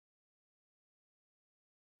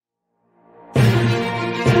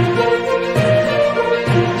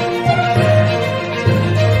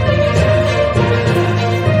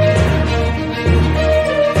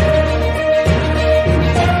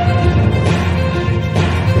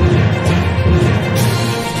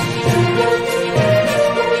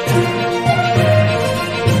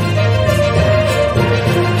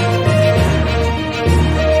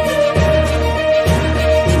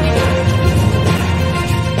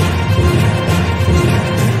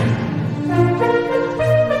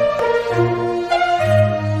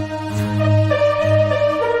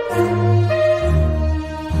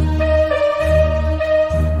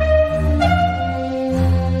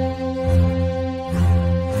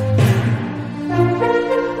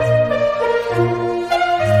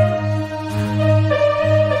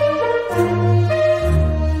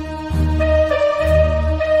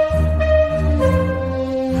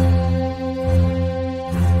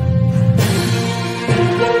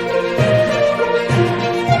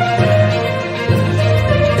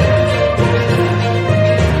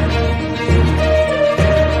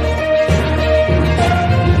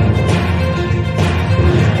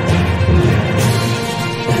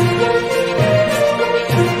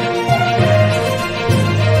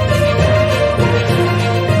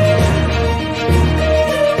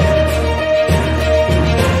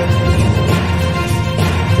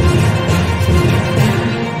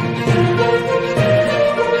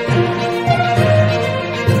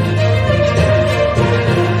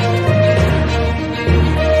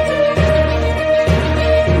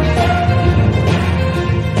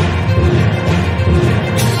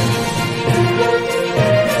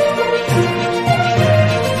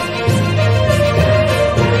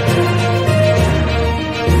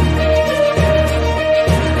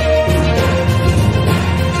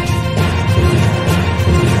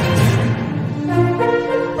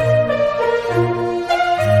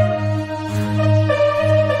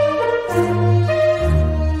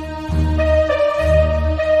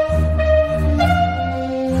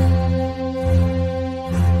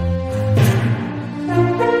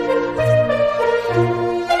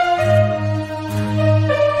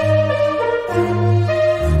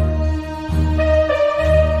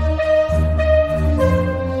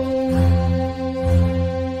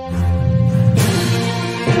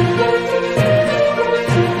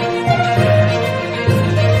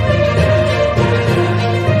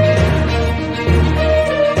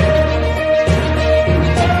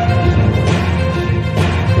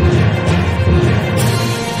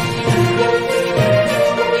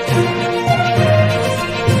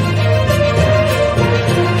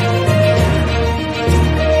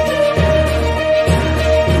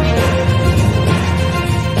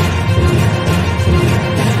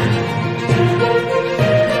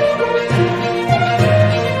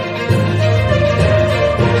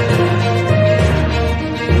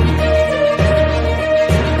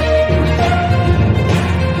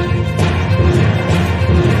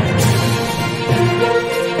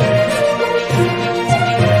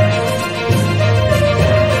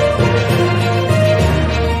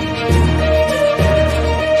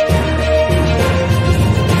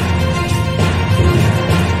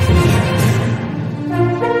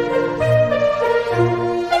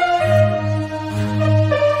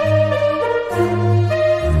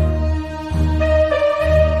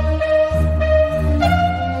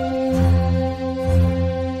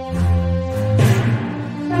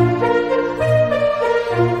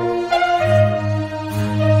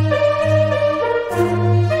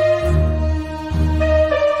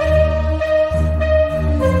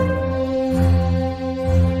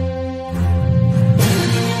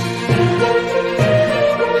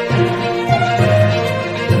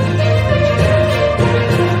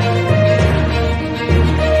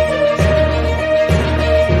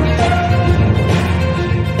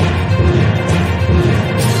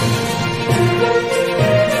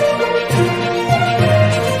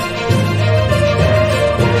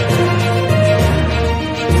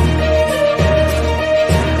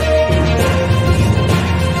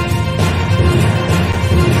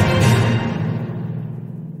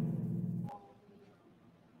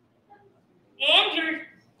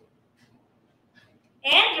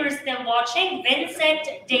still watching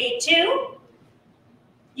VINSET Day 2,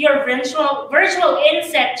 your virtual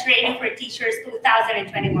INSET training for teachers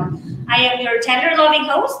 2021. I am your tender-loving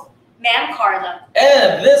host, Ma'am Carla.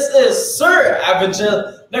 And this is Sir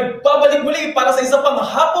Avengel, nagbabalik muli para sa isa pang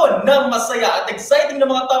hapon ng masaya at exciting na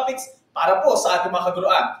mga topics para po sa ating mga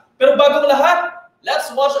kaguruan. Pero bagong lahat,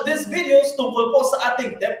 let's watch these videos tungkol po sa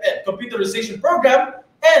ating DepEd Computerization Program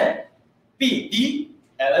and PD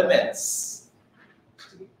Elements.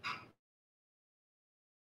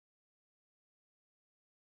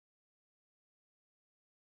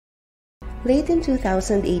 Late in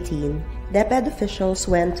 2018, DepEd officials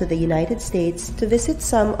went to the United States to visit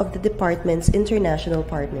some of the department's international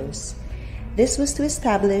partners. This was to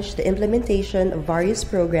establish the implementation of various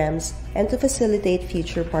programs and to facilitate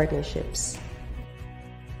future partnerships.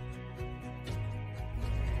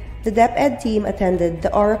 The DepEd team attended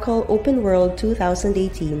the Oracle Open World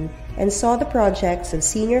 2018 and saw the projects of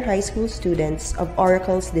senior high school students of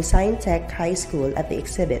Oracle's Design Tech High School at the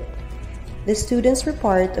exhibit. The students were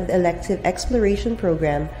part of the elective exploration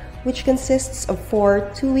program, which consists of 4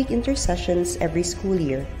 two-week intersessions every school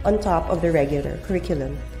year on top of the regular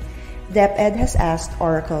curriculum. DepEd has asked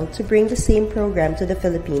Oracle to bring the same program to the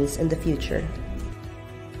Philippines in the future.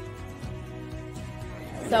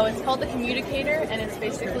 So it's called the Communicator, and it's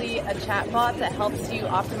basically a chatbot that helps you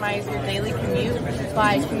optimize your daily commute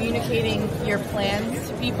by communicating your plans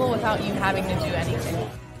to people without you having to do anything.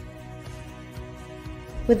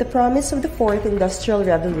 With the promise of the fourth industrial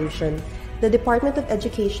revolution, the Department of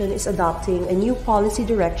Education is adopting a new policy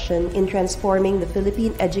direction in transforming the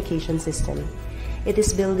Philippine education system. It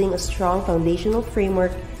is building a strong foundational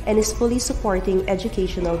framework and is fully supporting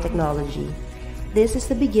educational technology. This is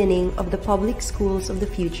the beginning of the public schools of the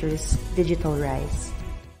future's digital rise.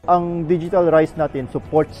 Ang digital rise natin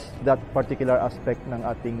supports that particular aspect ng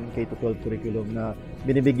ating K-12 curriculum na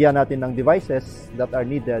binibigyan natin ng devices that are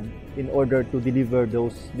needed in order to deliver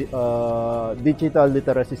those digital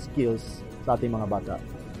literacy skills sa ating mga bata.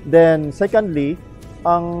 Then secondly,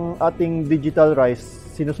 ang ating digital rise,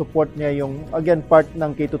 sinusupport niya yung, again, part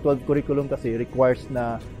ng K-12 curriculum kasi requires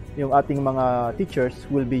na yung ating mga teachers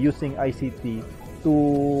will be using ICT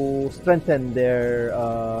to strengthen their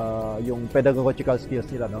yung pedagogical skills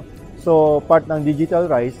nila, no? So part ng digital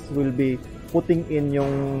rise will be putting in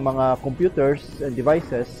yung mga computers and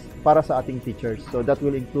devices para sa ating teachers. So that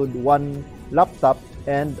will include one laptop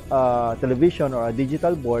and television or a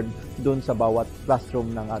digital board dun sa bawat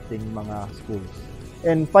classroom ng ating mga schools.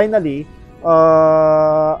 And finally,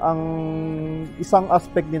 ang isang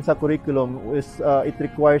aspect din sa curriculum is it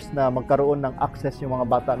requires na magkaroon ng access yung mga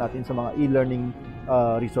bata natin sa mga e-learning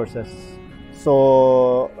resources.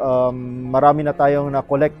 So, marami na tayong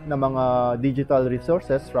na-collect na mga digital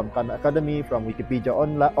resources from Khan Academy, from Wikipedia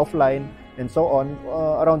offline, and so on.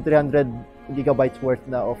 Around 300 gigabytes worth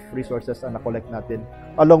na of resources ang na-collect natin,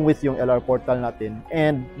 along with yung LR portal natin.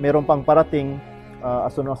 And meron pang parating,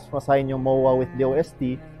 as soon as masign yung MOA with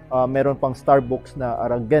DOST, meron pang Starbooks na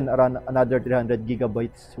again around another 300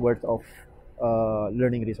 gigabytes worth of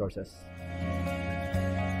learning resources.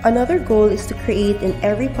 Another goal is to create in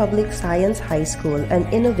every public science high school an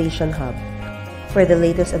innovation hub, where the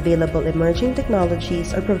latest available emerging technologies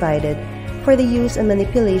are provided for the use and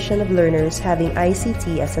manipulation of learners having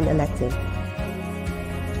ICT as an elective.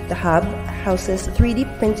 The hub houses 3D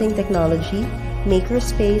printing technology,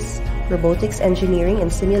 makerspace, robotics engineering and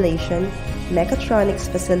simulation, mechatronics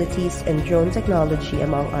facilities, and drone technology,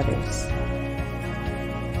 among others.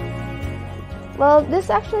 Well, this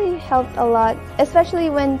actually helped a lot, especially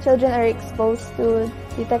when children are exposed to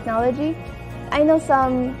the technology. I know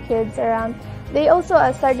some kids around, they also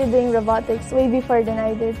started doing robotics way before than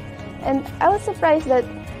I did. And I was surprised that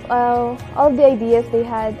all the ideas they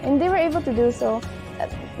had, and they were able to do so,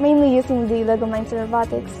 mainly using the Lego Minds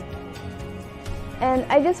Robotics. And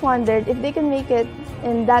I just wondered if they can make it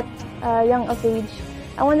in that young of age.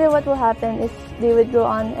 I wonder what will happen if they would go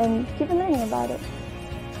on and keep on learning about it.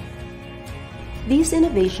 These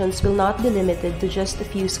innovations will not be limited to just a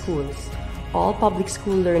few schools. All public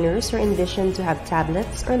school learners are envisioned to have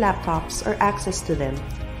tablets or laptops or access to them.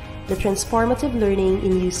 The transformative learning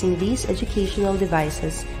in using these educational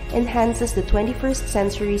devices enhances the 21st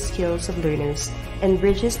century skills of learners and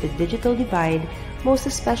bridges the digital divide, most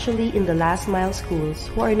especially in the last mile schools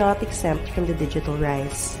who are not exempt from the digital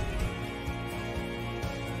rise.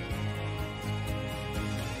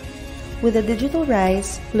 With the digital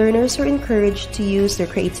rise, learners are encouraged to use their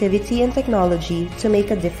creativity and technology to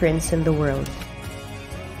make a difference in the world.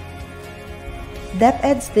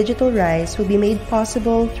 DepEd's digital rise will be made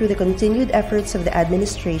possible through the continued efforts of the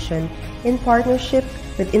administration in partnership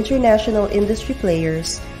with international industry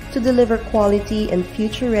players to deliver quality and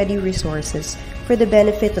future-ready resources for the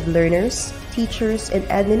benefit of learners, teachers, and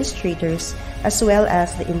administrators, as well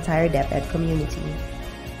as the entire DepEd community.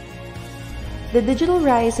 The digital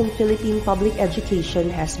rise in Philippine public education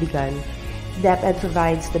has begun. DepEd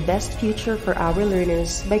provides the best future for our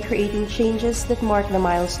learners by creating changes that mark the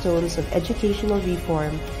milestones of educational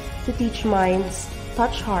reform to teach minds,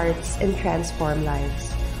 touch hearts, and transform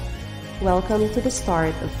lives. Welcome to the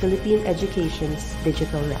start of Philippine education's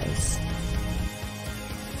digital rise.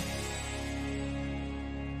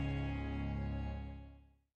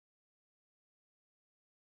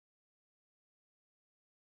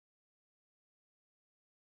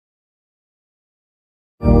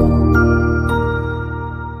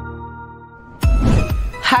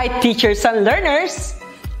 Hi teachers and learners!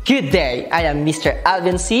 Good day! I am Mr.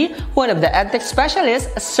 Alvin C., one of the EdTech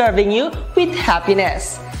specialists serving you with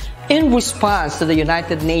happiness. In response to the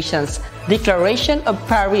United Nations Declaration of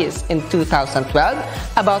Paris in 2012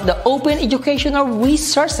 about the open educational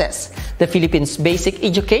resources, the Philippines' basic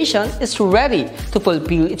education is ready to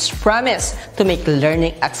fulfill its promise to make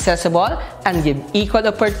learning accessible and give equal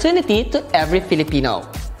opportunity to every Filipino.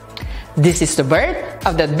 This is the birth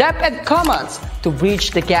of the DepEd Commons to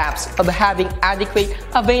bridge the gaps of having adequate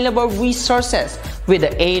available resources with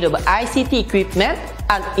the aid of ICT equipment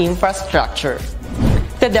and infrastructure.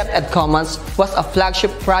 The DepEd Commons was a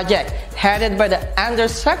flagship project headed by the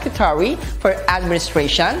Undersecretary for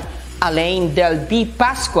Administration, Alain Del B.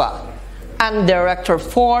 Pasqua, and Director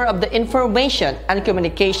 4 of the Information and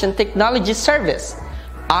Communication Technology Service,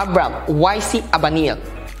 Abram Y.C. Abanil.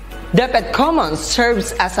 DepEd Commons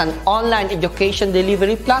serves as an online education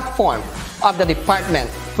delivery platform of the department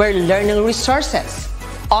where learning resources,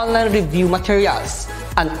 online review materials,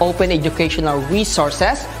 and open educational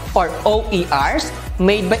resources or OERs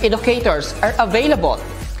made by educators are available,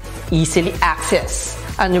 easily accessed,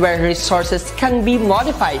 and where resources can be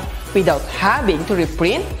modified without having to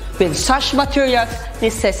reprint when such materials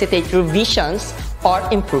necessitate revisions or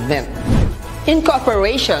improvement. In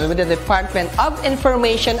cooperation with the Department of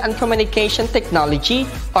Information and Communication Technology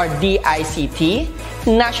or DICT,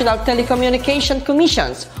 National Telecommunication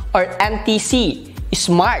Commissions or NTC,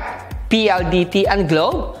 SMART, PLDT, and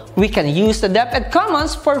Globe, we can use the DepEd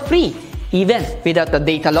Commons for free, even without the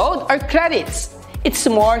data load or credits. It's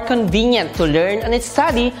more convenient to learn and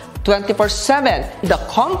study 24/7 in the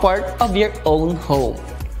comfort of your own home.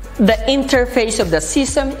 The interface of the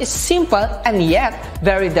system is simple and yet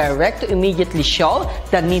very direct to immediately show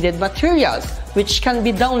the needed materials, which can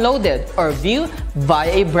be downloaded or viewed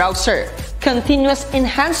via a browser. Continuous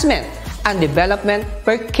enhancement and development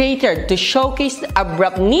were catered to showcase the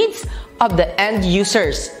abrupt needs of the end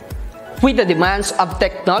users. With the demands of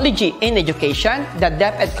technology in education, the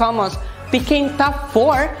DepEd Commons became top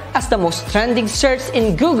 4 as the most trending search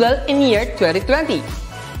in Google in year 2020.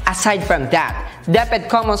 Aside from that, DepEd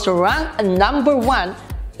Commons ranked number 1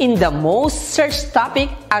 in the most searched topic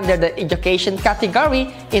under the education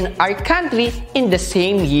category in our country in the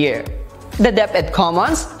same year. The DepEd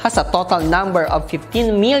Commons has a total number of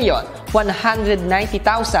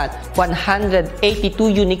 15,190,182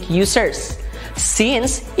 unique users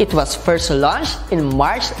since it was first launched in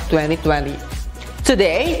March 2020.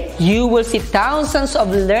 Today, you will see thousands of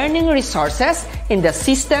learning resources in the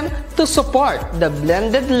system to support the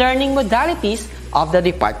blended learning modalities of the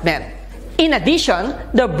department. In addition,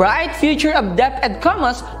 the bright future of DepEd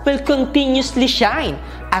Commons will continuously shine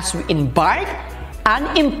as we embark and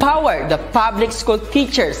empower the public school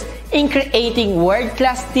teachers in creating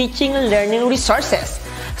world-class teaching and learning resources,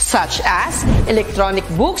 such as electronic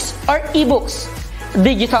books or e-books,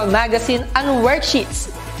 digital magazine and worksheets,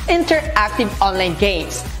 interactive online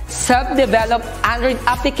games, self-developed Android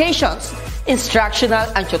applications, instructional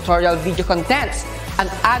and tutorial video contents, and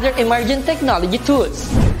other emerging technology tools.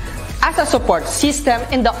 As a support system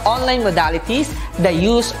in the online modalities, the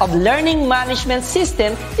use of learning management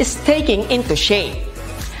system is taking into shape.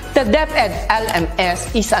 The DepEd LMS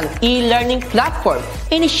is an e-learning platform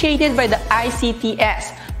initiated by the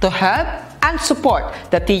ICTS to help and support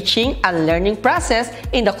the teaching and learning process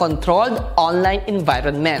in the controlled online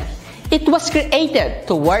environment. It was created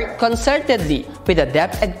to work concertedly with the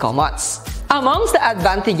DepEd Commons. Amongst the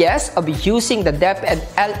advantages of using the DepEd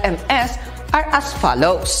LMS are as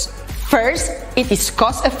follows. First, it is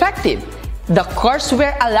cost-effective. The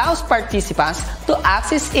courseware allows participants to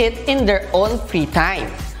access it in their own free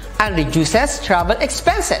time and reduces travel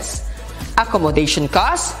expenses, accommodation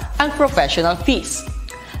costs, and professional fees.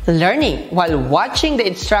 Learning while watching the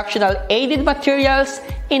instructional aided materials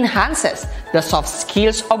enhances the soft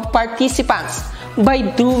skills of participants by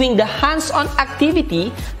doing the hands-on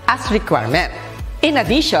activity as requirement. In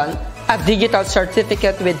addition, a digital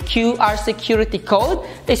certificate with QR security code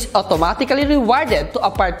is automatically rewarded to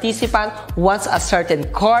a participant once a certain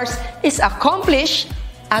course is accomplished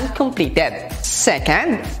and completed.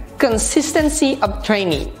 Second, consistency of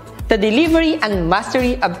training. The delivery and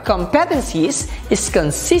mastery of competencies is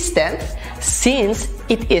consistent since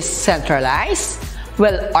it is centralized,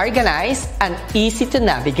 well-organized, and easy to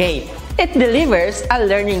navigate. It delivers a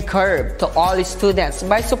learning curve to all students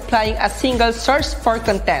by supplying a single source for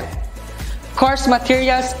content, course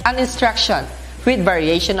materials, and instruction with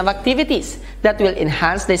variation of activities that will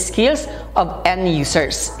enhance the skills of end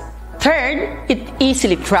users. Third, it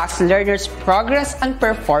easily tracks learners' progress and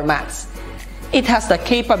performance. It has the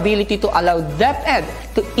capability to allow DepEd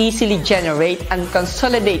to easily generate and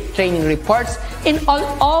consolidate training reports in all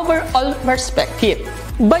overall perspective.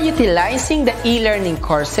 By utilizing the e-learning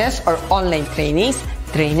courses or online trainings,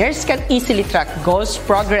 trainers can easily track goals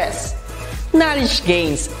progress, knowledge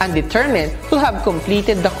gains, and determine who have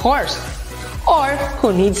completed the course or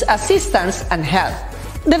who needs assistance and help.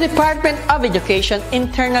 The Department of Education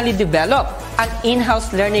internally developed an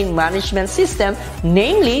in-house learning management system,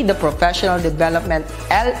 namely the Professional Development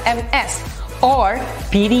LMS or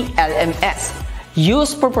PDLMS,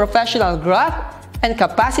 used for professional growth and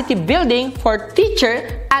capacity building for teacher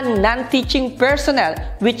and non-teaching personnel,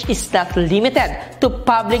 which is not limited to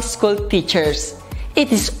public school teachers.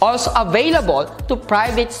 It is also available to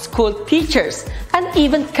private school teachers and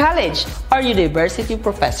even college or university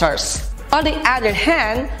professors. On the other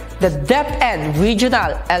hand, the DepEd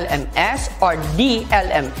Regional LMS or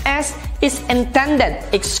DLMS is intended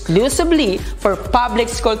exclusively for public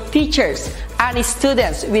school teachers and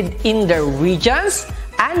students within their regions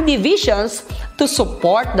and divisions to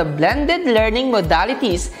support the blended learning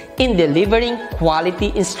modalities in delivering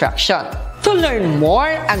quality instruction. To learn more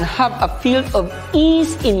and have a feel of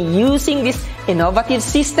ease in using this innovative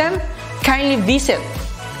system, kindly visit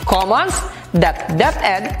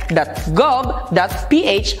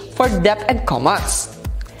commons.deped.gov.ph for DepEd Commons,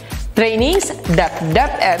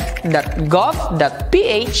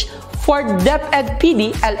 trainings.deped.gov.ph for DepEd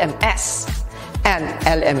PD LMS, and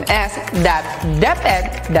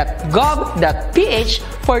lms.deped.gov.ph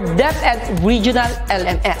for DepEd Regional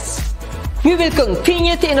LMS. We will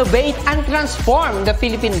continue to innovate and transform the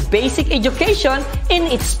Philippine basic education in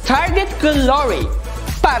its target glory.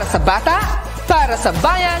 Para sa bata, para sa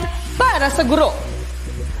bayan, para sa guro.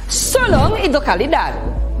 Sulong edukalidad.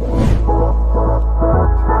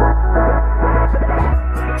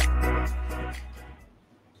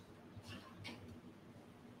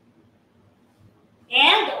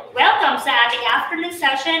 And welcome sa ating afternoon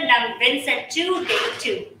session ng VINSET 2 Day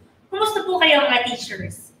 2. Kumusta po kayo mga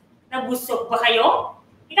teachers? Nabusog ba kayo?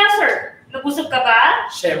 Ikaw sir, nabusog ka ba?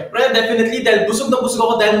 Siyempre, definitely, dahil busog na busog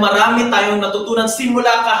ako dahil marami tayong natutunan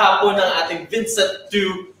simula kahapon ng ating VINSET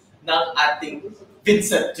 2 ng ating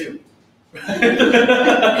VINSET 2.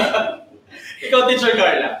 Ikaw, Teacher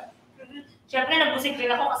Carla. Siyempre, nabusog rin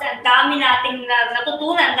ako kasi ang dami nating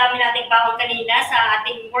natutunan, ang dami nating baon kanina sa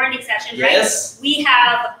ating morning session, right? Yes. We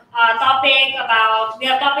have topics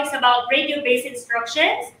about radio-based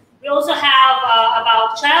instructions. We also have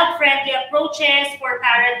about child-friendly approaches for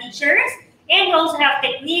para-teachers, and we also have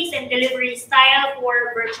techniques and delivery style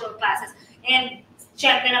for virtual classes. And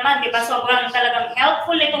syempre naman, di ba, sobrang talagang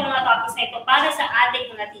helpful itong mga topics na ito para sa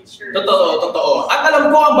ating mga teachers. Totoo. At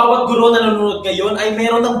alam ko, ang bawat guro na nanonood ngayon ay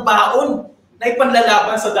meron ng baon na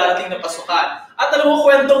ipanlalaban sa darating na pasukan. At alam mo,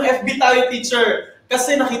 kwentong FB tayo, teacher,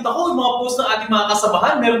 kasi nakita ko yung mga post ng ating mga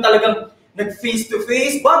kasamahan, meron talagang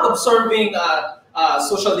nag-face-to-face, but observing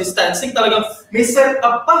social distancing, talagang may set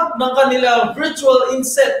up pa ng kanilang virtual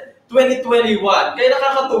INSET 2021. Kaya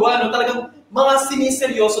nakakatuwa, no? Talagang mga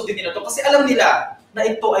siniseryoso din nila to kasi alam nila na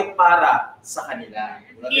ito ay para sa kanila.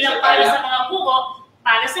 Hindi lang para sa mga guro,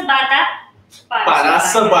 para sa bata, para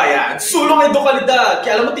sa bayan. Sulong edukalidad.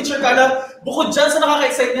 Kaya alam mo, Teacher Carla, bukod dyan sa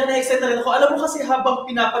nakaka-excite na-excite na rin ako. Alam mo kasi habang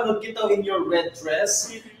pinapanood kita in your red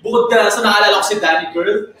dress, bukod ka sa naalala ko si Danny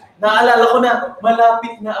Girl, naalala ko na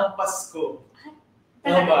malapit na ang Pasko.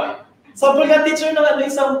 Ano ba? Sample nga, teacher, ng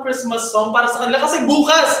isang Christmas song para sa kanila kasi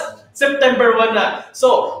bukas, September 1 na.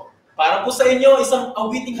 So, para po sa inyo, isang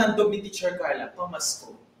awiting handog ni Teacher Carla,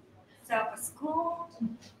 Pamasko. Sa Pasko,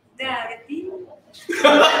 darating.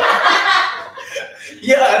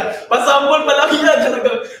 Yan, pasample pa lang yan.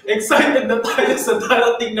 Excited na tayo sa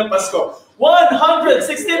darating na Pasko.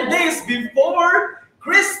 116 days before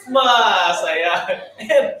Christmas! Ayan.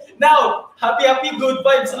 And now, happy good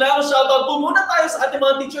vibes lang. Shoutout po muna tayo sa ating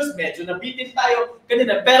mga teachers. Medyo nabitin tayo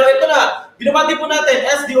kanina. Pero ito na, binabati po natin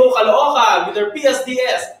SDO Caloocan with their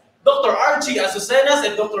PSDS, Dr. Archie Azucenas,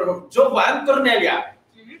 and Dr. Jovan Cornelia.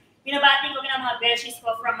 Binabati ko ng mga besties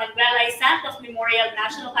ko from Manuel I. Santos Memorial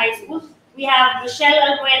National High School. We have Michelle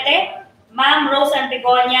Albuete, Ma'am Rose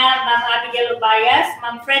Antigonia, Ma'am Abigail Ubayas,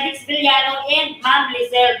 Ma'am Fredix Villano, and Ma'am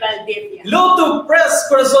Lizelle Valdivia. Hello to Pres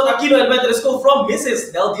Corazon Aquino Elementary School from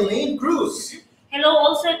Mrs. Neldeline Cruz. Hello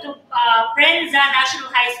also to Prenza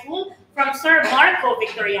National High School from Sir Marco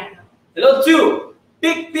Victoriano. Hello to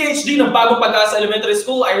Big PhD ng Bagong Pag-asa Elementary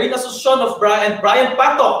School, Irene Asuncion of and Brian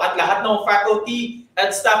Patok at lahat ng faculty and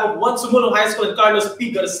staff of Juan Sumulong High School and Carlos P.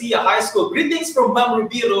 Garcia High School. Greetings from Ma'am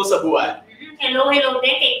Rubiro sa buwan. Hello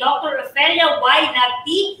din kay Dr. Ophelia Y.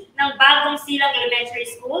 Nagti ng Bagong Silang Elementary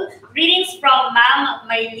School. Greetings from Ma'am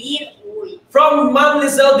Maylene Uy. From Ma'am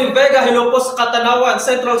Lizelle de Vega, hello po sa Katanawan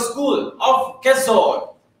Central School of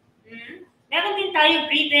Quezon. Meron din tayo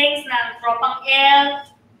greetings ng Tropang L,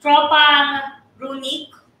 Tropang Runic,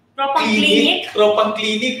 Tropang Clinic. Tropang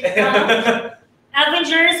Clinic.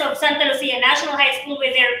 Avengers of Santa Lucia National High School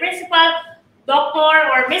with their principal, Dr.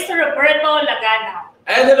 or Mr. Roberto Lagana.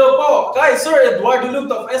 And hello po kay Sir Eduardo Lugt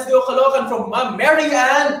of SDO Caloocan from Ma'am Mary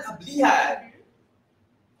Ann Ablihan.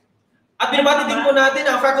 At binabati din po natin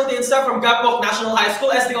ang faculty and staff from Gapok National High School,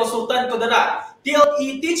 SDO Sultan Kudarat.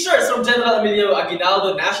 TLE teachers from General Emilio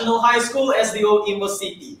Aguinaldo National High School, SDO Imus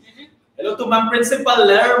City. Hello to Ma'am Principal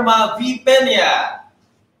Lerma V. Peña.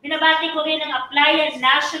 Binabati ko rin ang Aplayan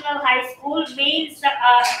National High School, main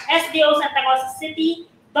SDO Santa Rosa City,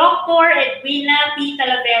 Dr. Edwina P.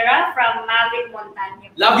 Talavera from Mavic Montaña.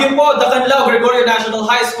 Love you po, Dacanlao Gregorio National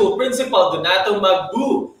High School, Principal Donato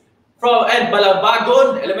Magbu from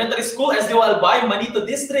Balabagon Elementary School, SDO Albay, Manito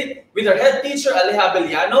District, with our head teacher Aleja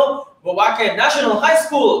Beliano, Buwake National High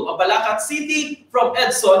School, Mabalacat City, from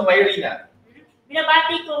Edson Mayrina.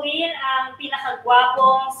 Binabati ko rin ang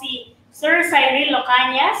pinakagwapong si Sir Cyril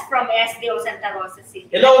Locanias from SDO Santa Rosa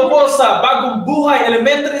City. Hello po sa Bagong Buhay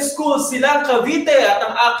Elementary School, Silang Cavite, at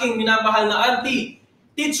ang aking minamahal na auntie,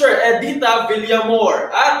 Teacher Edita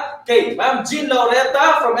Villamor. At kay Ma'am Jean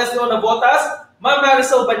Laureta from SDO Navotas, Ma'am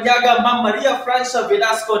Marisol Banyaga, Ma'am Maria Francia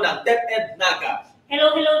Velasco ng DepEd Naga.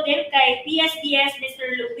 Hello din kay PSDS Mr.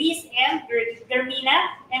 Luis M.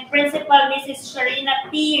 Germina and Principal Mrs.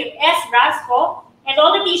 Sharina P. S. Rasco, and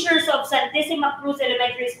all the teachers of Santissima Cruz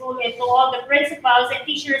Elementary School, and to all the principals and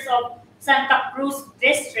teachers of Santa Cruz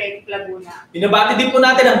District, Laguna. Binabati din po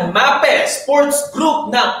natin ang MAPE Sports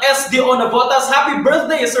Group ng SDO Navotas. Happy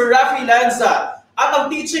birthday, Sir Rafi Lanza! At ang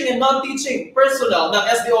teaching and non-teaching personnel ng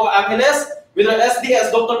SDO Angeles with our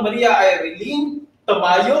SDS Dr. Maria Irene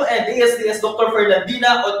Tamayo and ASDS Dr.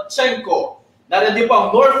 Fernandina Ochenko. Narin din po ang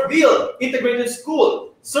Northville Integrated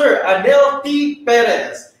School, Sir Anel T.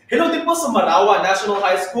 Perez. Hello din po sa Marawa National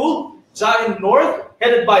High School, Jain North,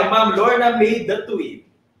 headed by Ma'am Lorna May Datuid.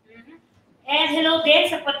 And hello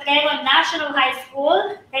din sa Potrero National High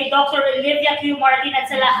School, kay Dr. Olivia Q. Martin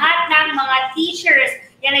at sa lahat ng mga teachers.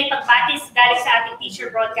 Yan ay pagbatis galing sa ating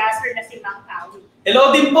teacher broadcaster na si Mang Kawi.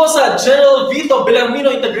 Hello din po sa General Vito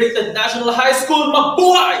Belarmino Integrated National High School,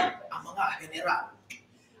 mabuhay ang mga general.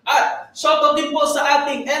 At shoutout din po sa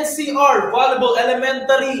ating NCR Volleyball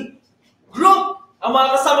Elementary Group. Ang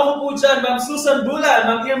mga kasama ko po dyan, Ma'am Susan Bulan,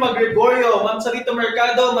 Ma'am Irma Gregorio, Ma'am Charito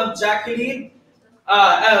Mercado, Ma'am Jacqueline,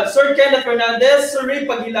 Sir Kenneth Fernandez, Sir Ray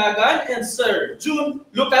Paghilagan, and Sir June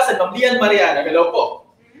Lucas at Ma'am Lian Mariana. Hello po.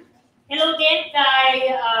 Hello din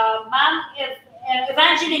kay Ma'am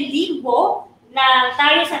Evangeline Limbo na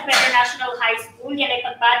tayo sa Pedro National High School. Yan ay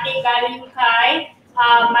pagbati galing kay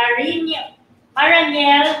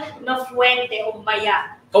Maraniel Nofuente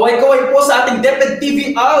Umbaya. Kaway-kaway po sa ating DepEd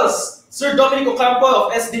TV ALS. Sir Dominic Ocampo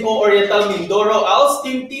of SDO Oriental Mindoro, ALS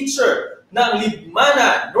Team Teacher ng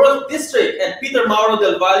Libmana North District, and Peter Mauro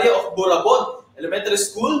Del Valle of Burabod Elementary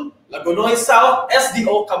School, Lagunoy South,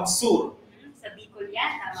 SDO Kamsur. Sa Bicol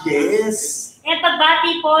yan. Yes! And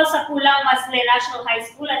pagbati po sa Kulang Masle National High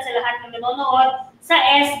School at sa lahat ng nanonood sa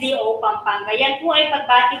SDO Pampanga. Yan po ay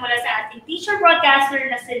pagbati mula sa ating teacher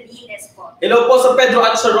broadcaster na si Lines po. Hello po sa Pedro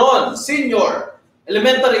Acharon Senior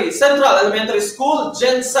Central Elementary School,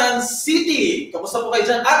 Jensan City. Kamusta po kayo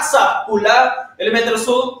dyan? At sa Pula Elementary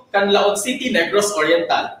School, Canlaon City, Negros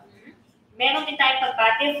Oriental. Meron din tayong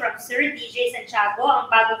pagbati from Sir DJ Santiago, ang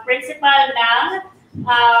bagong principal ng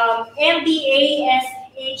MBA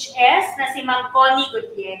SHS na si Ma'am Connie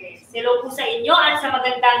Gutierrez. Hello po sa inyo at sa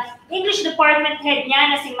magandang English Department Head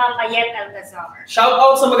niya na si Ma'am Mayet Alcazar. Shout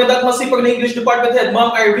out sa magandang masipag na English Department Head,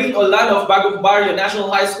 Ma'am Irene Olano of Bagong Barrio National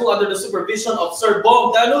High School under the supervision of Sir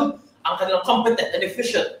Bong Danug, ang kanilang competent and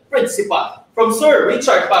efficient principal. From Sir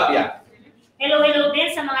Richard Pabia. Hello din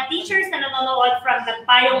sa mga teachers na nanonood from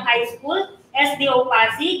Nagpayong High School, SDO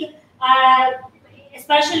Pasig.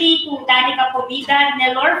 especially to Danica Pomida,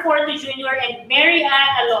 Nelor Forte Jr., and Mary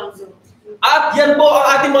Ann Alonzo. At yan po ang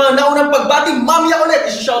ating mga naunang pagbati. Mamaya ulit,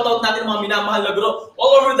 isi-shoutout natin ang mga minamahal na guro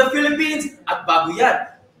all over the Philippines. At bago yan,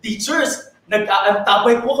 teachers,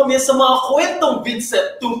 nag-aantabay po kami sa mga kwentong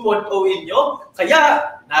VINSET 2.0 inyo. Kaya,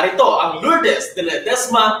 narito ang Lourdes de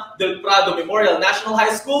Ledesma del Prado Memorial National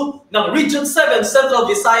High School ng Region 7 Central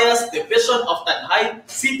Visayas, Division of Tanhay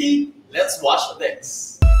City. Let's watch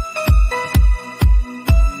this.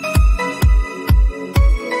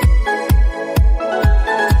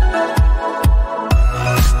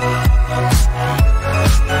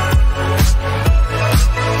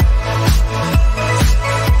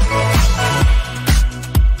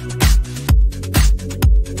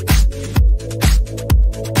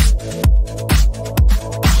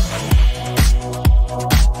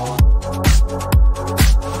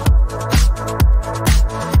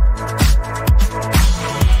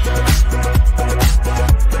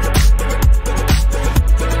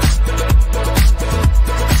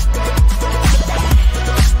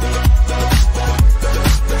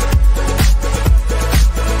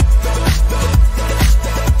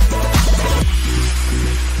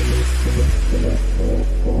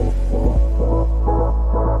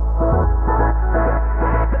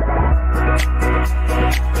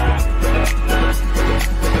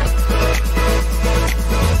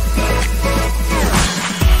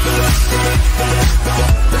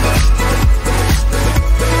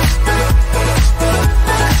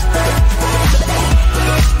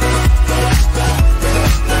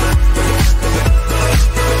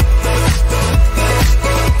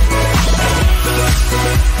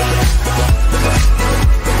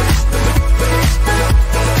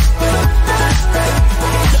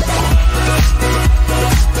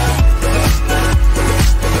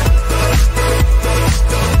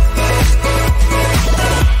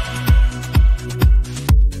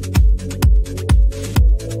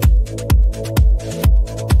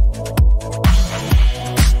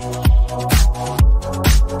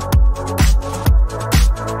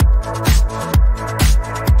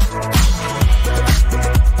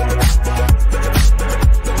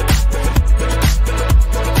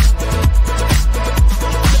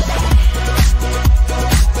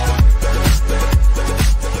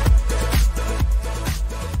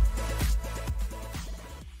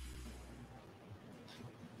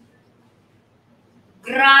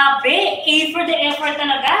 Grabe! A for the effort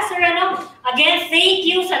talaga, sir. Ano? Again, thank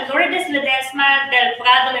you sa Lourdes Ledesma del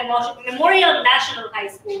Prado Memorial National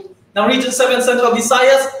High School ng Region 7 Central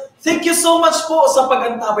Visayas. Thank you so much po sa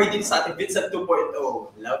pag-antabay din sa ating VINSET 2.0.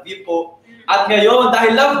 Love you po. At ngayon,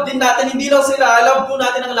 dahil love din natin, hindi lang sila, love po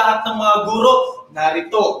natin ang lahat ng mga guro.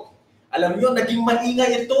 Narito. Alam nyo, naging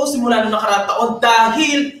maingay ito simula noong nakaraang taon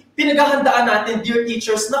dahil pinaghahandaan natin, dear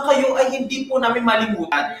teachers, na kayo ay hindi po namin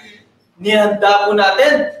malimutan. Nihanda po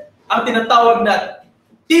natin ang tinatawag na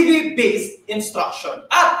TV-based instruction.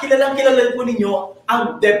 At kilalang-kilala po ninyo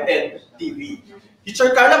ang DepEd TV.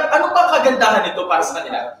 Teacher Carla, ano ba kagandahan nito para sa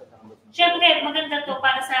kanila? Siyempre, maganda to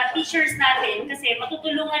para sa teachers natin kasi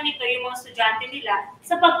matutulungan nito yung mga estudyante nila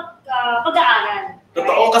sa pag-aaral.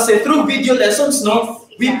 Totoo kasi through video lessons, no,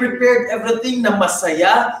 we prepared everything na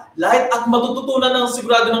masaya, light, at matututunan ng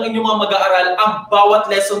sigurado ng inyong mga mag-aaral ang bawat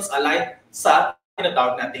lessons aligned sa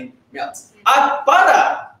tinatawag nating MELS. At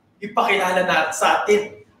para ipakilala natin sa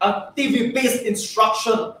atin ang TV-based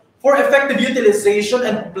instruction for effective utilization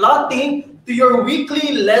and plotting to your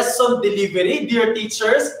weekly lesson delivery, dear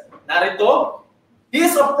teachers, narito, he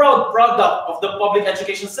is a proud product of the public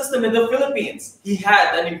education system in the Philippines. He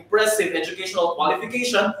had an impressive educational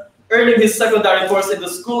qualification, earning his secondary course in the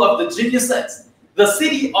School of the Geniuses, the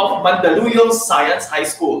city of Mandaluyong Science High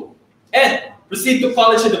School, and proceeded to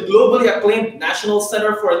college in the globally acclaimed National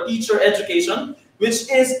Center for Teacher Education, which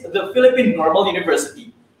is the Philippine Normal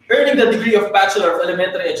University, earning the degree of Bachelor of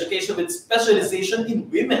Elementary Education with specialization in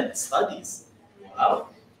Women's Studies. Wow.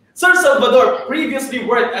 Sir Salvador previously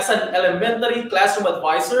worked as an elementary classroom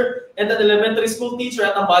advisor and an elementary school teacher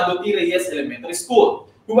at Amado T. Reyes Elementary School,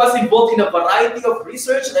 who was involved in a variety of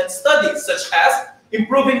research and studies such as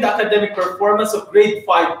improving the academic performance of grade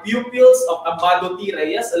 5 pupils of Amado T.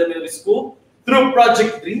 Reyes Elementary School through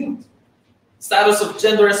Project DREAM, status of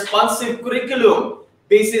gender-responsive curriculum,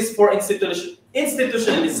 basis for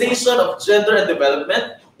institutionalization of gender and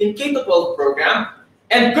development in K-12 program,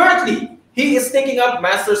 and currently, he is taking up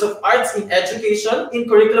Masters of Arts in Education in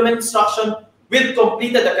Curriculum and Instruction with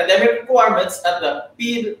completed academic requirements at the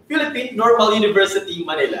Philippine Normal University,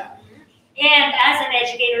 Manila. And as an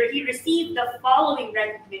educator, he received the following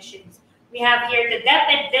recognitions. We have here the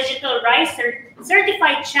DepEd Digital Rise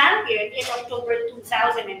Certified Champion in October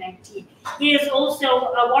 2019. He is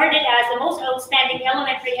also awarded as the most outstanding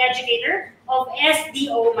elementary educator of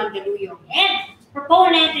SDO Mandaluyong and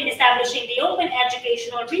proponent in establishing the Open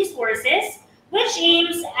Educational Resources, which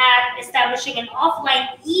aims at establishing an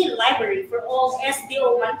offline e-library for all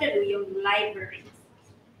SDO Mandaluyong libraries.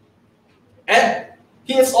 And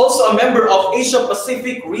he is also a member of Asia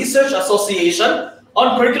Pacific Research Association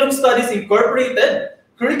on Curriculum Studies Incorporated,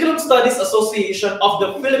 Curriculum Studies Association of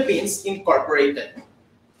the Philippines Incorporated.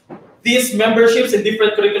 These memberships in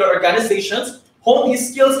different curricular organizations hone his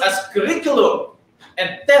skills as curriculum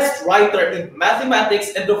and test writer in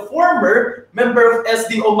mathematics and the former member of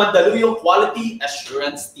SDO Mandaluyong Quality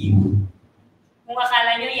Assurance Team. Kung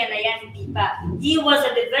akala nyo yan na yan, hindi pa. He was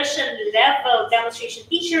a division-level demonstration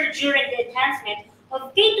teacher during the enhancement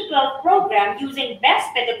of K-12 program using best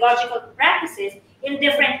pedagogical practices in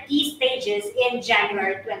different key stages in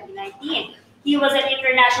January 2019. He was an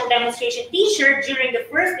international demonstration teacher during the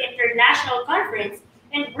first international conference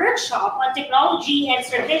and workshop on technology and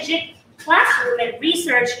strategic classroom and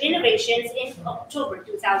research innovations in October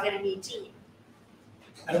 2018.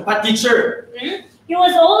 Ano pa, teacher? He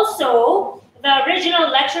was also the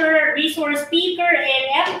original lecturer resource speaker in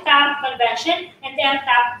MTAP Convention and the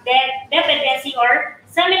MTAP DepEd NCR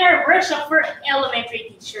seminar workshop for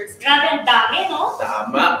elementary teachers. Grabe ang dami, no?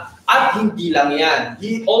 Tama. At hindi lang yan.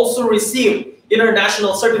 He also received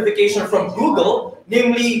international certification from Google,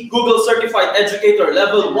 namely Google Certified Educator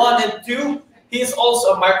Level 1 and 2. He is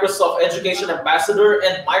also a Microsoft Education Ambassador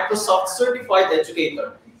and Microsoft Certified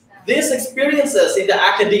Educator. These experiences in the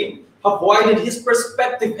academy have widened his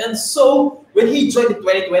perspective, and so when he joined in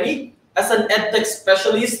 2020 as an EdTech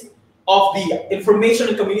specialist of the Information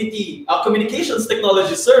and Communications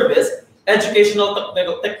Technology Service, Educational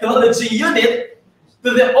Technology Unit, to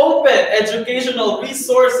the Open Educational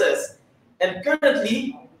Resources, and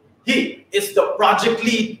currently he is the project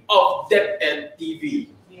lead of DepEd TV.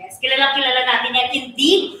 Yes, kilala natin yan.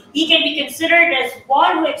 Indeed, he can be considered as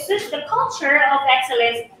one who exudes the culture of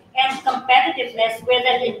excellence and competitiveness with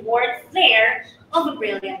an inborn flair of a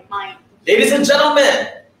brilliant mind. Ladies and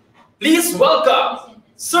gentlemen, please welcome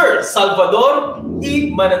Sir Salvador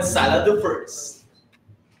E. Manansala I.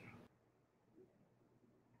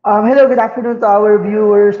 Hello, good afternoon to our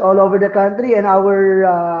viewers all over the country and our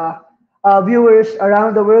viewers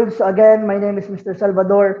around the world. So again, my name is Mr.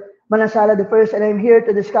 Salvador Manansala I, and I'm here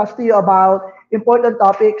to discuss to you about important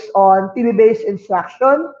topics on TV-based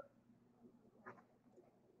instruction.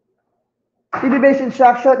 TV-based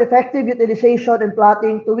instruction, effective utilization and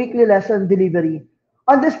plotting to weekly lesson delivery.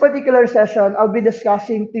 On this particular session, I'll be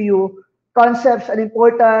discussing to you concepts and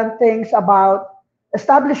important things about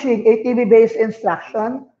establishing a TV-based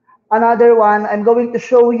instruction. Another one, I'm going to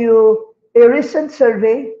show you a recent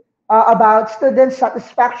survey about student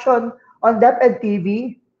satisfaction on DepEd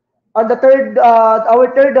TV. On the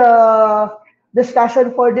our third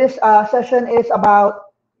discussion for this session is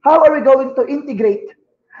about how are we going to integrate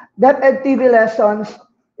DepEd TV lessons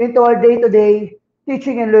into our day-to-day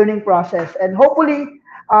teaching and learning process. And hopefully,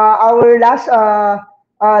 our last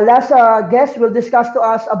guest will discuss to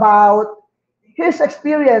us about his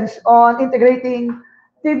experience on integrating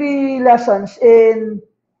TV lessons in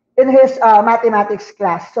his mathematics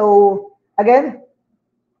class. So again,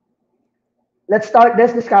 let's start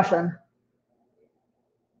this discussion.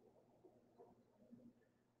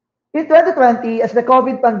 In 2020, as the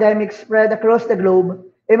COVID pandemic spread across the globe,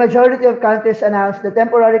 a majority of countries announced the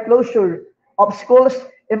temporary closure of schools,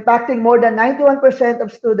 impacting more than 91%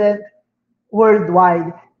 of students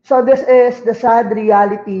worldwide. So this is the sad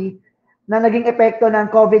reality na naging epekto ng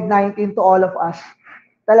COVID-19 to all of us.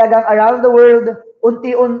 Talagang around the world,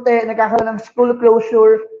 unti-unti nagkakaroon ng school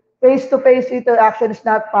closure, face-to-face interaction is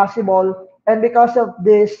not possible. And because of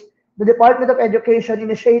this, the Department of Education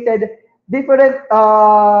initiated different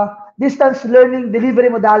distance learning delivery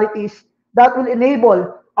modalities that will enable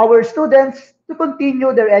our students to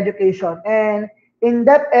continue their education. And in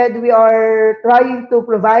DepEd, we are trying to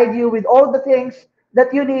provide you with all the things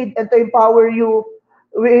that you need and to empower you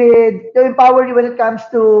when it comes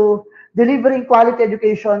to delivering quality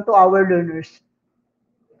education to our learners.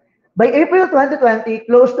 By April 2020,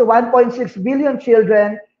 close to 1.6 billion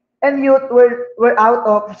children and youth were out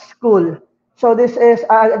of school. So this is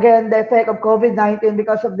again the effect of COVID-19.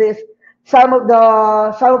 Because of this, some of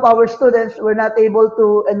our students were not able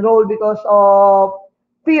to enroll because of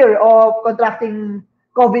fear of contracting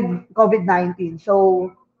COVID-19.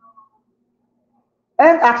 So,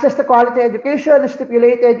 and access to quality education is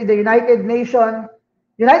stipulated in the United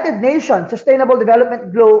Nations Sustainable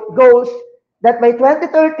Development Goals that by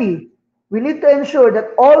 2030, we need to ensure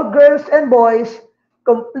that all girls and boys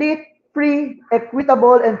complete free,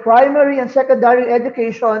 equitable, and primary and secondary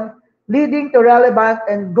education leading to relevant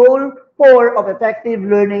and goal 4 of effective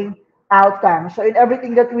learning outcomes. So in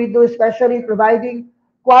everything that we do, especially providing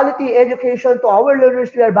quality education to our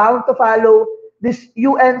learners, we are bound to follow this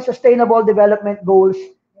UN Sustainable Development Goals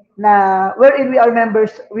wherein we are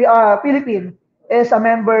members. Philippines is a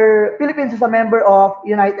member of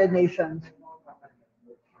United Nations.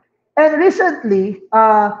 And recently,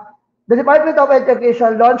 the Department of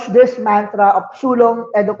Education launched this mantra of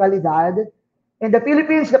Sulong Edukalidad. In the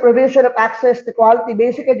Philippines, the provision of access to quality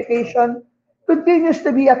basic education continues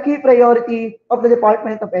to be a key priority of the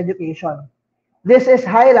Department of Education. This is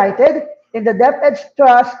highlighted in the DepEd's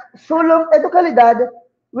Trust Sulong Edukalidad,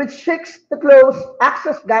 which seeks to close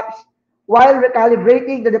access gaps while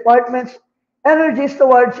recalibrating the department's energies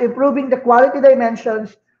towards improving the quality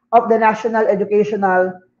dimensions of the national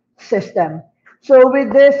educational system. So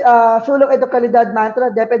with this Sulong Edukalidad mantra,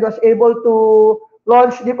 DepEd was able to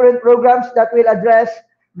launch different programs that will address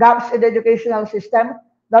gaps in the educational system,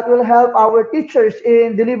 that will help our teachers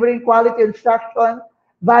in delivering quality instruction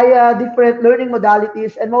via different learning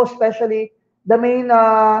modalities, and most especially, the main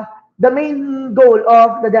goal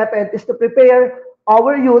of the DepEd is to prepare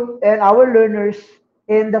our youth and our learners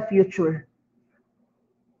in the future.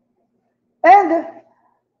 And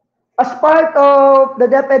as part of the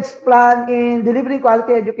DepEd's plan in delivering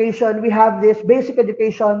quality education, we have this basic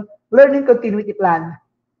education learning continuity plan.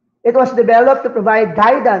 It was developed to provide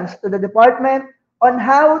guidance to the department on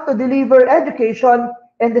how to deliver education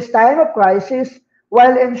in this time of crisis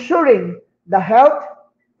while ensuring the health,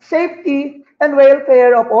 safety, and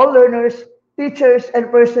welfare of all learners, teachers, and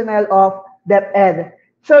personnel of DepEd.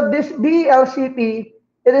 So this BELCP,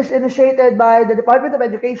 it is initiated by the Department of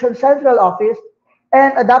Education Central Office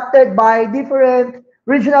and adopted by different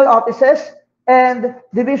regional offices and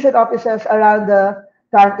division offices around the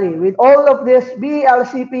country. With all of this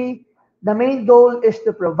BELCP, the main goal is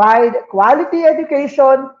to provide quality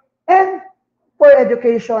education and for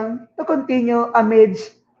education to continue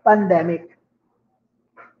amidst pandemic.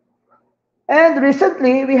 And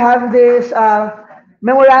recently, we have this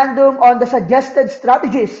memorandum on the suggested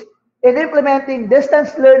strategies in implementing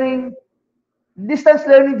distance learning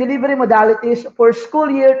delivery modalities for school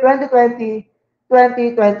year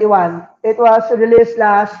 2020-2021. It was released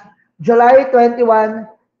last July 21,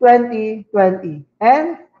 2020.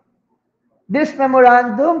 And this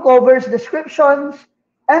memorandum covers descriptions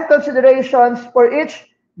and considerations for each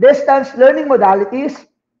distance learning modalities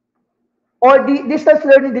or the distance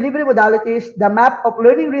learning delivery modalities, the map of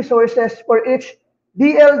learning resources for each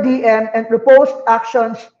DLDM, and proposed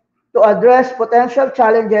actions to address potential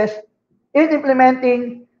challenges in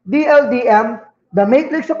implementing DLDM. The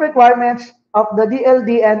matrix of requirements of the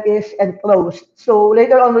DLDM is enclosed. So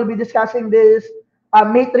later on, we'll be discussing this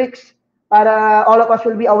matrix para all of us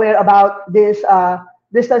will be aware about this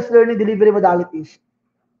distance learning delivery modalities.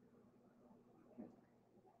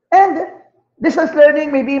 And distance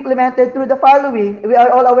learning may be implemented through the following. We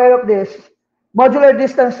are all aware of this. Modular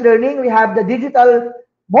distance learning, we have the digital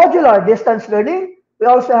modular distance learning. We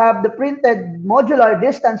also have the printed modular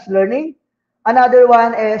distance learning. Another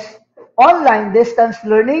one is online distance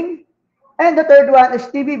learning. And the third one is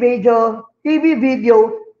TV video,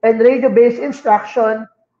 and radio-based instruction,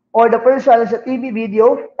 or the first one is a TV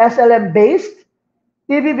video, SLM-based,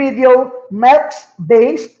 TV video,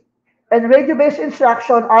 MELX-based, and radio-based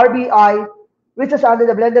instruction, RBI, which is under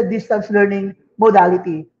the blended distance learning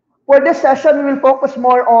modality. For this session, we will focus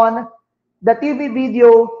more on the TV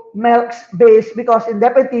video MELX-based, because in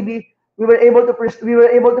DepEd TV, we were able to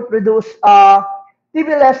produce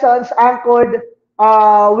TV lessons anchored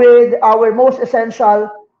with our most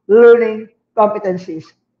essential learning competencies.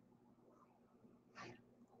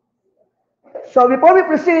 So before we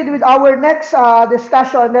proceed with our next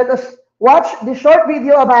discussion, let us watch this short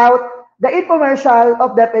video about the infomercial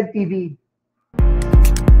of DepEd TV.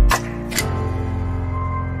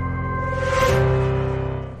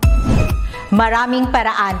 Maraming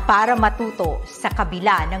paraan para matuto sa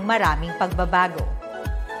kabila ng maraming pagbabago.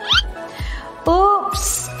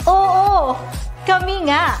 Oops! Oo!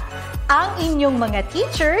 Kami nga! Ang inyong mga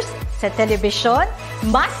teachers sa telebisyon,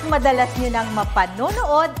 mas madalas nyo nang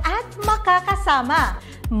mapanonood at makakasama.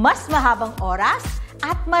 Mas mahabang oras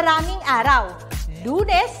at maraming araw.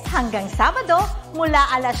 Lunes hanggang Sabado mula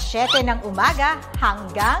alas 7 ng umaga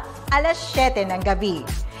hanggang alas 7 ng gabi.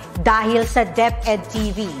 Dahil sa DepEd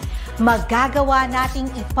TV, magagawa nating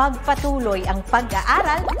ipagpatuloy ang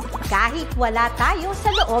pag-aaral kahit wala tayo sa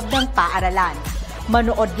loob ng paaralan.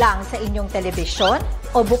 Manood lang sa inyong telebisyon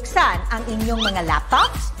o buksan ang inyong mga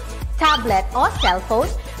laptops, tablet o cellphone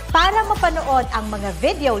para mapanood ang mga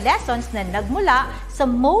video lessons na nagmula sa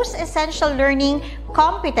most essential learning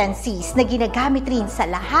competencies na ginagamit rin sa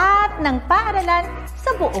lahat ng paaralan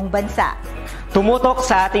sa buong bansa. Tumutok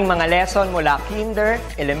sa ating mga lesson mula kinder,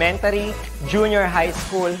 elementary, junior high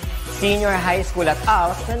school, senior high school at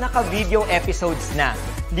ALS na naka-video episodes na.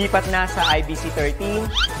 Lipat na sa IBC 13,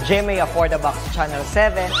 GMA Affordabox Channel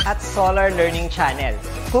 7 at Solar Learning Channel.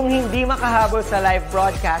 Kung hindi makahabol sa live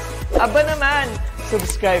broadcast, aba naman!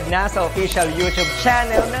 Subscribe na sa official YouTube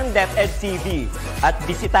channel ng DepEd TV at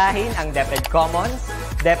bisitahin ang DepEd Commons,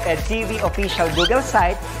 DepEd TV official Google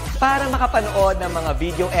site para makapanood ng mga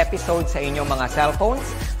video episodes sa inyong mga cellphones,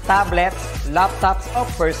 tablets, laptops o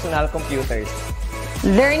personal computers.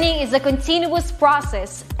 Learning is a continuous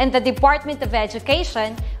process, and the Department of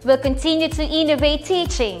Education will continue to innovate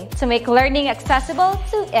teaching to make learning accessible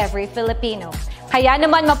to every Filipino. Kaya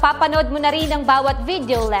naman mapapanood mo na rin ang bawat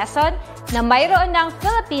video lesson na mayroon ng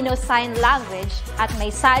Filipino Sign Language at may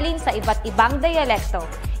salin sa iba't ibang dialekto.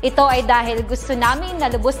 Ito ay dahil gusto namin na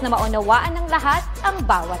lubos na maunawaan ng lahat ang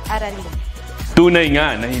bawat aralin. Tunay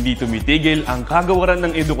nga na hindi tumitigil ang kagawaran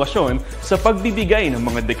ng edukasyon sa pagbibigay ng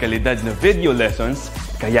mga dekalidad na video lessons,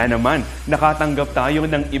 kaya naman nakatanggap tayo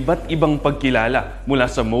ng iba't ibang pagkilala mula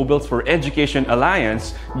sa Mobiles for Education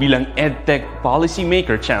Alliance bilang EdTech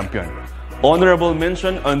Policymaker Champion. Honorable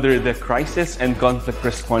mention under the Crisis and Conflict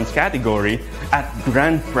Response category at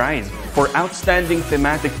Grand Prize for Outstanding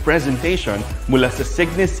Thematic Presentation mula sa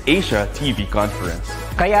Cygnus Asia TV Conference.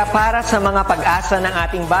 Kaya para sa mga pag-asa ng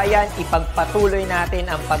ating bayan, ipagpatuloy natin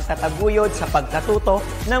ang pagtataguyod sa pagkatuto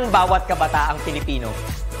ng bawat kabataang Pilipino.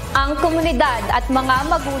 Ang komunidad at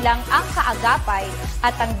mga magulang ang kaagapay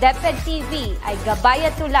at ang DepEd TV ay gabay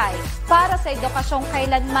at tulay para sa edukasyong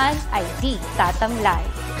kailanman ay di tatamlay.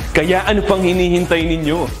 Kaya ano pang hinihintay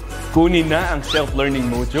ninyo? Kunin na ang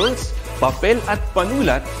self-learning modules, papel at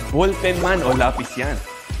panulat, ballpen man o lapis yan.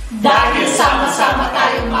 Dahil sama-sama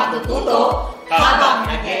tayong matututo habang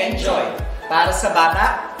nag-e-enjoy. Para sa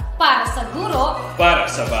bata, para sa guro, para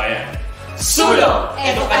sa bayan. Sulong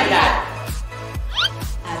Edukalidad!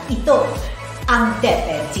 At ito ang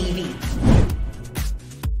DepEd TV.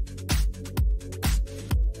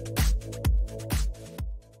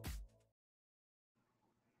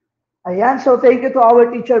 Ayan, so thank you to our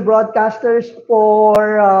teacher broadcasters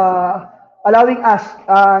for allowing us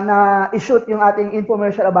na i-shoot yung ating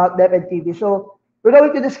infomercial about DepEd TV. So, we're going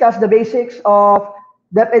to discuss the basics of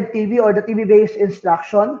DepEd TV or the TV-based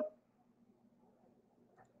instruction.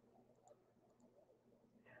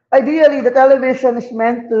 Ideally, the television is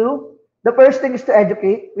meant to, the first thing is to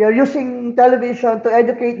educate. We are using television to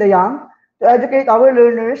educate the young, to educate our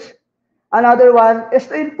learners. Another one is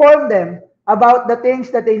to inform them about the things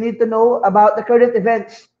that they need to know about the current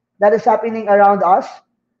events that is happening around us.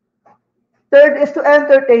 Third is to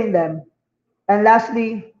entertain them. And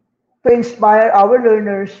lastly, to inspire our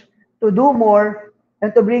learners to do more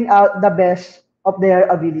and to bring out the best of their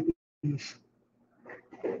abilities.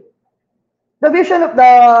 The vision of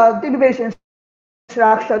the TV-based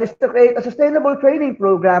instruction is to create a sustainable training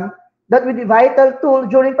program that will be a vital tool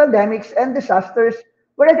during pandemics and disasters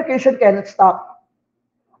where education cannot stop.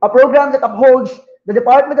 A program that upholds the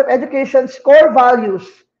Department of Education's core values,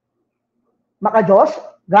 makajos,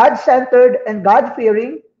 God-centered, and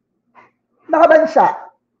God-fearing, makabansa,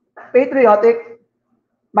 patriotic,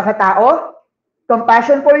 makatao,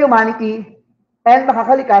 compassion for humanity, and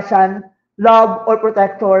makakalikasan, love or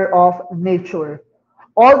protector of nature.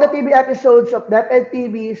 All the TV episodes of DepEd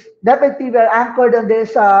TV are anchored on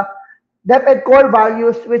this DepEd core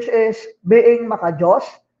values, which is being makajos,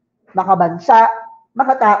 makabansa,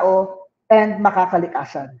 makatao, and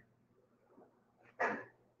makakalikasan.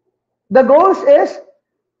 The goals is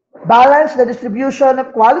balance the distribution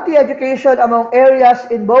of quality education among areas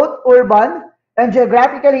in both urban and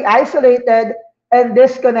geographically isolated and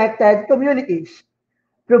disconnected communities.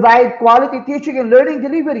 Provide quality teaching and learning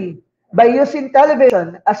delivery by using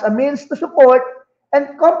television as a means to support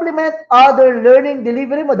and complement other learning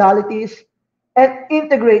delivery modalities and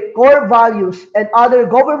integrate core values and other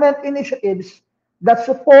government initiatives that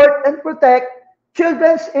support and protect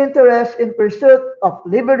children's interest in pursuit of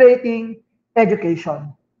liberating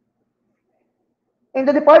education. In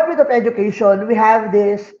the Department of Education, we have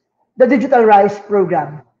the Digital Rise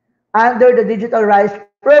program. Under the Digital Rise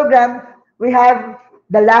program, we have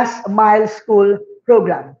the Last Mile School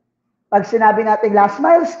program. Pag sinabi natin Last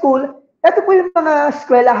Mile School, ito po yung mga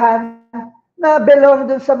eskwelahan na belong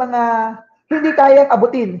dun sa mga hindi kayang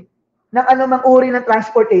abutin ng anumang uri ng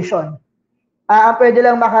transportation. Pwede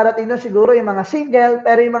lang makarating doon siguro yung mga single,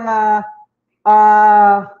 pero yung mga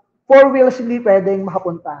four wheels hindi pwedeng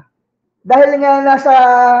makapunta. Dahil nga nasa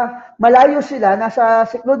malayo sila, nasa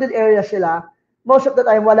secluded area sila, most of the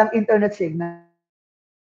time walang internet signal.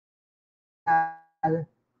 At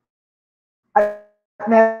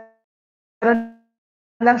meron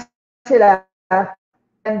lang sila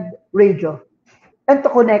and radio. And to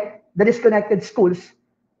connect the disconnected schools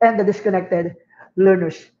and the disconnected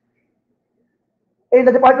learners. In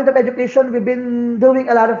the Department of Education, we've been doing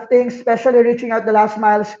a lot of things, especially reaching out the last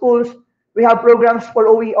mile schools. We have programs for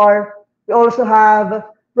OER. We also have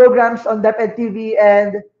programs on DepEd TV,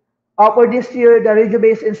 and for this year, the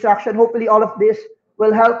radio-based instruction. Hopefully, all of this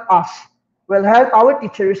will help us, will help our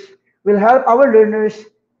teachers, will help our learners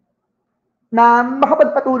na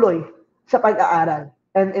makapagpatuloy sa pag-aaral.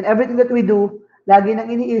 And in everything that we do, lagi nang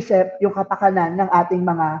iniisip yung kapakanan ng ating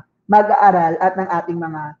mga mag-aaral at ng ating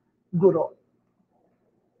mga guro.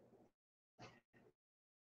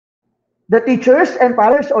 The teachers and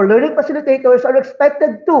parents or learning facilitators are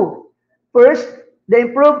expected to, first, they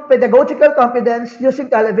improve pedagogical competence using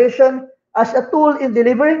television as a tool in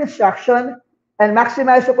delivering instruction and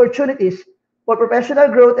maximize opportunities for professional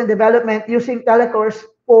growth and development using telecourse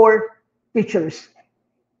for teachers.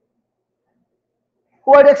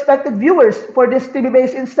 Who are the expected viewers for this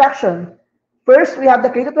TV-based instruction? First, we have the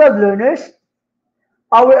K-12 learners,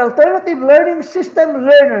 our alternative learning system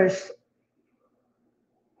learners.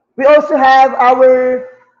 We also have our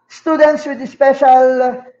students with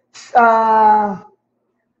special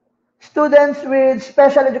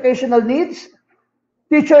educational needs,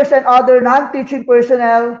 teachers and other non-teaching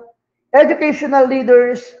personnel, educational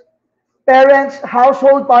leaders, parents,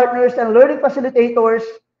 household partners, and learning facilitators.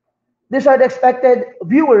 These are the expected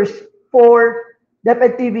viewers for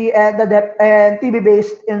DepEd TV and the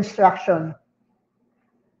TV-based instruction.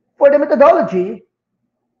 For the methodology,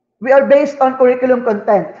 we are based on curriculum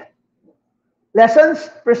content. Lessons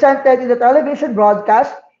presented in the television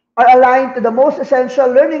broadcast are aligned to the most essential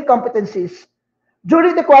learning competencies.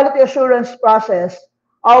 During the quality assurance process,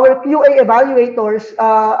 our QA evaluators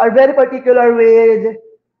are very particular with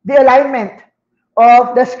the alignment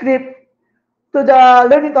of the script to the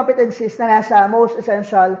learning competencies na nasa most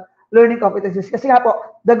essential learning competencies. Kasi nga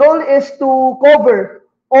po, the goal is to cover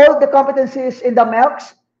all the competencies in the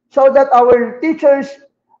MELCs so that our teachers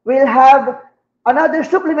will have another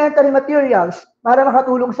supplementary materials para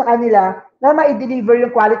makatulong sa kanila na ma-deliver yung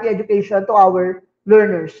quality education to our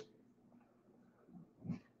learners.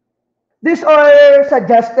 These are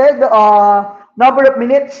suggested number of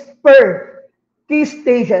minutes per key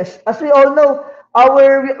stages. As we all know,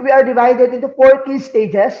 we are divided into 4 key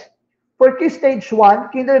stages. For key stage 1,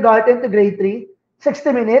 kindergarten to grade 3,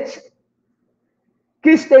 60 minutes.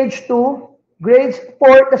 Key stage 2, grades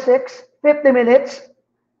 4 to 6, 50 minutes.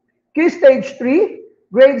 Key stage 3,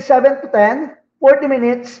 grade 7 to 10, 40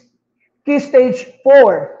 minutes. Key stage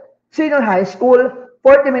 4, senior high school,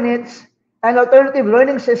 40 minutes. And alternative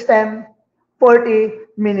learning system,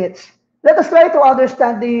 40 minutes. Let us try to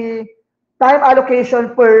understand the time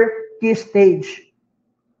allocation per key stage.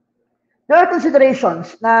 There are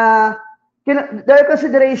considerations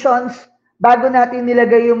bago natin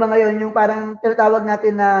nilagay yung mga yon, yung parang tinatawag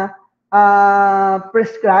natin na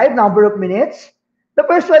prescribed number of minutes. The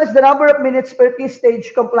first one is the number of minutes per key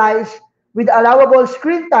stage complies with the allowable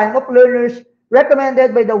screen time of learners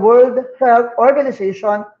recommended by the World Health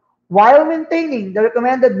Organization while maintaining the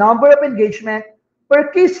recommended number of engagement per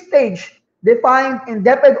key stage defined in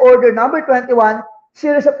DepEd Order number 21,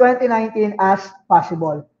 series of 2019 as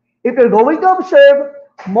possible. If you're going to observe,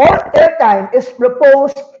 more airtime is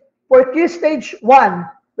proposed for key stage 1,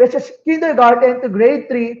 which is kindergarten to grade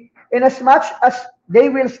 3, in as much as they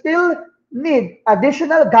will still need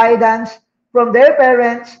additional guidance from their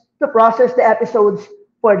parents to process the episodes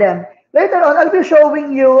for them. Later on, I'll be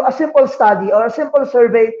showing you a simple study or a simple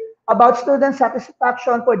survey about student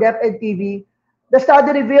satisfaction for DepEd TV. The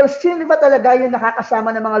study reveals sino ba talaga yung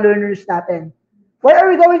nakakasama ng mga learners natin. Why are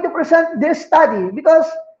we going to present this study? Because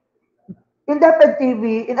in DepEd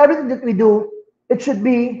TV, in everything that we do, it should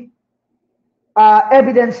be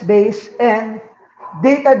evidence-based and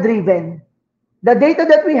data-driven. The data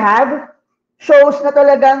that we have shows na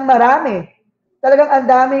talagang marami. Talagang ang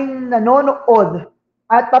daming nanonood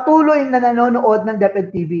at patuloy na nanonood ng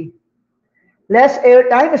DepEd TV. Less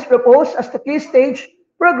airtime is proposed as the key stage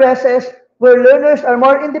progresses where learners are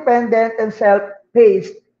more independent and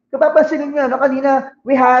self-paced. Kung papansinin nyo, kanina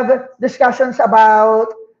we have discussions about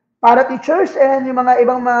para teachers and yung mga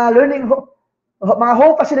ibang mga learning, mga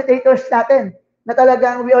home facilitators natin na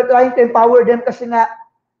talagang we are trying to empower them kasi nga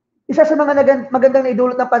isa sa mga magandang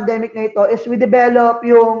naidulot ng pandemic na ito is we develop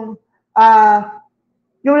yung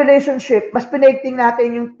relationship, mas pinagting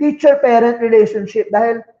natin yung teacher-parent relationship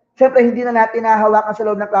dahil Siyempre, hindi na natin nahawakan sa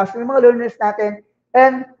loob ng classroom yung mga learners natin.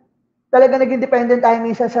 And talaga naging dependent tayo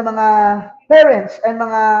minsan sa mga parents and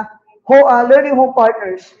mga learning home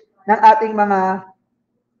partners ng ating mga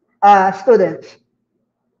students.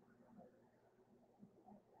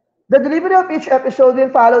 The delivery of each episode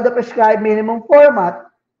will follow the prescribed minimum format.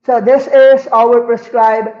 So this is our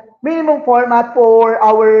prescribed minimum format for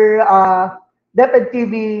our DepEd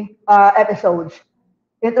TV episodes.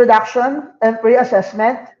 Introduction and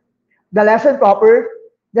pre-assessment, the lesson proper,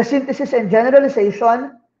 the synthesis and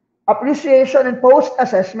generalization, appreciation and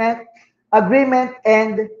post-assessment, agreement,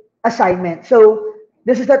 and assignment. So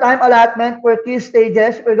this is the time allotment for key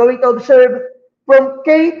stages. We're going to observe from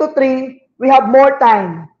K to 3, we have more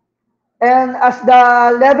time. And as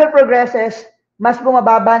the level progresses, mas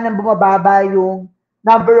bumababa yung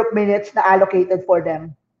number of minutes na allocated for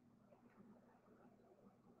them.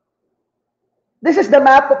 This is the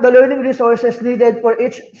map of the learning resources needed for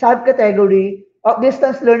each subcategory of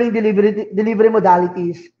distance learning delivery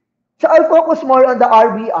modalities. So I'll focus more on the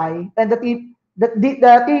RBI and the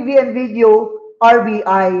TV and video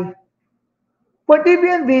RBI. For TV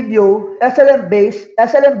and video,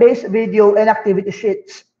 SLM-based video and activity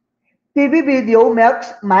sheets. TV video melks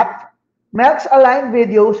aligned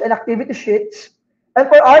videos and activity sheets. And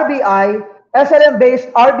for RBI, SLM-based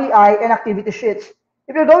RBI and activity sheets.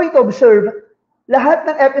 If you're going to observe, lahat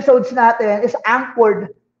ng episodes natin is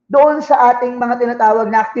anchored doon sa ating mga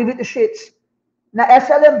tinatawag na activity sheets na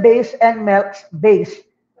SLM-based and MELCS-based.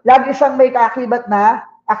 Lagi siyang may kaakibat na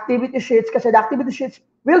activity sheets kasi the activity sheets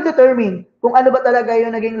will determine kung ano ba talaga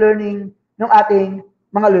yung naging learning ng ating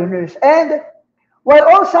mga learners. And while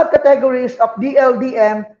all subcategories of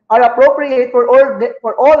DLDM are appropriate for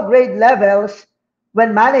all grade levels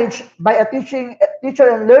when managed by a teacher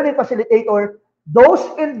and learning facilitator, those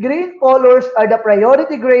in green colors are the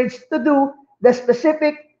priority grades to do the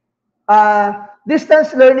specific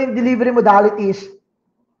distance learning delivery modalities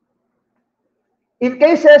in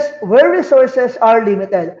cases where resources are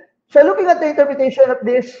limited. So looking at the interpretation of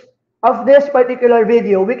this particular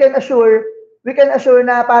video, we can assure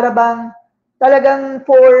na para bang talagang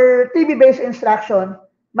for TV-based instruction,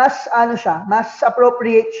 mas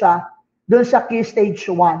appropriate siya dun sa key stage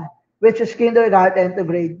 1, which is kindergarten to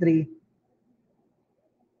grade 3.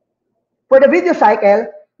 For the video cycle,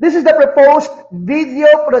 this is the proposed video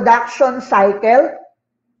production cycle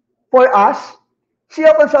for us.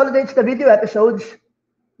 CO consolidates the video episodes,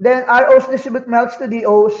 then ROs distribute MELCs to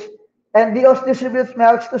DOs, and DOs distribute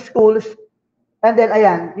MELCs to schools, and then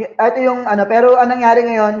ayan, ito yung pero anong nangyari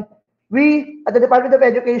ngayon, we, at the Department of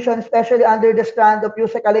Education, especially under the strand of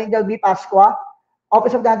Yusek Alangel B. Pasqua,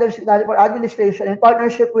 Office of the Undersecretary for Administration, in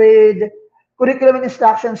partnership with Curriculum and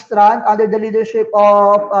Instruction Strand, under the leadership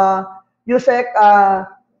of Yusek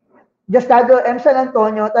Justado M. San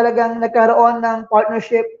Antonio, talagang nagkaroon ng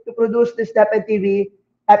partnership to produce this DepEd TV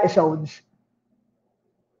episodes.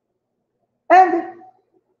 And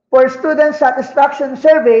for student satisfaction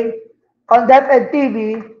survey on DepEd TV,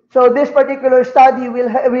 so this particular study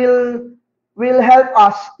will help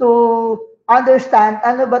us to understand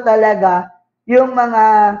ano ba talaga yung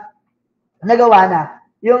mga nagawa na.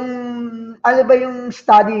 Yung ano ba yung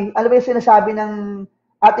study, ano ba yung sinasabi ng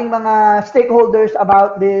ating mga stakeholders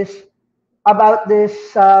about this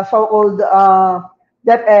so-called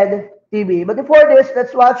DepEd TV. But before this,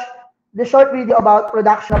 let's watch the short video about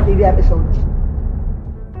production of TV episodes.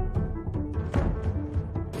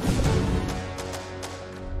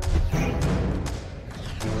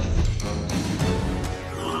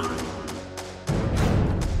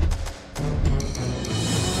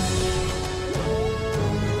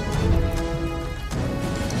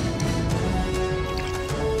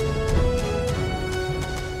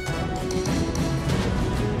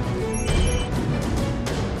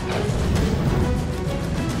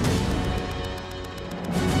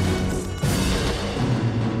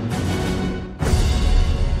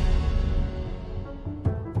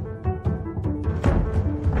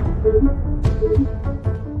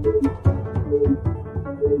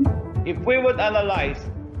 If we would analyze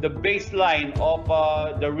the baseline of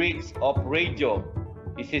the reach of radio,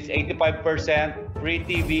 this is 85%, free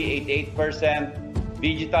TV 88%,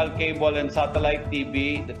 digital cable and satellite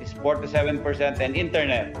TV, that is 47%, and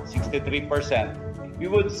internet 63%. We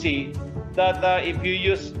would see that if you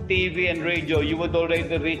use TV and radio, you would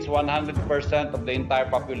already reach 100% of the entire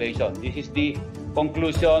population. This is the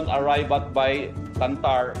conclusion arrived at by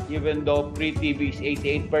Kantar, even though free TV is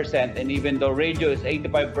 88% and even though radio is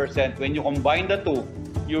 85%, when you combine the two,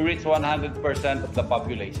 you reach 100% of the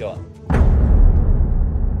population.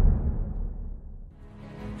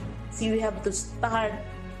 So you have to start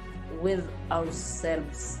with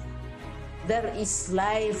ourselves. There is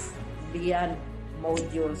life beyond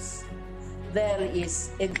modules. There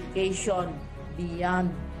is education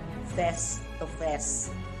beyond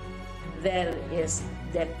face-to-face. There is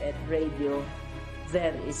DepEd Radio.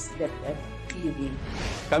 There is DepEd TV.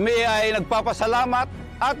 Kami ay nagpapasalamat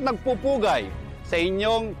at nagpupugay sa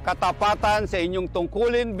inyong katapatan, sa inyong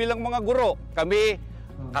tungkulin bilang mga guro. Kami,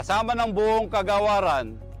 kasama ng buong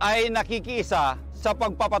kagawaran, ay nakikiisa sa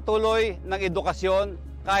pagpapatuloy ng edukasyon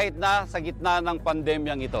kahit na sa gitna ng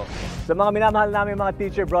pandemyang ito. Sa mga minamahal namin mga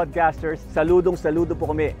teacher broadcasters, saludong-saludo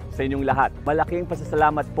po kami sa inyong lahat. Malaking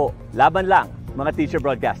pasasalamat po. Laban lang, mga teacher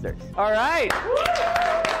broadcasters. Alright!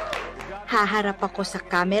 Haharap ako sa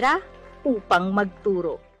kamera upang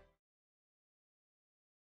magturo.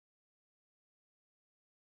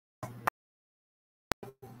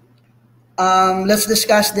 Let's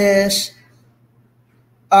discuss this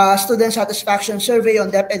student satisfaction survey on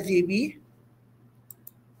DepEd TV.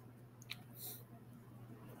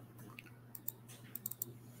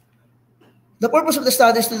 The purpose of the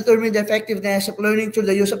study is to determine the effectiveness of learning through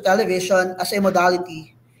the use of television as a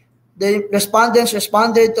modality. The respondents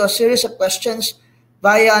responded to a series of questions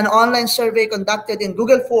via an online survey conducted in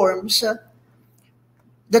Google Forms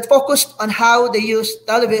that focused on how they use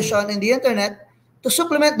television and the internet to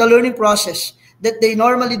supplement the learning process that they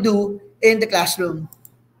normally do in the classroom.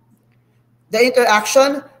 The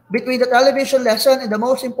interaction between the television lesson and the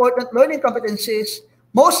most important learning competencies,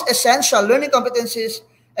 most essential learning competencies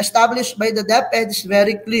established by the DepEd is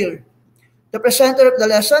very clear. The presenter of the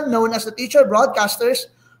lesson, known as the teacher broadcasters,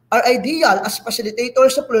 are ideal as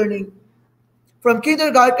facilitators of learning from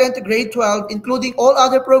kindergarten to grade 12, including all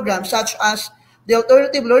other programs such as the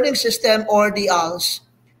Alternative Learning System or the ALS.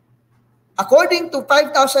 According to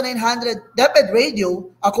 5,900 DepEd Radio,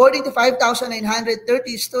 according to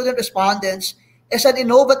 5,930 student respondents, is an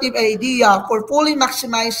innovative idea for fully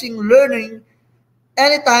maximizing learning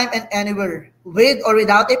anytime and anywhere. With or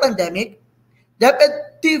without a pandemic,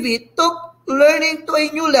 DepEd TV took learning to a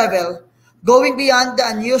new level, going beyond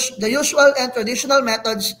the usual and traditional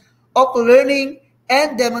methods of learning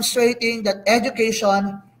and demonstrating that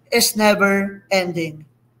education is never ending.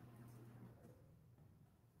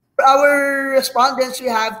 For our respondents,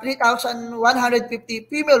 we have 3,150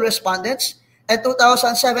 female respondents and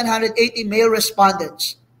 2,780 male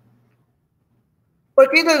respondents. For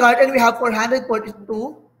kindergarten, we have 442,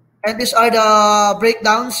 and these are the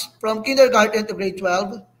breakdowns from kindergarten to grade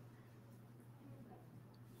 12.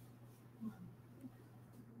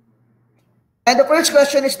 And the first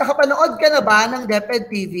question is, nakapanood ka na ba ng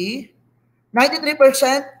DepEd TV?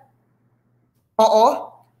 93%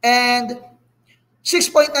 oo, and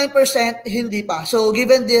 6.9% hindi pa. So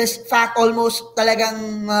given this fact, almost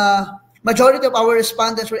talagang majority of our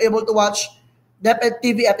respondents were able to watch DepEd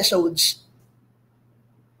TV episodes.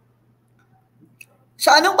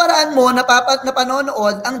 Sa anong paraan mo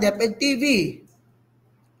napanonood ang DepEd TV?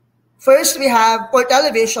 First, we have for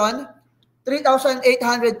television,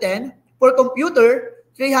 3,810. For computer,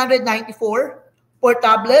 394. For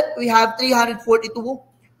tablet, we have 342.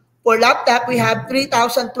 For laptop, we have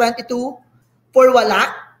 3,022. For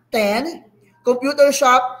wala, 10. Computer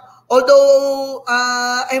shop, although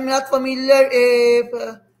I'm not familiar if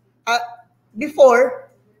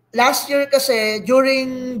before, last year kasi,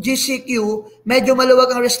 during GCQ, medyo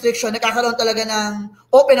maluwag ang restriction, nakakaroon talaga ng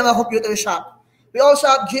open na mga computer shop. We also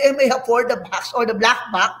have GMA for the box or the black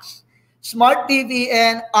box, Smart TV,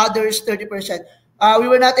 and others 30%. We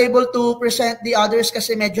were not able to present the others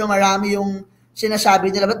kasi medyo marami yung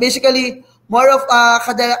sinasabi nila. But basically, more of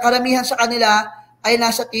karamihan sa kanila ay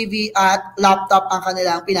nasa TV at laptop ang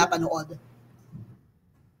kanilang pinapanood.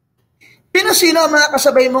 Sino ang mga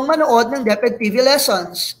kasabay mong manood ng DepEd TV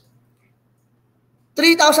lessons?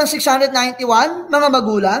 3,691 mga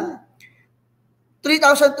magulang,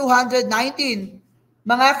 3,219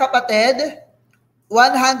 mga kapatid,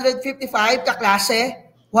 155 kaklase,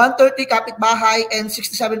 130 kapitbahay, and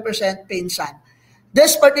 67% pinsan.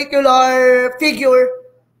 This particular figure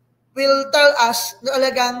will tell us na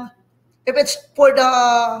talagang if it's for the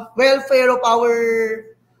welfare of our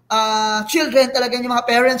children, talagang yung mga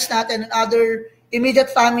parents natin and other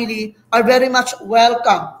immediate family are very much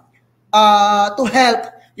welcome to help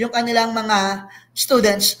yung kanilang mga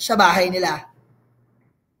students sa bahay nila.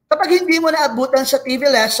 Kapag hindi mo naabutan sa TV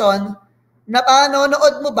lesson,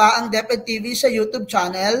 napanonood mo ba ang DepEd TV sa YouTube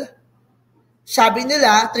channel? Sabi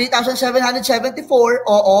nila, 3,774,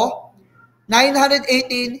 oo.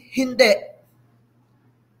 918, hindi.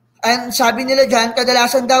 And sabi nila dyan,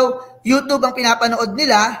 kadalasan daw YouTube ang pinapanood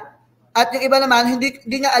nila at yung iba naman,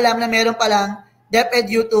 hindi nga alam na meron palang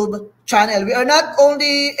DepEd YouTube channel. We are not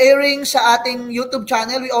only airing sa ating YouTube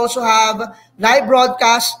channel, we also have live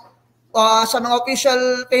broadcast sa mga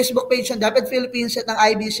official Facebook page ng DepEd Philippines at ng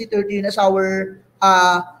IBC 13 as our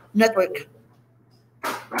network.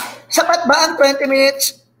 Sapat ba ang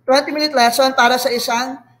 20-minute lesson para sa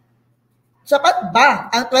isang sapat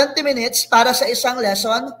ba ang 20 minutes para sa isang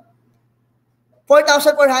lesson?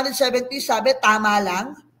 4,470 sabi tama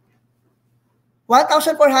lang.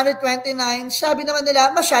 1,429 sabi naman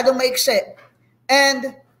nila masyadong maiksi.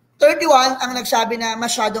 And 31 ang nagsabi na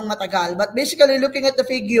masyadong matagal. But basically looking at the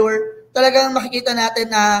figure, talagang makikita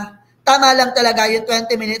natin na tama lang talaga yung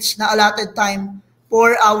 20 minutes na allotted time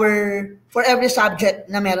for every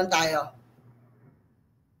subject na meron tayo.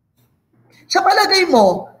 Sa palagay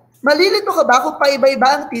mo, malilito ka ba kung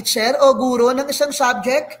paiba-iba ang teacher o guro ng isang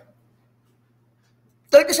subject?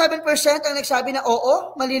 37% ang nagsabi na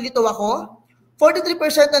oo, malilito ako.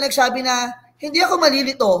 43% ang nagsabi na hindi ako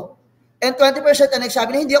malilito. And 20% ang nagsabi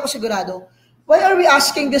na hindi ako sigurado. Why are we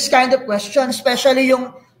asking this kind of question? Especially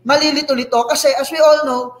yung malilito-lito. Kasi as we all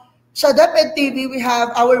know, sa DepEd TV, we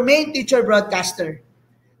have our main teacher broadcaster.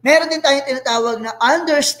 Meron din tayong tinatawag na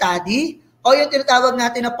understudy o yung tinatawag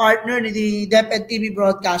natin na partner ni DepEd TV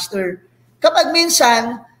broadcaster. Kapag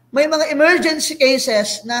minsan, may mga emergency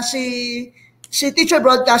cases na si teacher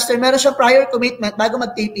broadcaster, meron siyang prior commitment bago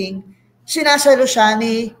mag-taping, sinasalo siya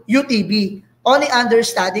ni UTB o ni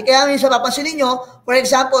understudy. Kaya minsan papansinin nyo, for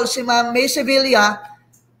example, si Ma'am May Sevilla,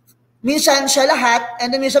 minsan siya lahat, and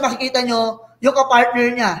then minsan makikita nyo yung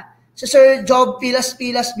kapartner niya, si Sir Job Pilas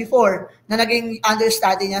before, na naging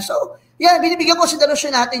understudy niya. So, yan, binibigyan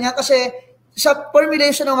konsiderasyon natin yan kasi sa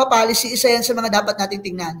formulation ng mga policy, isa yan sa mga dapat natin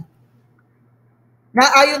tingnan.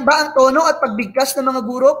 Naayon ba ang tono at pagbigkas ng mga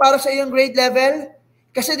guro para sa iyong grade level?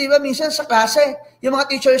 Kasi di ba minsan sa klase, yung mga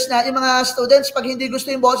teachers na, yung mga students, pag hindi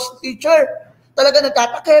gusto yung boss teacher, talaga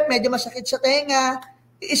nagtatakip, medyo masakit sa tenga.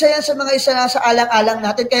 Isa yan sa mga isa na sa alang-alang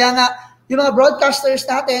natin. Kaya nga, yung mga broadcasters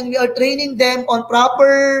natin, we are training them on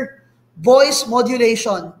proper voice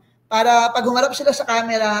modulation. Para pag humarap sila sa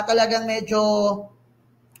camera, talagang medyo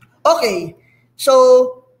okay. So,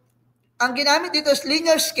 ang ginamit dito is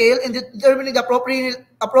linear scale in determining the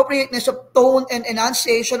appropriateness of tone and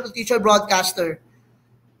enunciation of teacher broadcaster.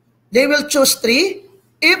 They will choose 3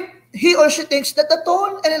 if he or she thinks that the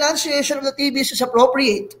tone and enunciation of the TVs is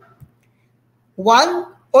appropriate. 1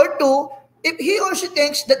 or 2 if he or she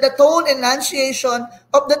thinks that the tone and enunciation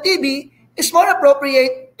of the TV is more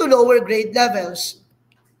appropriate to lower grade levels.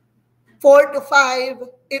 4 to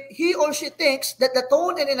 5 if he or she thinks that the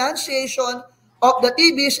tone and enunciation of the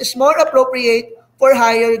TVs is more appropriate for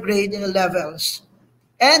higher grade levels.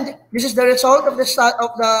 And this is the result of the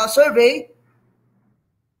survey.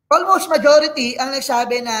 Almost majority ang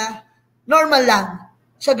nagsabi na normal lang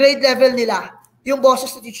sa grade level nila yung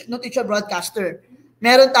boses ng teacher broadcaster.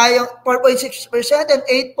 Meron tayong 4.6% and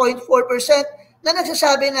 8.4% na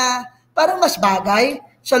nagsasabi na parang mas bagay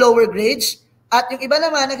sa lower grades at yung iba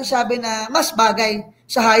naman nagsasabi na mas bagay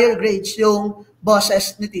sa higher grades yung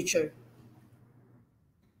boses ni teacher.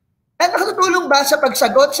 At nakatutulong ba sa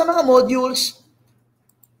pagsagot sa mga modules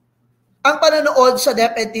ang panonood sa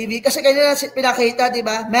DepEd TV? Kasi kanina pinakita, di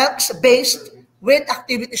ba? MELCS-based with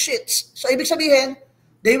activity sheets. So, ibig sabihin,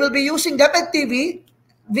 they will be using DepEd TV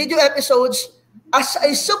video episodes as a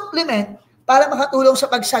supplement para makatulong sa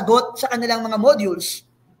pagsagot sa kanilang mga modules.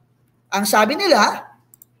 Ang sabi nila,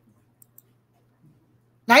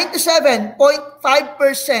 97.5%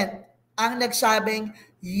 ang nagsabing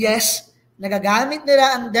yes, nagagamit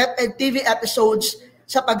nila ang DepEd TV episodes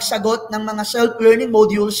sa pagsagot ng mga self-learning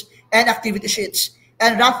modules and activity sheets.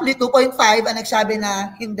 And roughly 2.5 ang nagsabi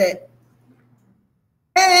na hindi.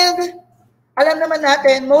 And alam naman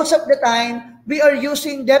natin, most of the time, we are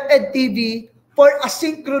using DepEd TV for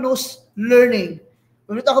asynchronous learning.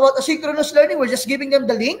 When we talk about asynchronous learning, we're just giving them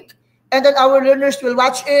the link and then our learners will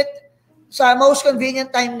watch it sa most convenient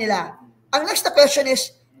time nila. Ang next question is,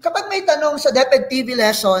 kapag may tanong sa DepEd TV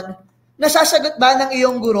lesson, nasasagot ba ng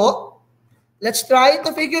iyong guro? Let's try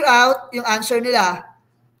to figure out yung answer nila.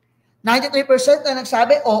 93% na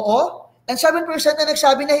nagsabi oo, and 7% na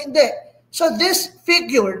nagsabi na hindi. So this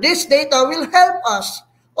figure, this data will help us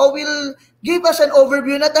or will give us an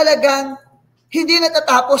overview na talagang hindi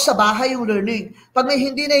natatapos sa bahay yung learning. Pag may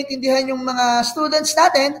hindi naintindihan yung mga students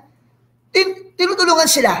natin, tinutulungan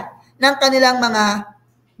sila ng kanilang mga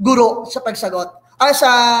guro sa pagsagot. Or sa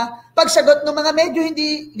pagsagot ng mga medyo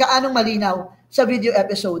hindi gaanong malinaw sa video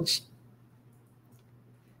episodes.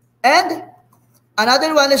 And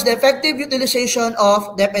another one is the effective utilization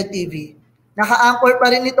of DepEd TV. Naka-anchor pa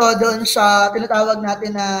rin ito doon sa tinatawag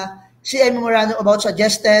natin na CI memorandum about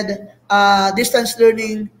suggested distance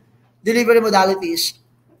learning delivery modalities.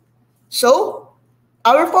 So,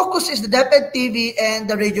 our focus is the DepEd TV and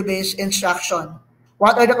the radio-based instruction.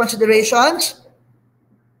 What are the considerations?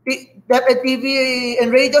 DepEd TV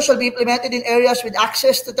and radio shall be implemented in areas with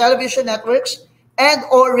access to television networks and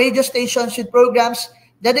or radio stations with programs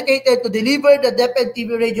dedicated to deliver the DepEd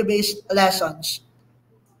TV radio-based lessons.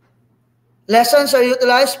 Lessons are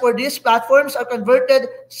utilized for these platforms are converted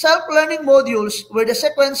self-learning modules where the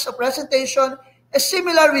sequence of presentation is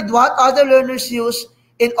similar with what other learners use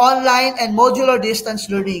in online and modular distance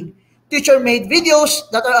learning. Teacher-made videos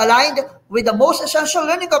that are aligned with the most essential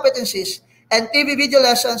learning competencies and TV video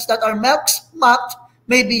lessons that are mapped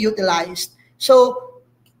may be utilized. So,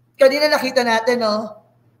 kanina nakita natin, no,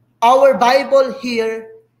 our Bible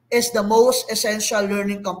here is the most essential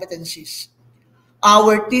learning competencies.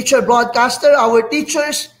 Our teacher broadcaster, our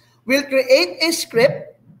teachers will create a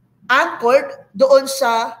script anchored doon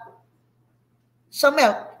sa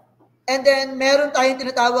MELC. And then, meron tayong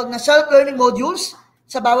tinatawag na self-learning modules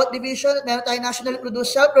sa bawat division. Meron tayong nationally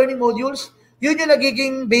produced self-learning modules. Yun yung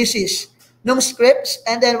nagiging basis ng scripts.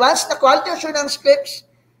 And then, once na quality assure ng scripts,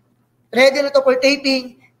 ready na to for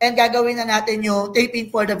taping, and gagawin na natin yung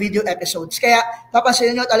taping for the video episodes. Kaya,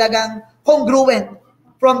 papansin nyo talagang congruent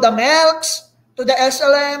from the MELCs, to the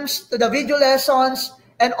SLMs, to the video lessons,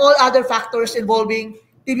 and all other factors involving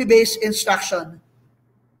TV-based instruction.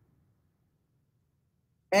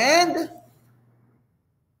 And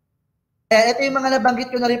ito yung mga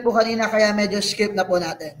nabanggit ko na rin po kanina, kaya medyo skip na po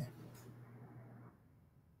natin.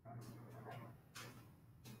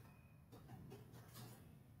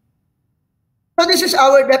 So this is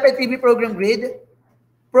our DepEd TV program grid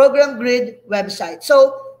website.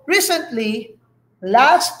 So recently,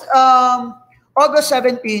 last August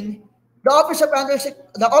 17, the Office of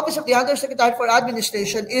the Undersecretary for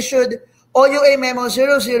Administration issued OUA Memo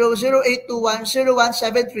 0008210173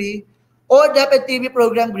 or DepEd TV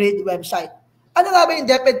Program Grid website. Ano nga ba yung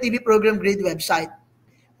DepEd TV Program Grid website?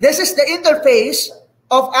 This is the interface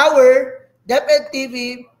of our DepEd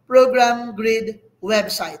TV Program Grid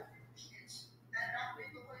website.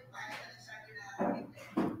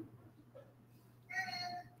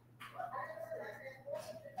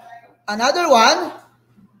 Another one.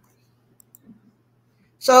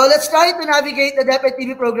 So let's try to navigate the DepEd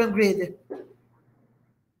TV Program Grid.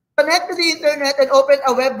 Connect to the internet and open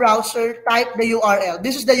a web browser, type the URL.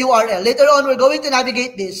 This is the URL. Later on, we're going to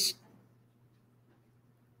navigate this.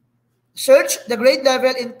 Search the grade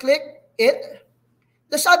level and click it.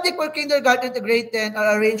 The subject for kindergarten to grade 10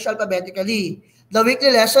 are arranged alphabetically. The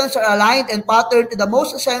weekly lessons are aligned and patterned to the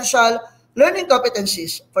most essential learning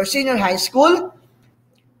competencies. For senior high school,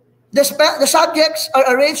 the subjects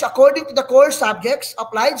are arranged according to the core subjects,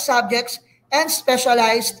 applied subjects, and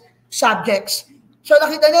specialized subjects. So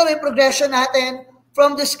nakita nyo yung progression natin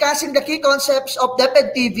from discussing the key concepts of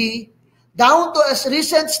DepEd TV down to a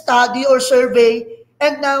recent study or survey,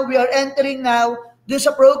 and now we are entering now dun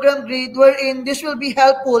sa program grid wherein this will be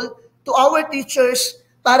helpful to our teachers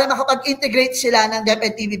para makapag-integrate sila ng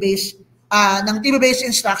DepEd TV-based ng TV-based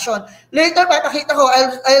instruction. Later, papakita ko,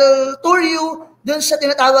 I'll tour you dun sa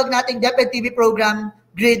tinatawag nating DepEd TV program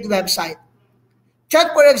grid website.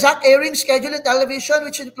 Check for exact airing schedule in television,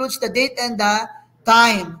 which includes the date and the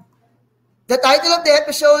time. The title of the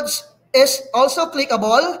episodes is also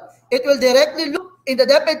clickable. It will directly look in the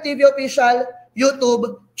DepEd TV official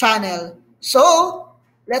YouTube channel. So,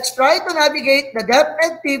 let's try to navigate the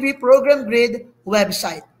DepEd TV program grid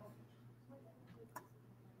website.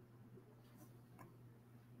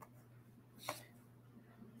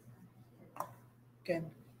 Okay.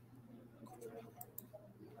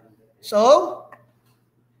 So,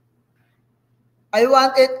 I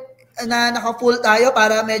want it na naka-full tayo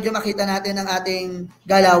para medyo makita natin ang ating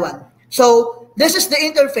galawan. So, this is the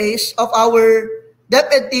interface of our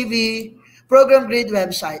DepEd TV program grid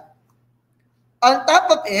website. On top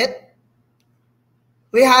of it,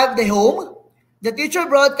 we have the home, the teacher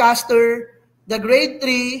broadcaster, the grade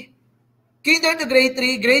 3, kinder to grade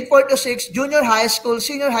 3, grade 4 to 6, junior high school,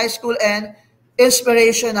 senior high school, and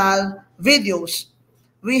inspirational videos.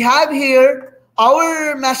 We have here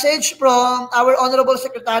our message from our Honorable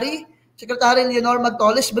Secretary Leonor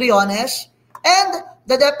Magtoles Briones, and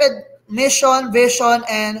the DepEd mission, vision,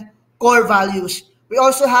 and core values. We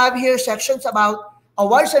also have here sections about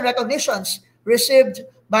awards and recognitions received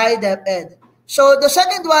by DepEd. So the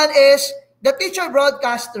second one is the teacher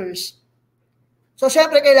broadcasters. So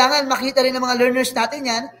syempre kailangan makita rin ng mga learners natin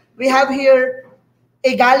yan. We have here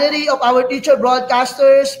a gallery of our teacher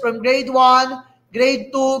broadcasters from grade 1,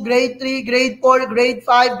 grade 2, grade 3, grade 4, grade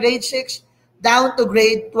 5, grade 6, down to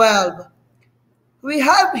grade 12. We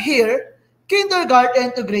have here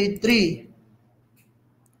kindergarten to grade 3.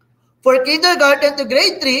 For kindergarten to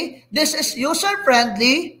grade 3, this is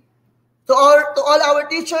user-friendly to all our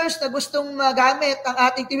teachers na gustong magamit ang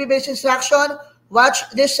ating TV-based instruction. Watch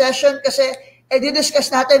this session kasi i-discuss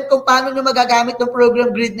natin kung paano nyo magagamit ng program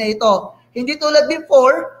grid na ito. Hindi tulad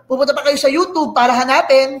before, pupunta pa kayo sa YouTube para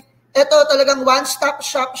hanapin. Ito talagang one-stop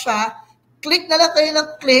shop siya. Click na lang kayo ng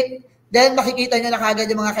click, then makikita nyo na kagad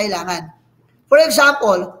yung mga kailangan. For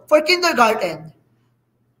example, for kindergarten,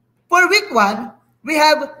 for week 1, we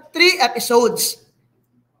have 3 episodes.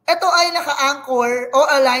 Ito ay naka-anchor o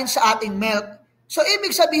align sa ating MELC. So,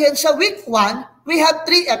 ibig sabihin, sa week 1, we have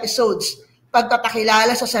 3 episodes.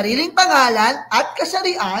 Pagpapakilala sa sariling pangalan at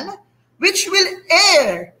kasarian, which will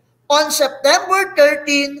air on September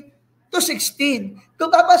 13 to 16.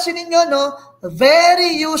 Kung papansinin nyo, no,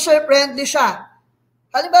 very user-friendly siya.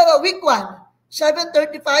 Halimbawa, week 1,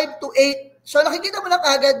 7:35 to 8. So, nakikita mo na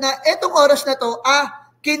kagad na itong oras na to,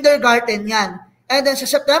 kindergarten yan. And then sa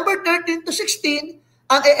September 13 to 16,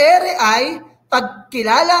 ang e-ere ay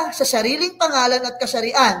pagkilala sa sariling pangalan at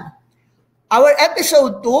kasarian. Our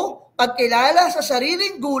episode 2, pagkilala sa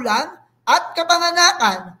sariling gulang at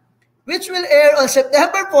kapanganakan, which will air on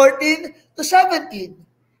September 14 to 17.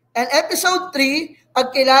 And episode 3,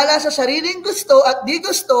 pagkilala sa sariling gusto at di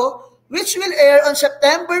gusto, which will air on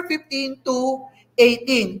September 15 to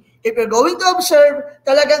 18. If you're going to observe,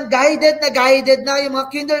 talagang guided na yung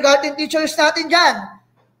mga kindergarten teachers natin dyan.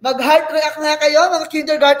 Mag-heart react na kayo, mga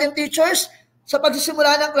kindergarten teachers. Sa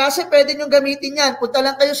pagsisimula ng klase, pwede nyo gamitin yan. Punta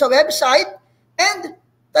lang kayo sa website and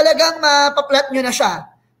talagang mapaplat nyo na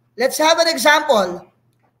siya. Let's have an example.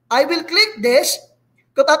 I will click this.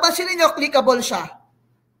 Kung papansinin nyo, clickable siya.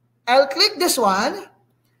 I'll click this one.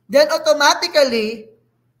 Then automatically,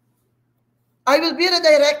 I will be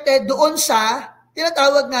redirected doon sa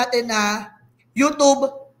tinatawag natin na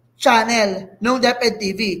YouTube channel ng DepEd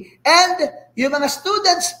TV. And yung mga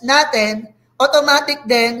students natin, automatic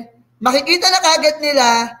din, makikita na kagad nila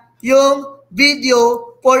yung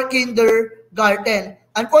video for kindergarten.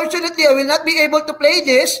 Unfortunately, I will not be able to play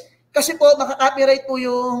this kasi po makaka-copyright po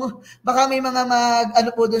yung baka may mga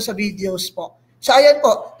po dun sa videos po. So ayan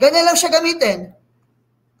po, ganyan lang siya gamitin.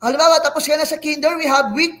 Halimbawa, tapos ka na sa kinder, we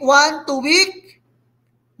have week 1 to week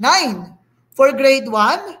 9. For grade 1,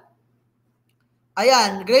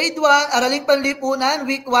 ayan, grade 1, Araling Panlipunan,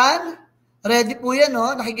 week 1, ready po yan,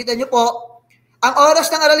 no? Nakikita nyo po. Ang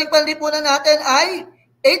oras ng Araling Panlipunan natin ay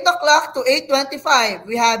 8 o'clock to 8:25.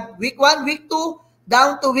 We have week 1, week 2,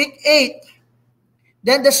 down to week 8.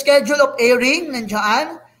 Then the schedule of airing,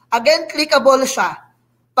 nandiyan. Again, clickable siya.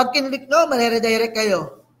 Pag kinlik nyo, mare-redirect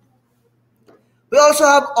kayo. We also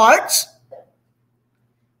have arts,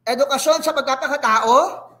 edukasyon sa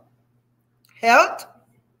pagkakatao, health,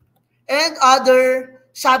 and other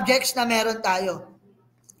subjects na meron tayo.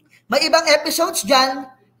 May ibang episodes dyan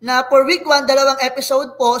na for week 1, 2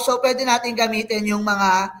 episode po, so pwede natin gamitin yung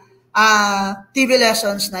mga TV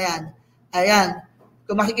lessons na yan. Ayan.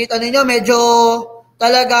 Kung makikita ninyo, medyo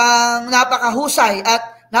talagang napakahusay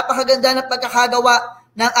at napakaganda ng pagkakagawa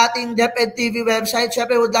ng ating DepEd TV website.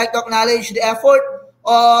 Siyempre, would like to acknowledge the effort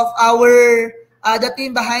of the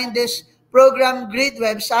team behind this program grid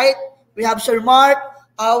website. We have Sir Mark,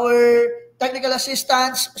 our technical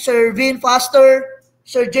assistants, Sir Vin Foster,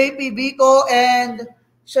 Sir JP Bico, and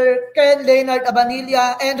Sir Ken Leonard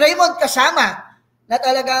Abanilla, and Raymond Kasama, na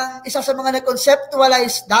talagang isa sa mga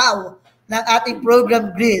nag-conceptualize daw ng ating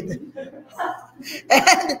program grid.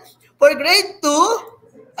 And for grade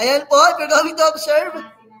 2, ayan po, if you're going to observe,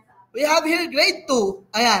 we have here grade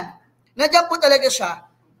 2. Ayan. Nandiyan po talaga siya.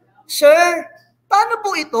 Sir, paano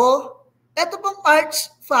po ito? Ito pong Arts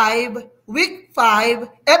 5, Week 5,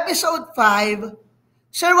 Episode 5.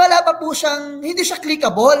 Sir, wala pa po siyang, hindi siya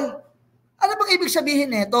clickable. Ano bang ibig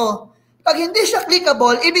sabihin nito? Pag hindi siya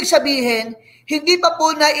clickable, ibig sabihin, hindi pa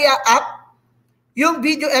po na-i-up yung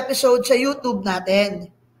video episode sa YouTube natin.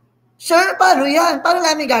 Sir, paano yan? Paano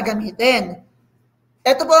namin gagamitin?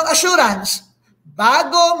 Ito po ang assurance.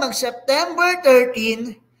 Bago mag-September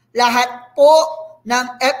 13, lahat po ng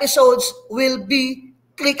episodes will be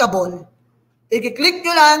clickable. I-click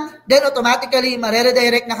nyo lang, then automatically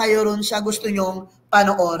mare-redirect na kayo ron sa gusto nyong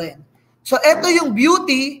panoorin. So, ito yung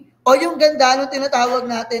beauty o yung ganda ng tinatawag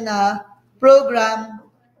natin na program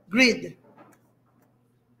grid.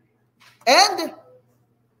 And,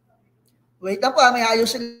 wait lang po, may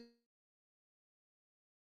ayusin.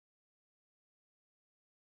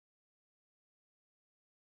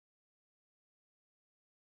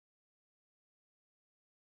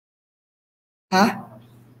 Ha?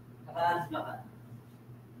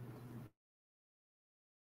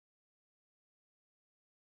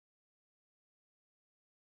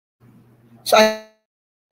 So,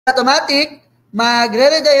 automatic,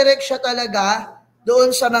 magre-redirect siya talaga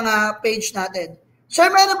doon sa mga page natin.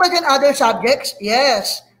 Sir, meron ba dyan other subjects?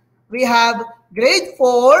 Yes. We have grade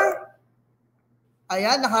 4.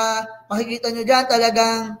 Ayan, makikita nyo dyan,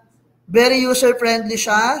 talagang very user-friendly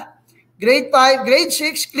siya. Grade 5, grade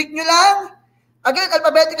 6, click nyo lang. Again,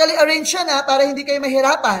 alphabetically arranged siya na para hindi kayo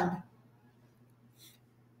mahirapan.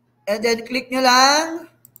 And then, click nyo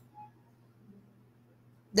lang.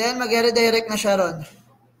 Then, mag-redirect na siya ron.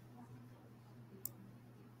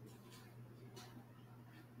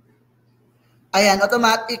 Ayan,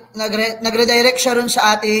 automatic, nagre-redirect siya ron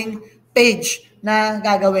sa ating page na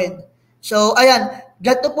gagawin. So, ayan,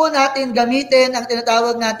 ganito po natin gamitin ang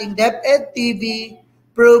tinatawag nating DepEd TV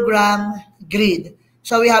program grid.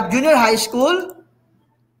 So, we have junior high school.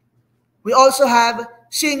 We also have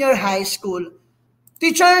senior high school.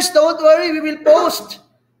 Teachers, don't worry, we will post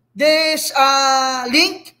this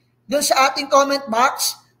link dun sa ating comment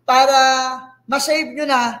box para masave nyo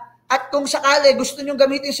na. At kung sakali gusto nyo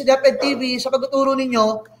gamitin si DepEd TV sa pagtuturo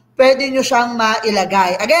ninyo, pwede nyo siyang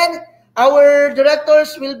mailagay. Again, our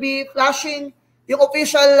directors will be flashing yung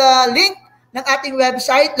official link ng ating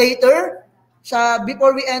website later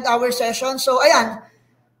before we end our session. So, ayan.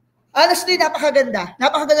 Honestly, napakaganda.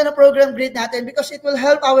 Napakaganda ng program grid natin because it will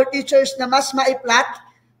help our teachers na mas ma-plot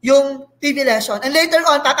yung TV lesson. And later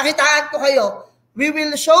on, papakitaan ko kayo. We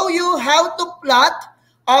will show you how to plot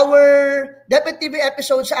our DepEd TV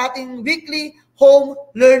episode sa ating weekly home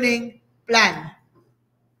learning plan.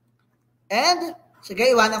 And, sige,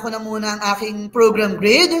 iwanan ko na muna ang aking program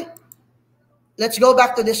grid. Let's go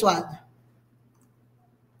back to this one.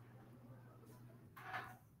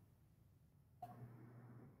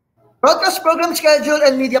 Broadcast program schedule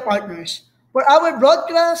and media partners. For our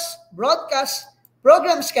broadcast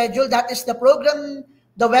program schedule, that is the program,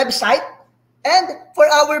 the website. And for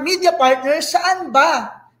our media partners, saan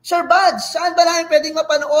ba? Sir Buds, saan ba namin pwedeng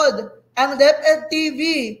mapanood ang DepEd TV?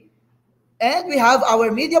 And we have our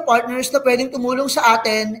media partners na pwedeng tumulong sa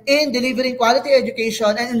atin in delivering quality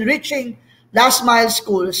education and enriching last mile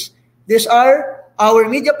schools. These are our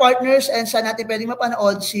media partners and saan natin pwedeng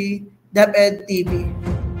mapanood si DepEd TV.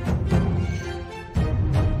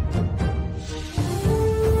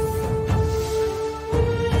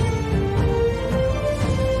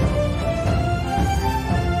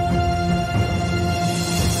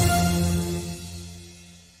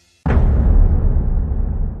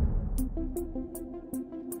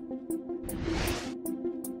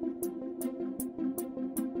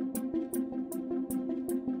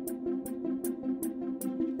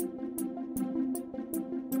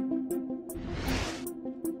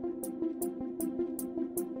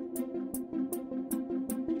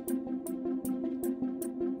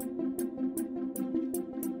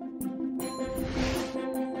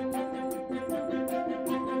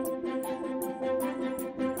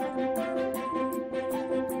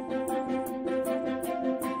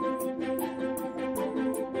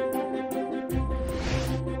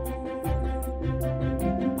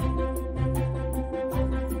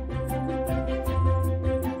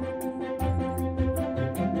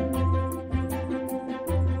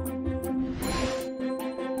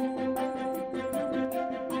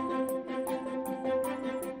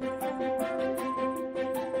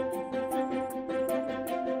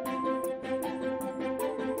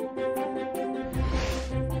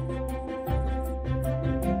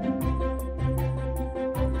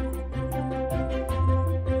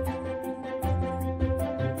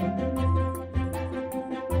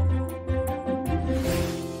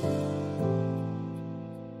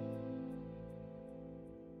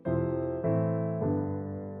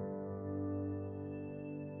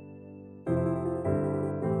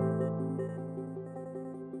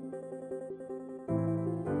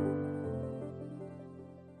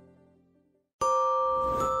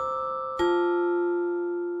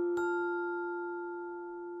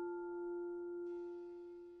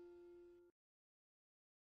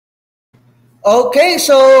 Okay,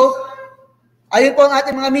 so ayun po ang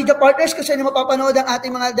ating mga media partners kasi saan mapapanood ang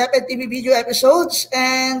ating mga DepEd TV video episodes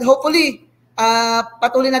and hopefully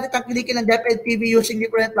patuloy natin tangkilikin ng DepEd TV using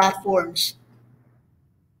different platforms.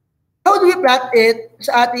 How do we plot it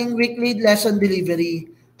sa ating weekly lesson delivery?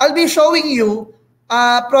 I'll be showing you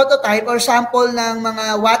a prototype or sample ng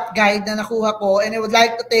mga watt guide na nakuha ko and I would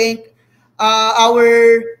like to thank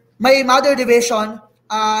my mother division,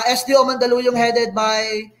 SDO Mandaluyong headed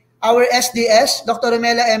by our SDS, Dr.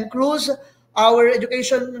 Romela M. Cruz, our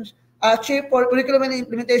Education Chief for Curriculum and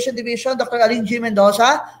Implementation Division, Dr. Alin G.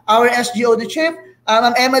 Mendoza, our SGOD Chief,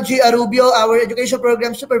 Ma'am Emma G. Arubio, our Education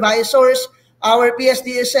Program Supervisors, our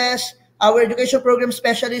PSDSS, our education program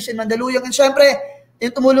specialist in Mandaluyong. And syempre,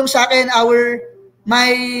 yung tumulong sa akin,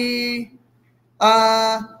 my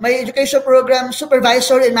education program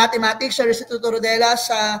supervisor in mathematics, Sir Instituto Rodela,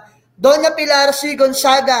 sa Doña Pilar C.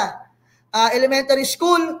 Gonzaga Elementary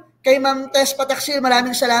School. Kay Ma'am Tess Pataksil,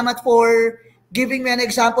 maraming salamat for giving me an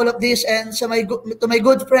example of this, and to my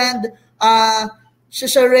good friend, si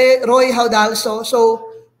Sir Roy Haudalso. So,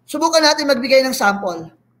 subukan natin magbigay ng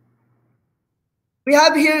sample. We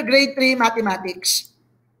have here grade 3 mathematics.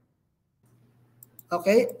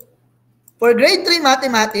 Okay? For grade 3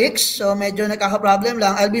 mathematics, so medyo nagkaka-problem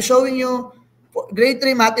lang, I'll be showing you grade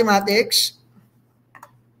 3 mathematics.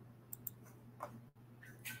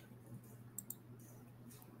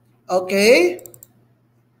 Okay.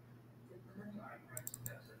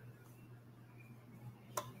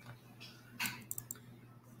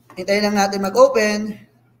 Hintayin lang natin mag-open.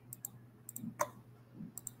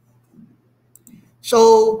 So,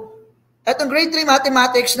 etong grade 3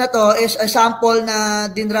 mathematics na to is a sample na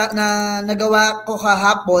nagawa ko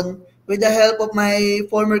kahapon with the help of my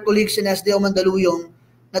former colleagues in SDO Mandaluyong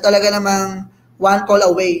na talaga namang one call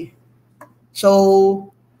away.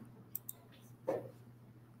 So,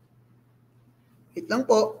 wait lang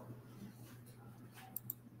po.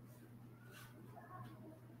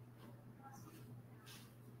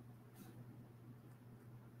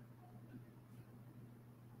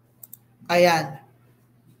 Ayan.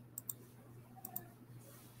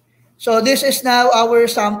 So this is now our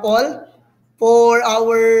sample for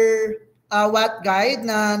our WAT guide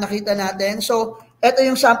na nakita natin. So ito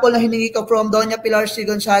yung sample na hiningi ko from Doña Pilar C.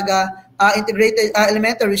 Gonzaga Integrated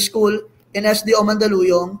Elementary School in SDO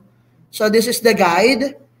Mandaluyong. So this is the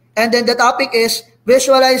guide. And then the topic is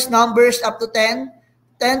visualize numbers up to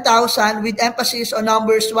 10,000 with emphasis on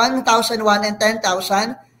numbers 1,001 and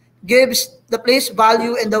 10,000. Gives the place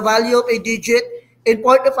value and the value of a digit in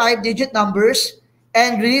 4 to 5 digit numbers,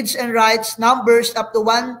 and reads and writes numbers up to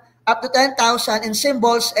 10,000 in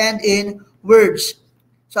symbols and in words.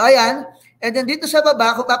 So ayan, and then dito sa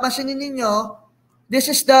baba, kung papansinin ninyo, this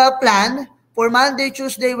is the plan for Monday,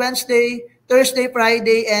 Tuesday, Wednesday, Thursday,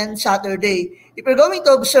 Friday, and Saturday. If you're going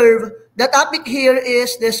to observe, the topic here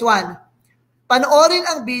is this one. Panoorin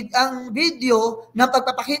ang video ng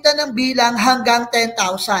pagpapakita ng bilang hanggang 10,000.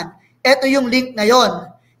 Ito yung link na yon.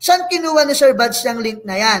 Saan kinuha ni Sir Buds yung link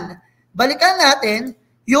na yan? Balikan natin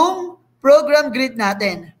yung program grid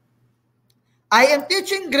natin. I am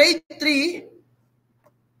teaching grade 3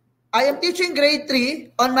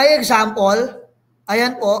 on my example.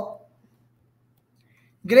 Ayan po.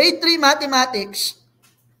 Grade 3 mathematics.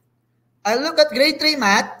 I'll look at grade 3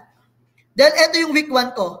 math. Then ito yung week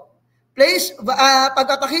 1 ko. Place,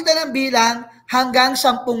 pagpapakita ng bilang hanggang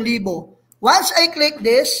 10,000. Once I click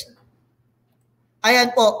this,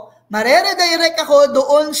 ayan po, mareredirect ako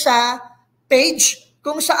doon sa page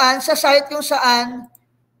kung saan, sa site kung saan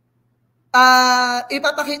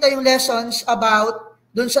ipapakita yung lessons about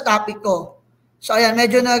doon sa topic ko. So ayan,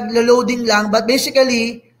 medyo naglo-loading lang, but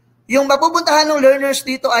basically, yung mapupuntahan ng learners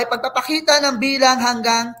dito ay pagpapakita ng bilang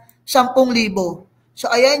hanggang 10,000. So,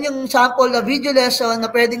 ayan yung sample na video lesson na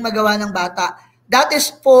pwedeng magawa ng bata. That is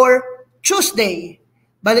for Tuesday.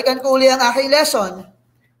 Balikan ko uli ang aking lesson.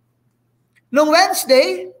 Nung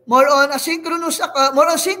Wednesday, more on synchronous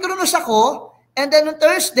ako, and then on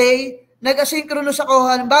Thursday, nag-asynchronous ako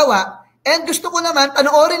halimbawa, and gusto ko naman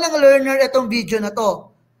panoorin ng learner itong video na to.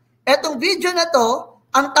 Itong video na to,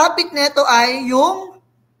 ang topic nito ay yung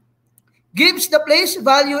gives the place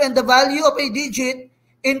value and the value of a digit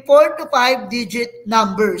in 4 to 5 digit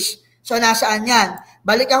numbers. So, nasaan yan?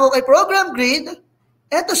 Balik ako kay program grid.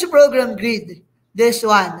 Ito si program grid. This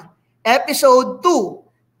one. Episode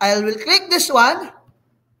 2. I will click this one.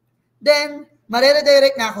 Then,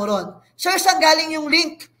 mareredirect na ako ron. Sir, saan galing yung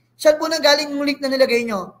link? Saan po nang galing yung link na nilagay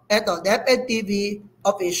nyo? Ito, DepEd TV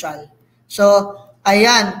Official. So,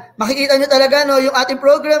 ayan. Makikita nyo talaga, no, yung ating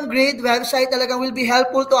program grid website talagang will be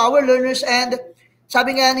helpful to our learners, and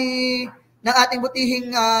sabi nga ng ating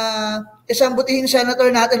isang butihing senator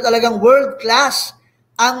natin, talagang world-class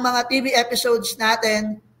ang mga TV episodes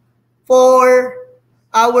natin for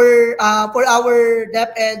our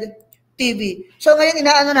DepEd TV. So ngayon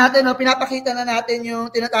inaano natin, no, pinapakita na natin yung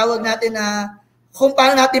tinatawag natin na kung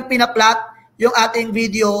paano natin pinaplot yung ating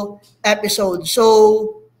video episode. So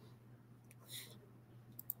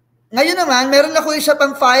ngayon naman, meron ako isa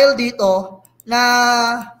pang file dito na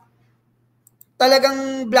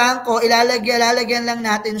talagang blanco, ilalagyan lang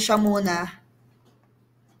natin siya muna.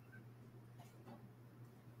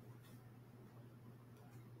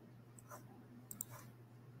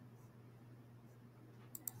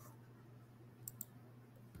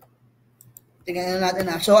 Tingnan natin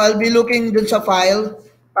na. So, I'll be looking dun sa file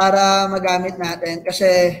para magamit natin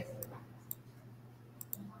kasi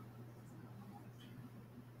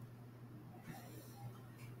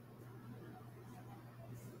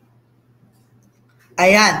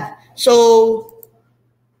ayan. So,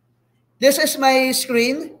 this is my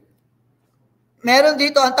screen. Meron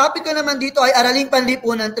dito, ang topic ko naman dito ay Araling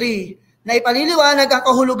Panlipunan 3 na ipaliliwanag ang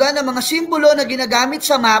kahulugan ng mga simbolo na ginagamit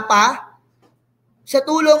sa mapa sa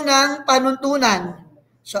tulong ng panuntunan.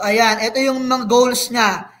 So, ayan, ito yung mga goals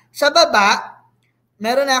niya. Sa baba,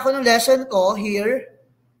 meron na ako ng lesson ko here.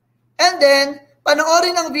 And then,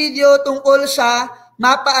 panoorin ang video tungkol sa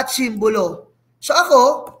mapa at simbolo. So, ako,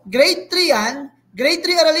 grade 3 yan, grade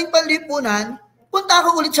 3 Araling Panlipunan, punta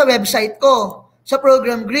ako ulit sa website ko, sa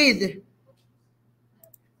program grid.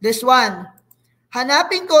 This one.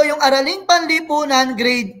 Hanapin ko yung Araling Panlipunan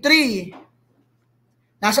grade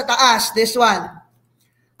 3. Nasa taas, this one.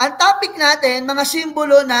 Ang topic natin, mga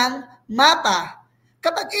simbolo ng mapa.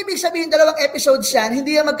 Kapag ibig sabihin dalawang episodes yan,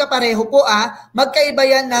 hindi yan magkapareho po magkaiba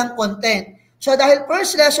yan ng content. So dahil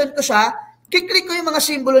first lesson ko siya, kiklik ko yung mga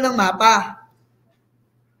simbolo ng mapa.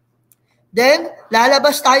 Then,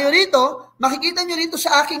 lalabas tayo rito, makikita nyo rito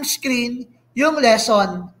sa aking screen yung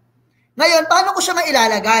lesson. Ngayon, paano ko siya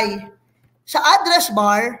mailalagay? Sa address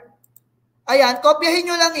bar, ayan, kopyahin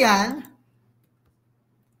nyo lang yan.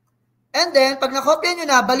 And then, pag nakopya nyo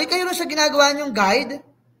na, balik kayo sa ginagawa nyong guide.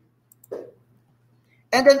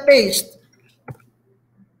 And then paste.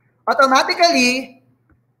 Automatically,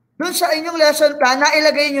 dun sa inyong lesson plan,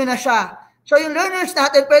 nailagay nyo na siya. So, yung learners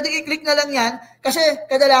natin, pwede i-click na lang yan kasi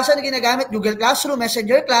kadalasan na ginagamit Google Classroom,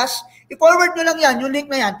 Messenger Class. I-forward nyo lang yan, yung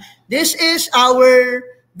link na yan. This is our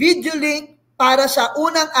video link para sa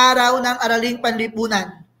unang araw ng Araling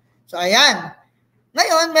Panlipunan. So, ayan.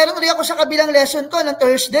 Ngayon, meron rin ako sa kabilang lesson ko ng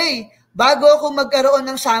Thursday. Bago ako magkaroon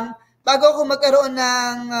ng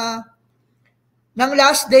ng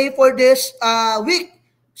last day for this week.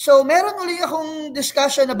 So, meron ulit akong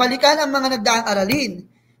discussion na balikan ang mga nagdaang aralin.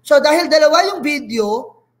 So, dahil dalawa yung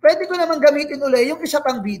video, pwede ko naman gamitin ulit yung isa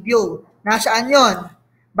pang video. Nasaan yon?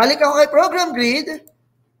 Balik ako kay Program Grid.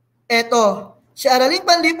 Eto, si Araling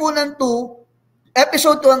Panlipunan 2,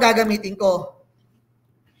 episode 2 ang gagamitin ko.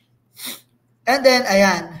 And then,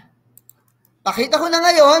 ayan. Pakita ko na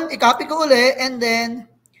ngayon, i-copy ko uli, and then,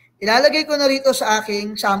 ilalagay ko na rito sa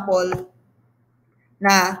aking sample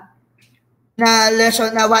na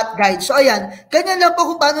lesson, na what guide. So, ayan. Ganyan lang po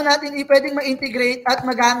kung paano natin pwedeng ma-integrate at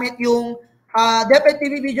magamit yung DepEd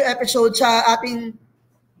TV video episode sa ating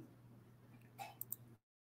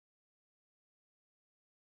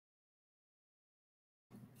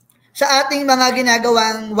mga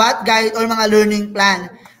ginagawang what guide or mga learning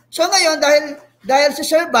plan. So, ngayon, dahil si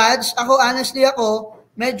Sir Badge, honestly ako,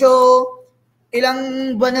 medyo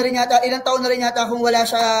ilang taon na rin yata kung wala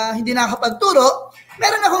siya, hindi nakakapagturo.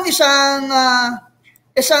 Meron akong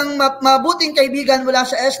isang mabuting kaibigan mula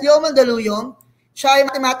sa SDO Mandaluyong. Siya ay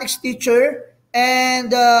mathematics teacher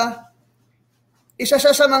and isa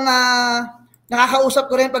siya sa mga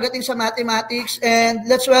nakakausap ko rin pagdating sa mathematics. And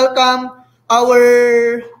let's welcome our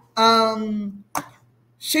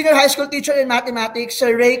senior high school teacher in mathematics,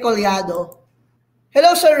 Sir Ray Collado.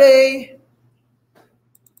 Hello, Sir Ray.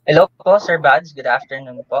 Hello po, Sir Bads. Good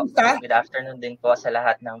afternoon po. Good afternoon din po sa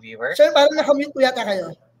lahat ng viewers. Sir, parang nakamute po yata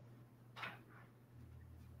kayo.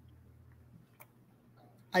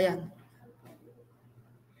 Ayan.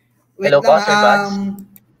 Hello po, Sir Bads.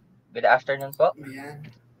 Good afternoon po.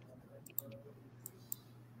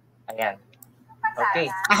 Ayan. Okay.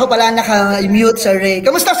 Ako pala naka-mute, Sir Ray.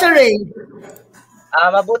 Kamusta, Sir Ray?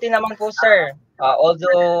 Mabuti naman po, sir.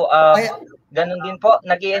 Although, ganun din po,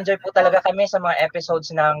 nag-i-enjoy po talaga kami sa mga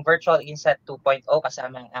episodes ng Virtual INSET 2.0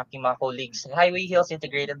 kasama ang aking mga colleagues sa Highway Hills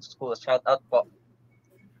Integrated School. Shout out po.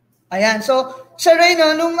 Ayan. So, Sir Ray,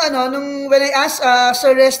 nung when I asked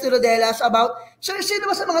Sir Resty Rodelas about, Sir,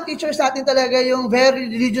 sino ba sa mga teachers natin talaga yung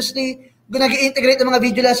very religiously nag-i-integrate ng mga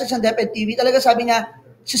video lessons ng DepEd TV? Talaga sabi niya,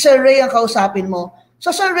 si Sir Ray ang kausapin mo.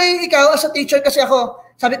 So, Sir Ray, ikaw as a teacher, kasi ako,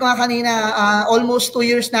 sabi ko nga kanina, almost 2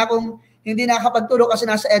 years na akong hindi nakakapagturo kasi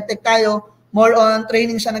nasa EdTech tayo, more on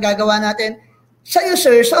training sa nagagawa natin. Sa iyo,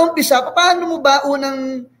 sir, sa umpisa, paano mo ba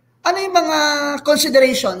ano yung mga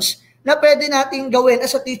considerations na pwede nating gawin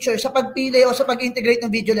as a teacher sa pagpili o sa pag-integrate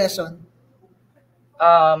ng video lesson?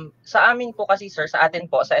 Sa amin po kasi, sir, sa atin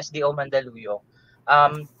po, sa SDO Mandaluyong,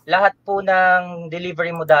 lahat po ng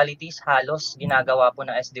delivery modalities halos ginagawa po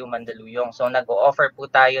ng SDO Mandaluyong. So, nag-o-offer po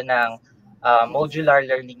tayo ng modular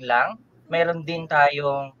learning lang. Meron din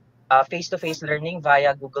tayong face-to-face learning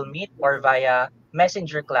via Google Meet or via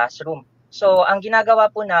Messenger Classroom. So, ang ginagawa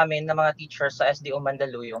po namin ng mga teachers sa SDO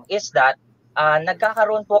Mandaluyong is that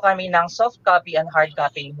nagkakaroon po kami ng soft copy and hard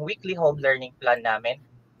copy weekly home learning plan namin.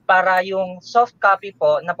 Para yung soft copy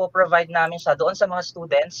po, na-provide namin siya doon sa mga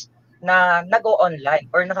students na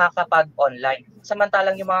nag-o-online or nakakapag-online.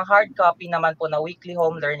 Samantalang yung mga hard copy naman po na weekly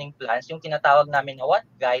home learning plans, yung tinatawag namin na What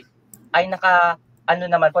Guide, ay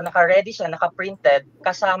naka-ready siya, naka-printed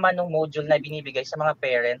kasama ng module na binibigay sa mga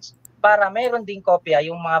parents para meron ding kopya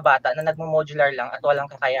yung mga bata na nagmo-modular lang at walang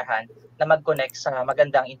kakayahan na mag-connect sa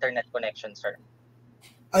magandang internet connection, sir.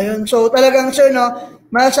 Ayun, so talagang sir, no,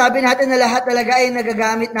 masasabi natin na lahat talaga ay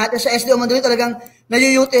nagagamit natin sa SDO modality, talagang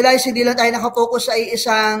na-utilize, hindi lang tayo nakafocus sa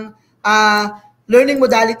isang learning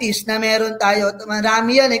modalities na meron tayo.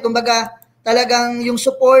 Marami yan kumbaga talagang yung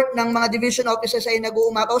support ng mga division officers ay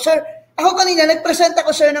nag-uumapaw. Sir, ako kanina, nag-present ako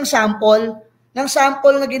sir ng sample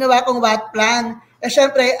na ginawa kong WAT plan.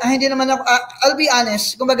 Syempre, hindi naman ako, I'll be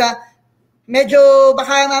honest, kumbaga, medyo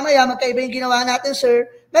baka mamaya magkaiba yung ginawa natin sir.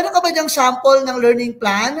 Meron ka ba diyang sample ng learning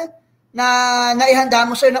plan na naihanda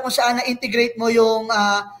mo, sir, na kung saan na-integrate mo yung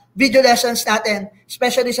video lessons natin,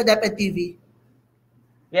 especially sa DepEd TV?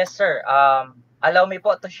 Yes, sir. Allow me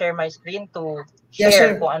po to share my screen to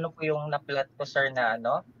share kung ano po yung na-plot ko, sir, na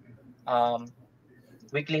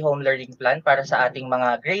weekly home learning plan para sa ating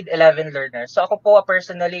mga grade 11 learners. So ako po,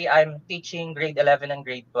 personally, I'm teaching grade 11 and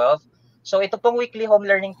grade 12. So ito pong weekly home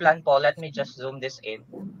learning plan po, let me just zoom this in.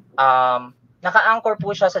 Naka-anchor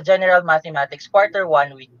po siya sa General Mathematics Quarter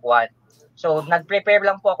 1, Week 1. So, nag-prepare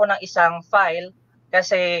lang po ako ng isang file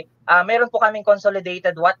kasi meron po kaming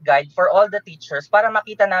consolidated What Guide for all the teachers para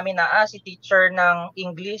makita namin na si teacher ng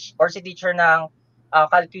English or si teacher ng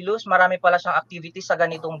Calculus, marami pala siyang activities sa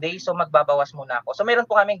ganitong day, so magbabawas muna ako. So, meron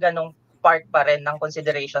po kaming ganong part pa rin ng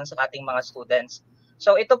consideration sa ating mga students.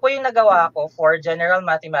 So, ito po yung nagawa ko for General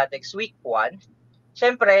Mathematics Week 1.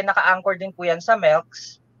 Siyempre, naka-anchor din po yan sa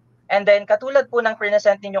MELCS. And then, katulad po ng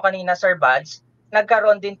present ninyo kanina, Sir Bads,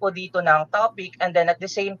 nagkaroon din po dito ng topic and then at the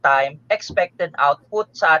same time, expected output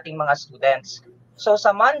sa ating mga students. So,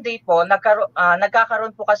 sa Monday po,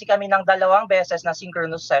 nagkakaroon po kasi kami ng 2 beses na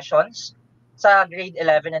synchronous sessions sa grade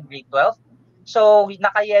 11 and grade 12. So,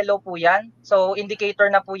 naka-yellow po yan. So, indicator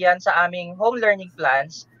na po yan sa aming home learning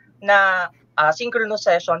plans na synchronous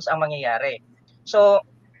sessions ang mangyayari. So,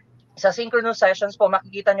 sa synchronous sessions po,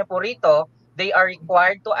 makikita nyo po rito, they are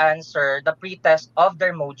required to answer the pre-test of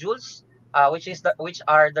their modules, which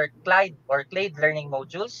are their CLAID learning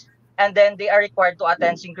modules, and then they are required to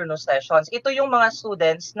attend synchronous sessions. Ito yung mga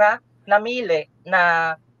students na namili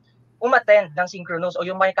na umattend ng synchronous o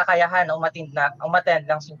yung may kakayahan na umattend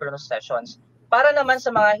ng synchronous sessions. Para naman sa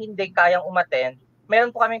mga hindi kayang umattend, meron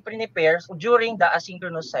po kaming prepare during the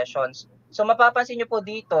asynchronous sessions. So mapapansin niyo po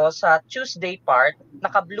dito sa Tuesday part,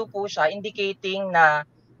 naka-blue po siya indicating na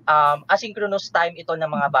asynchronous time ito ng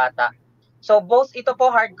mga bata. So both ito po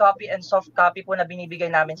hard copy and soft copy po na binibigay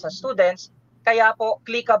namin sa students. Kaya po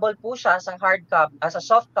clickable po siya sa hard copy, sa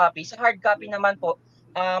soft copy. Sa hard copy naman po,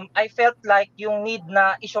 I felt like yung need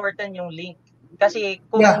na i-shorten yung link. Kasi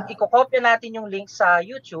kung i-copy natin yung link sa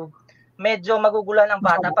YouTube, medyo magugulan ang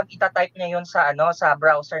bata pag ita-type niya yun sa sa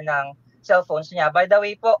browser ng cellphones niya. By the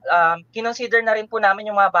way po, kinonsider na rin po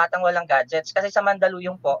namin yung mga batang walang gadgets kasi sa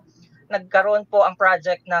Mandaluyong po, nagkaroon po ang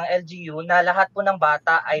project ng LGU na lahat po ng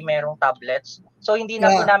bata ay mayroong tablets. So hindi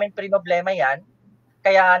na po namin problema yan.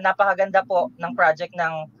 Kaya napakaganda po ng project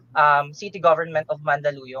ng City Government of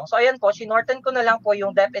Mandaluyong. So ayan po, sinorten ko na lang po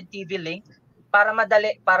yung DepEd TV link para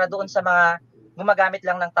madali, para doon sa mga gumagamit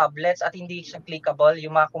lang ng tablets at hindi siya clickable,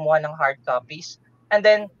 yung mga kumuha ng hard copies. And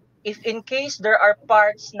then, if in case there are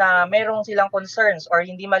parts na merong silang concerns or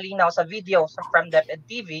hindi malinaw sa video from DepEd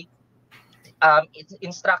TV, it's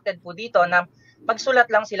instructed po dito na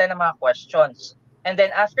magsulat lang sila ng mga questions. And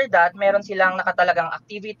then after that, meron silang nakatalagang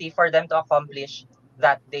activity for them to accomplish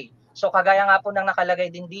that day. So kagaya nga po ng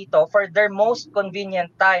nakalagay din dito, for their most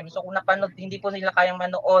convenient time. So kung hindi po nila kayang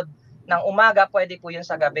manood ng umaga, pwede po yun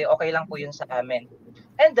sa gabi, okay lang po yun sa amin.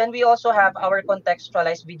 And then we also have our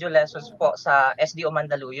contextualized video lessons po sa SDO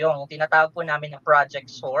Mandaluyong. Yung tinatawag po namin na Project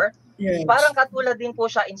SOAR. Yes. Parang katulad din po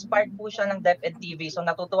siya, inspired po siya ng DepEd TV. So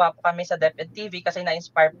natutuwa po kami sa DepEd TV kasi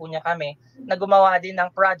na-inspire po niya kami na gumawa din ng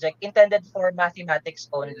project intended for mathematics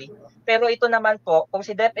only. Pero ito naman po, kung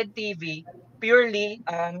si DepEd TV, purely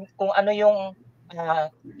kung ano yung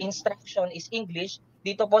instruction is English,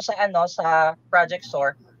 dito po sa sa Project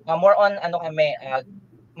SOAR, more on kami,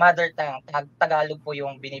 mother tongue, Tagalog po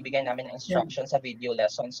yung binibigay namin na instruction sa video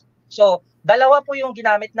lessons. So, dalawa po yung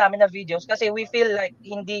ginamit namin na videos kasi we feel like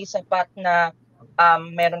hindi sapat na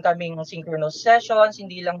meron kaming synchronous sessions,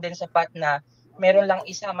 hindi lang din sapat na meron lang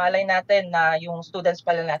isa. Malay natin na yung students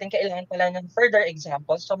pala natin kailangan pala ng further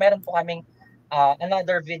examples. So, meron po kaming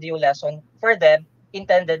another video lesson for them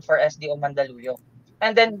intended for SDO Mandaluyong.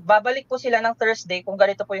 And then, babalik po sila ng Thursday kung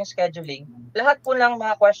ganito po yung scheduling. Lahat po ng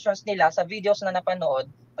mga questions nila sa videos na napanood,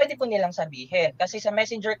 pwede po nilang sabihin. Kasi sa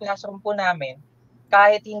Messenger Classroom po namin,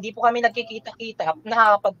 kahit hindi po kami nagkikita-kita,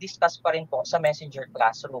 nakakapag-discuss pa rin po sa Messenger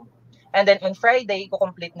Classroom. And then on Friday,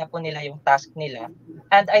 i-complete na po nila yung task nila.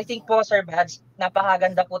 And I think po, Sir Bads,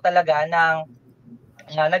 napakaganda po talaga ng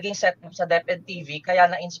naging setup sa DepEd TV, kaya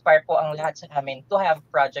na-inspire po ang lahat sa amin to have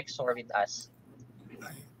Project SOAR with us.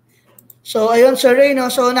 So ayun Sir Ray,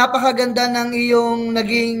 no? So napakaganda ng iyong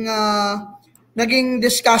naging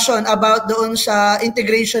discussion about doon sa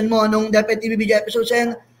integration mo nung DepEd TV video episodes,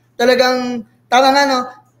 and talagang tama nga, no?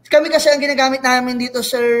 Kami kasi ang ginagamit namin dito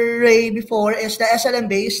Sir Ray before is the SLM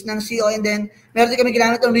base ng CO, and then meron din kami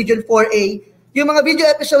ginamit ng Region 4A. Yung mga video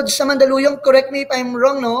episodes sa Mandaluyong, correct me if I'm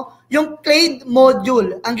wrong, no? Yung CLADE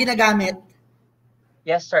module ang ginagamit.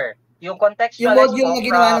 Yes sir. Yung contextualized yung module na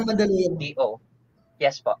ginawa ng Mandaluyong. DO.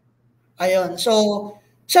 Yes po. Ayun. So,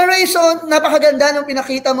 Sir Ray, so napakaganda nung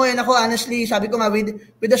pinakita mo. Yan ako, honestly, sabi ko nga, with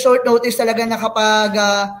the short notice talaga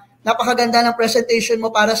napakaganda ng presentation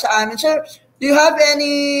mo para sa amin. Sir, do you have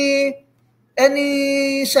any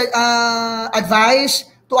advice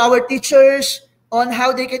to our teachers on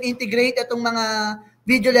how they can integrate itong mga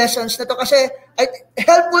video lessons na to? Kasi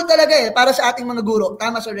helpful talaga para sa ating mga guro.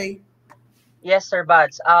 Tama, Sir Ray? Yes, Sir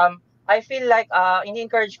Bads. I feel like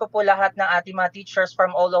ini-encourage ko po lahat ng ating mga teachers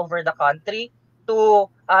from all over the country to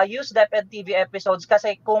use DepEd TV episodes,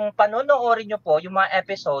 kasi kung panonoorin nyo po yung mga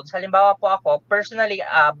episodes, halimbawa po ako, personally,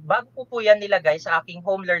 bago po yan nilagay sa aking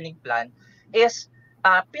home learning plan, is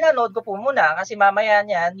pinanood ko po muna kasi mamaya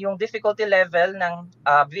niyan yung difficulty level ng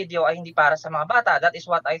video ay hindi para sa mga bata. That is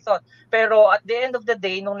what I thought. Pero at the end of the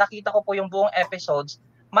day, nung nakita ko po yung buong episodes,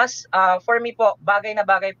 mas for me po, bagay na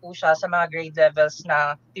bagay po siya sa mga grade levels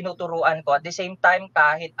na tinuturuan ko. At the same time,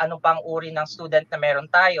 kahit ano pang uri ng student na meron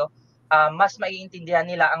tayo, mas maiintindihan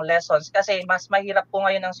nila ang lessons kasi mas mahirap po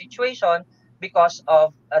ngayon ang situation because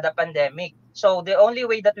of the pandemic. So the only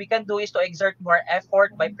way that we can do is to exert more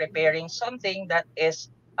effort by preparing something that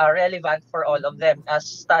is relevant for all of them. As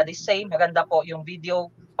studies say, maganda po yung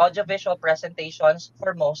video, audiovisual presentations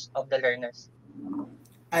for most of the learners.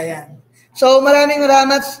 Ayan. So maraming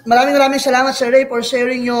salamat Sir Ray for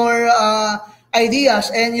sharing your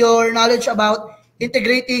ideas and your knowledge about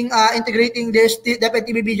integrating this DepEd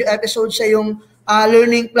TV video episode sa yung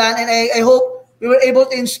learning plan, and I hope we were able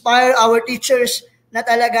to inspire our teachers na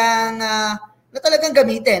talagang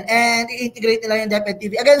gamitin and i-integrate nila yung DepEd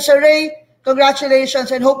TV. Again, Sir Ray,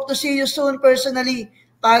 congratulations and hope to see you soon personally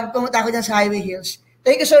pag pumunta ko dyan sa Highway Hills.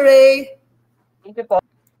 Thank you, Sir Ray. Thank you po.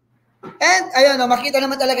 And ayun, makita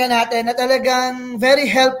naman talaga natin na talagang very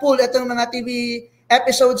helpful itong mga TV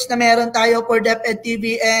episodes na meron tayo for DepEd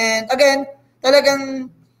TV. And again, talagang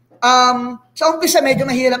sa umpisa medyo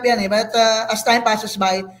mahirap yan but as time passes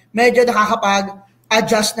by, medyo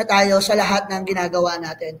nakakapag-adjust na tayo sa lahat ng ginagawa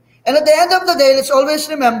natin. And at the end of the day, let's always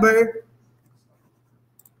remember,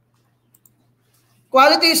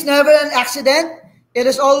 quality is never an accident. It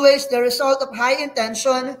is always the result of high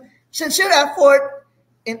intention, sincere effort,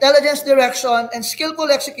 intelligence direction, and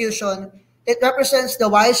skillful execution. It represents the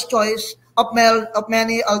wise choice of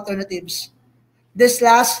many alternatives. This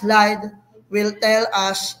last slide will tell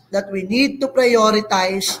us that we need to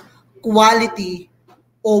prioritize quality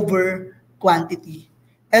over quantity.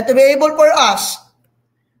 And to be able for us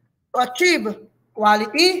to achieve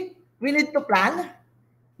quality, we need to plan,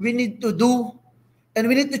 we need to do, and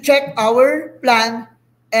we need to check our plan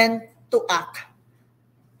and to act.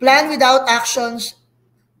 Plan without actions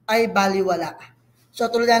ay baliwala.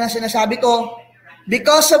 So tulad na sinasabi ko,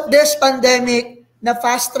 because of this pandemic, na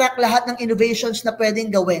fast track lahat ng innovations na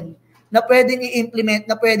pwedeng gawin, na pwedeng i-implement,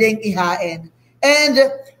 na pwedeng ihain. And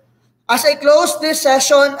as I close this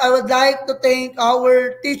session, I would like to thank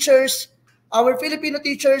our teachers, our Filipino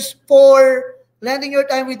teachers, for lending your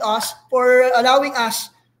time with us, for allowing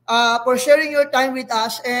us, for sharing your time with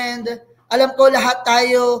us. And alam ko lahat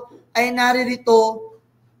tayo ay naririto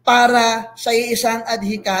para sa iisang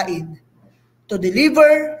adhikain, to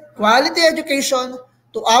deliver quality education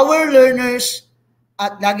to our learners.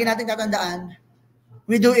 At lagi natin tatandaan,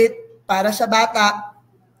 we do it para sa bata,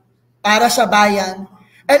 para sa bayan.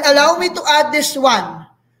 And allow me to add this one,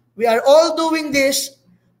 we are all doing this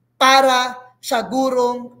para sa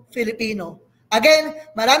gurong Filipino. Again,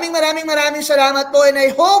 maraming salamat po, and I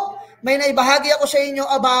hope may naibahagi ako sa inyo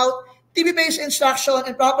about TV-based instruction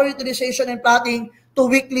and proper utilization and plotting to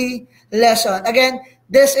weekly lesson. Again,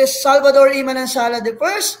 this is Salvador E. Manansala the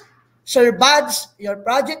First, Sir Bads, your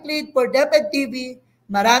project lead for DepEd TV.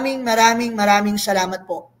 Maraming salamat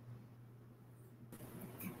po.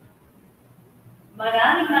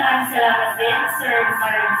 Maraming salamat din, Sir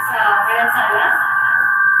Maransala.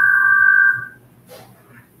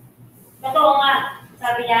 Totoo nga,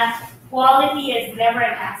 sabi niya, quality is never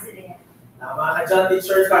an accident. Tama ka dyan,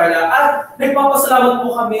 Teacher Carla. At nagpapasalamat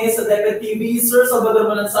po kami sa DepEd TV, Sir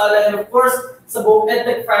Salvador Manansala, and of course, sa buong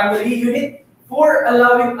EdTech Family Unit for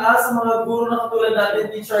allowing us, mga guro na katulad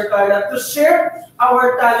natin, Teacher Carla, to share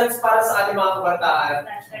our talents para sa ating mga kabataan.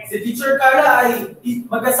 Si Teacher Carla ay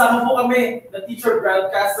magkasama po kami na teacher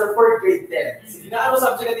broadcaster for grade 10. Sige na, ano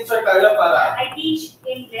subject ka, Teacher Carla, para? I teach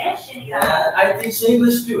English. Yeah, I teach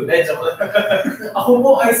English too. Ako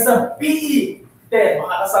po ay sa PE 10.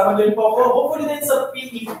 Makakasama din po ako. Hopefully din sa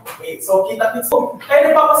PE 8. So, kita-kits po.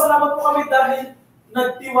 Kaya nagpapasalamat po kami dahil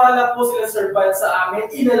nagtiwala po sila, Sir Val, sa amin.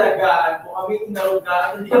 Inalagaan po kami,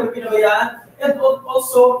 inarugaan. Hindi kami pinabayaan. And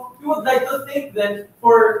also, we would like to thank them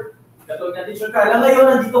for katulad na Teacher Carla. Ngayon,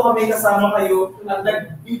 nandito kami kasama kayo at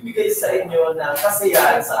nagbibigay sa inyo ng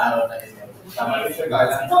kasiyahan sa araw na ito. Tama, Teacher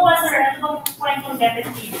Carla. Ito ba, Sir? Ano bang point ng DepEd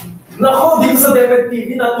TV? Nako, dito sa DepEd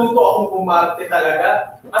TV, natuto akong umarte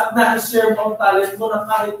talaga. At na-share mo ang talent mo na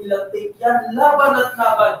kahit ilang take yan, laban at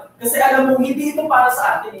laban. Kasi alam mo, hindi ito para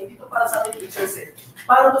sa atin, hindi ito para sa ating teachers eh.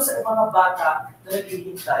 Para ito sa mga bata na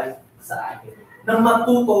naghihintay sa atin. Nang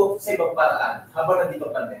matuto sa ibang paraan habang nandito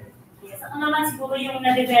pa rin. Yes, ako naman siguro yung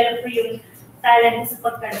na-develop ko yung talent mo sa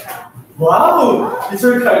pagkanta. Wow!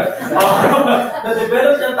 Teacher Carla.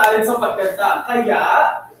 Na-develop yung talent sa pagkanta. Kaya,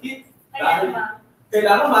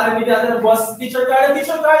 kailangan marinig natin ang boss, Teacher Carla.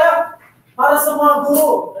 Teacher Carla, para sa mga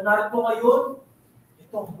guro na narito ngayon,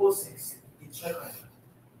 ito ang boses, Teacher Carla.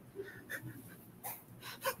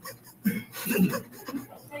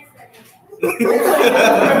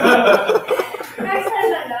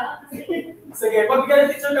 Sige, pagbigyan ng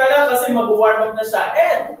Teacher Carla kasi mag-warm up na siya.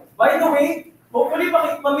 And, by the way, hopefully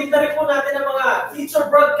mamit na rin po natin ang mga teacher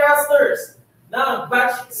broadcasters ng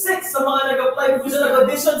batch 6 sa mga nag-apply po siya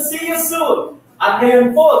nag-audition. See you soon! At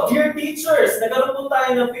ngayon po, dear teachers, nagkaroon po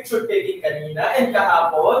tayo ng picture taking kanina and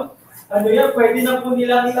kahapon. Ano yan, pwede na po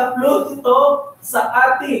nilang i-upload ito sa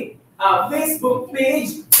ating Facebook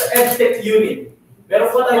page sa EdTech Unit. Meron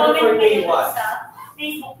po tayo for day 1.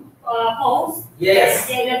 Facebook post. Yes.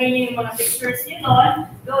 Ilagay niyo yung mga pictures niyo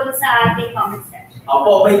doon sa ating comment section.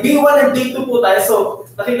 Opo, may day 1 and day 2 po tayo. So,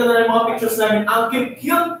 nakita na yung mga pictures namin. Ang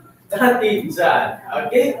cute-cute natin dyan.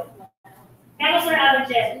 Okay? Pero Sir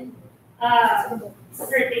Alvin,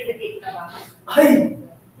 certificate na ba? Ay!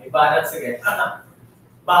 May banat, sige.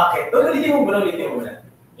 Bakit? Ulitin mo muna.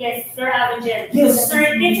 Yes, Sir Alvin. Yes.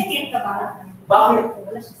 Certificate na ba? Bakit?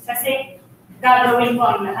 Kasi gagawin ko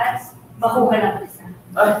ang lahat. Makuha lang isa.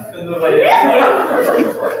 Ay, ano ba yan?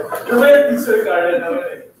 Ano ba yan, Teacher Carla?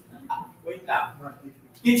 Wait lang.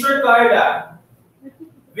 Teacher Carla,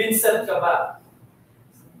 VINSET ka ba?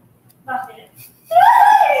 Bakit?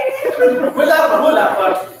 Wala pa.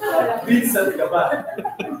 VINSET ka ba?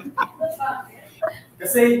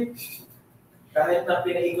 Kasi, kahit na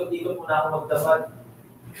pinaikot-ikot mo na ako magdamag,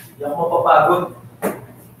 hindi ako mapapagod.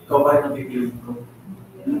 Ikaw ba rin ang pipiliin ko?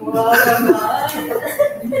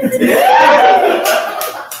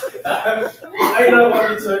 Ay,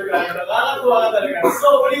 naman, Teacher Carla. Nakakatuwa ka talaga.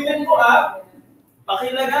 So, ulitin ko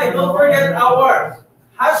pakilagay. Don't forget our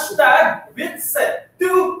hashtag VINSET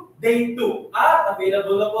 2 Day 2. At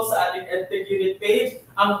available na po sa ating EdTech Unit page.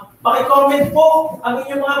 Paki-comment po ang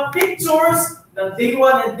inyong mga pictures ng Day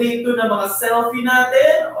 1 and Day 2 na mga selfie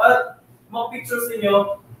natin at mga pictures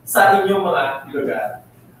ninyo sa inyong mga lugar.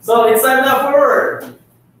 So, it's time now for...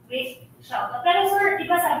 Wait, shout out. Pero sir,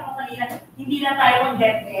 di ba sabi mo kanina, hindi na tayo ang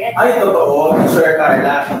DepEd? Ay, totoo, Teacher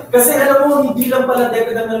Carla. Kasi alam mo, hindi lang pala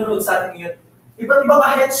DepEd ang nanonood sa atin ngayon. Iba't ibang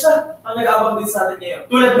kahit siya ang nag-aabang din sa atin ngayon.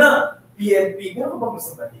 Tulad na, PNP. Meron ka bang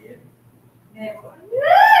gusto batiin? Never.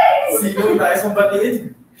 Sino tayo sa batiin?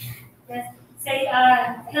 Yes. Say,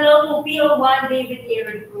 hello to PO1 David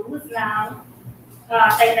Aaron Cruz ng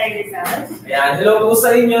Taytay Rizal. Ayan, hello po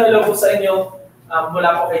sa inyo. Mula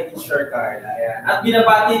po kay Teacher Carla. Ayan. At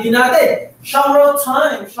binabati din natin, shout out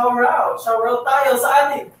time, shout out tayo sa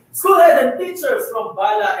ating school head and teachers from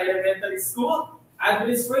Bala Elementary School,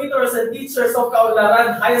 administrators and teachers of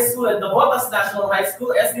Kaularan High School and Nabotas National High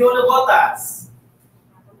School, SDO Nabotas.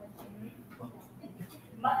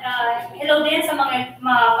 Hello din sa mga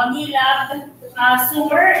Mangilab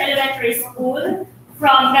Sumer Elementary School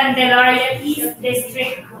from Candelaria East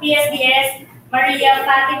District, PSDS, Maria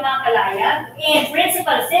Fatima Kalayag, and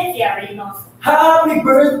Principal Cynthia Reynoso. Happy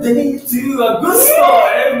birthday to Augusto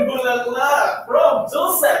and Bulaklak from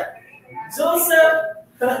Joseph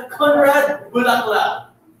Conrad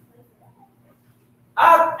Bulaklak.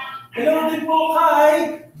 At hello din po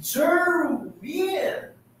kay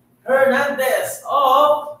Jerwin Hernandez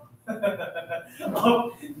of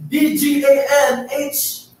DGANHS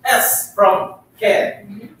from Ken.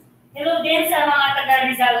 Hello din sa mga taga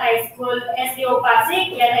Rizal High School, SDO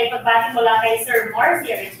Pasig. Yan ay pagbati mula kay Sir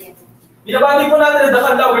Morsi Arigin. Binabati po natin ang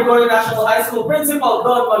Dakandao Victoria National High School Principal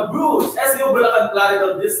Don Magruz, SDO Bulacan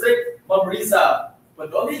Plaridel District, Ma'am Riza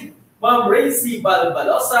Padolig, Ma'am Racy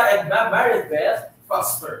Balbalosa, and Ma'am Maribeth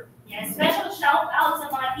Foster. Yes, special shout out sa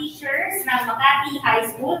mga teachers ng Makati High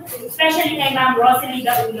School, especially kay Ma'am Rosalie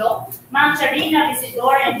Gaulo, Ma'am Charina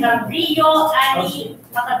Isidor, and Ma'am Rio Ani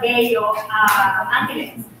Macabello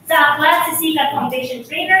Angeles. Sa Class Sisikat Foundation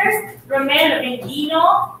Trainers, Romel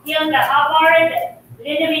Rendino, Hilda Howard,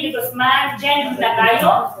 Linda Guzman, Jen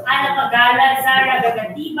Lagayo, Ana Pagala, Zara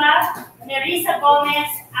Gagatiba, Nerissa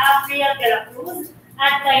Gomez, April de la Cruz,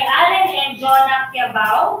 at kay Allen and Jonah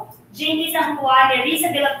Quiabao, Jamie Sanjuan,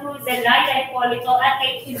 Nerissa de la Cruz, Zelaya Hipolito, at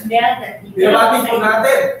kay Imelda. Binabati po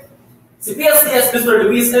natin si PSTS Mr.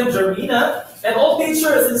 Luis M. Germina, and all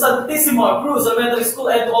teachers in Santissimo Cruz Elementary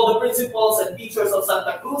School, and all the principals and teachers of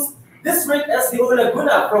Santa Cruz District SDO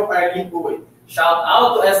Laguna from Arlene Uy. Shout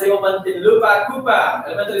out to SDO Mantinlupa, Kupang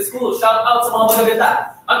Elementary School. Shout out sa mga magaganda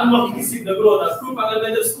at makikisig na guro ng Kupang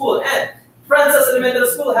Elementary School and Francis Elementary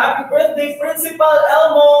School. Happy birthday, Principal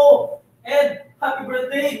Elmo! And happy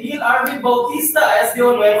birthday, Neil Arvin Bautista,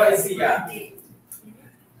 SDO Nueva Ecija.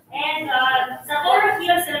 And sa Toro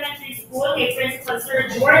Hills Elementary School, kay Principal Sir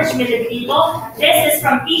George Militino. This is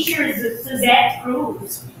from Teacher Suzette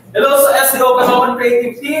Cruz. Hello sa SDO Kasawan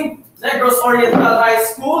Creative Team, Negros Oriental High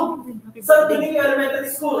School, Santo Niño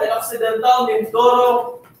Elementary School, and Occidental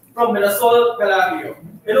Mindoro from Minasol, Calabio.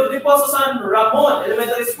 Hello din po sa San Ramon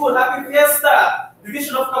Elementary School. Happy Fiesta!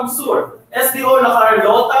 Division of Camsur, SDO La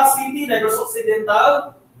Carlota City, Negros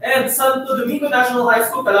Occidental, and Santo Domingo National High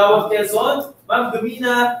School, Calawag, Quezon, Ma'am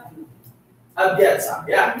Domina Abietza.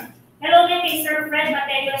 Yeah. Hello din kay Sir Fred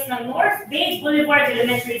Mateos ng North Bay Boulevard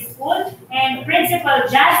Elementary School and Principal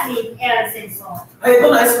Jasmine L. Simpson. Ay, ito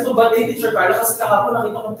nais ko ba kay Teacher Carla kasi kahapon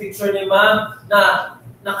nakita kong picture ni Ma'am na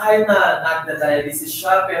kahit na nagda-dialysis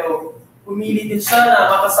siya pero pumili din siya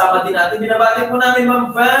na makasama din natin. Binabati po namin Ma'am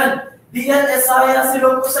Van. Dian Esaya,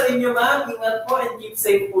 silo po sa inyo Ma'am. Ingat po and keep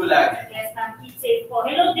safe po lagi. Yes, ma'am. Keep safe po.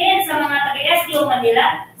 Hello din sa mga taga-SDO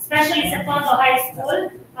Manila, especially sa Tondo High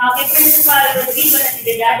School. Kay Principal Rodrigo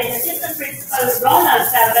Natividad and Assistant Principal Ronald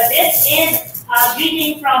Salvadez, and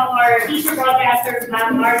greeting from our teacher broadcaster,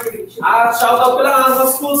 Ma'am Marjorie. Shout out ko lang ang mga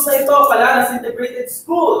schools na ito. Palanas Integrated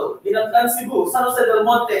School, Binatlan, Cebu, San Jose del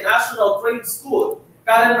Monte National Trade School,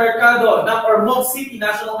 Karen Mercado, Ormoc City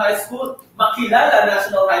National High School, Makilala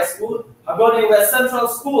National High School, Agone West Central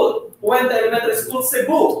School, Puente Elementary School,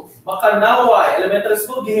 Cebu, Macanaway Elementary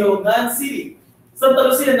School, Gihungan City, Santa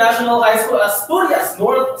Lucia National High School, Asturias,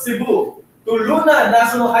 North Cebu, Tuluna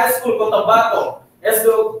National High School, Cotabato,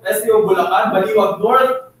 SDO Bulacan, Baliwag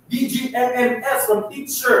North, DGMMS from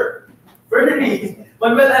Teacher Ferdinand,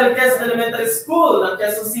 Manuel L. Quezon Elementary School ng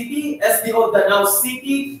Quezon City, SDO Danao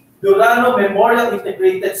City, Durano Memorial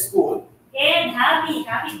Integrated School. And happy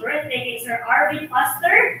birthday kay Sir Arvin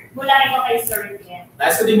Foster, mula ito kay Sir Ricken.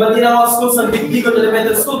 Nais ko din batiin ang mga schools ng Bigbigon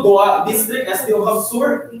Elementary School, Goa District, SDO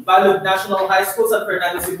Camsur, Balog National High School, San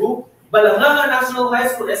Fernando, Cebu, Balanganga National High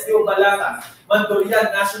School, SDO Balanga,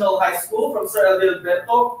 Mandorian National High School from Sir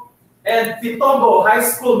Adalberto, and Pitombo High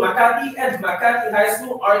School, Makati, and Makati High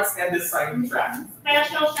School Arts and Design track.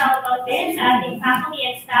 Special shout out din sa ating faculty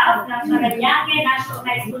and staff ng Paranaque National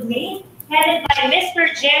High School Maine, headed by Mr.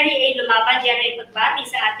 Jerry A. Lumaban. Diyan ay pagbati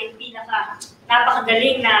sa ating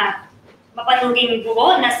napakagaling na mapanuging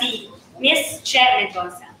guro na si Miss Che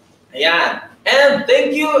Mendoza. Ayan. And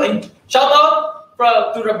thank you and shout out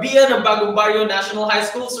to Rabia ng Bagong Barrio National High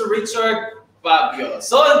School, Sir Richard Fabio.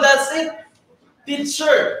 So and that's it.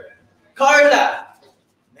 Teacher Carla,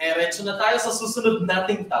 diretso na tayo sa susunod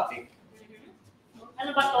nating topic.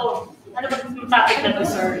 Ano ba to? Ano ba yung topic na to,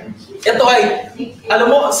 sir? Ito ay,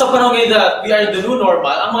 alam mo, sa panahon ngayon that we are in the new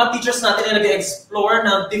normal, ang mga teachers natin ay nag-explore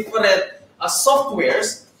ng different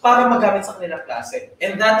softwares para magamit sa kanilang klase.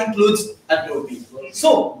 And that includes Adobe.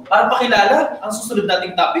 So, para pakilala ang susunod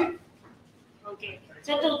nating topic. Okay.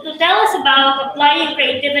 So to tell us about applying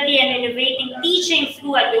creativity and innovating teaching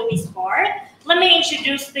through Adobe Spark, let me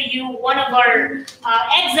introduce to you one of our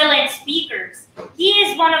excellent speakers. He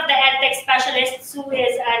is one of the EdTech specialists who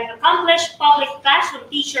is an accomplished public classroom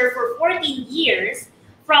teacher for 14 years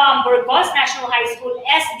from Burgos National High School,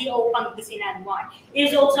 SDO Pangasinan 1. He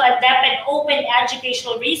is also a DepEd Open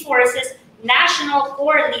Educational Resources National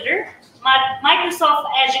Core Leader, Microsoft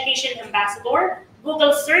Education Ambassador,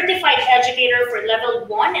 Google Certified Educator for Level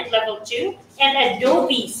 1 and Level 2, and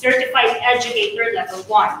Adobe Certified Educator Level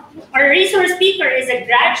 1. Our resource speaker is a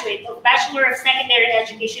graduate of Bachelor of Secondary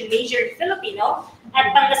Education major in Filipino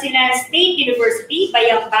at Pangasinan State University,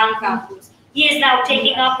 Bayambang Campus. He is now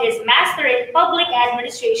taking up his Master in Public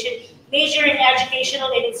Administration, major in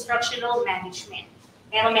Educational and Instructional Management.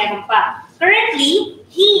 Meron pa. Currently,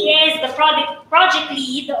 he is the project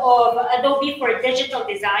lead of Adobe for Digital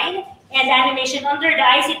Design and Animation under the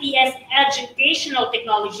ICTS Educational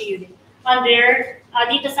Technology Unit under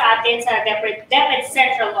dito sa atin sa DepEd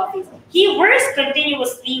Central Office. He works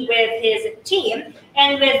continuously with his team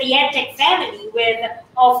and with the EdTech family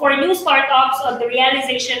for new startups on the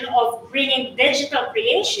realization of bringing digital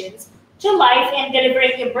creations to life and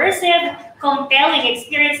delivering immersive, compelling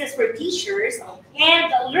experiences for teachers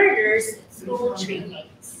and learners through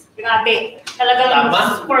trainings. Grabe. Talagang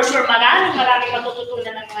for sure maraming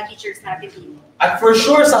matututunan ng mga teachers natin dito. At for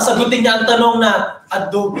sure, sasagutin niya ang tanong na,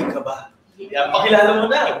 Adobe ka ba? Yan, pakilala mo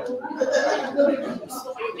na. Do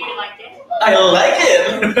you like it? I like it.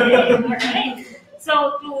 Alright.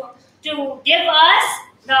 So to give us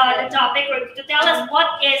the topic or to tell us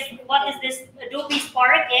what is this Adobe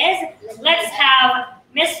Spark is, let's have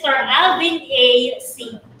Mr. Alvin A.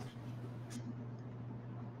 C.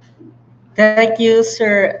 Thank you,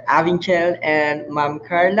 Sir Avinchel and Ma'am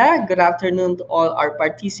Carla. Good afternoon to all our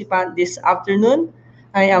participants this afternoon.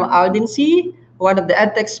 I am Alvin C., one of the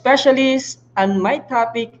EdTech specialists, and my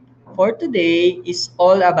topic for today is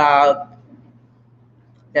all about,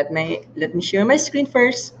 let me share my screen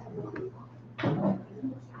first.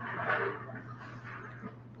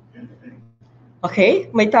 Okay,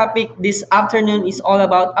 my topic this afternoon is all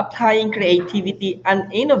about applying creativity and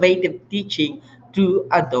innovative teaching through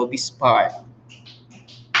Adobe Spark.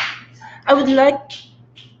 I would like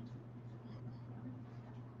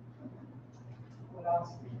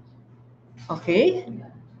okay,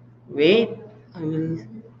 wait, I will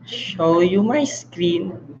show you my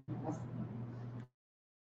screen.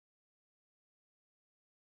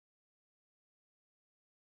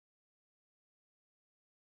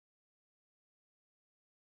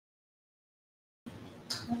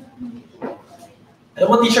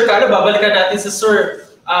 Alam mo, Teacher Carla, babalikan natin si Sir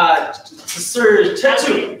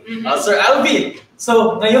Chechu, Sir Alvin.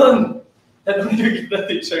 So, ngayon, tanong kita,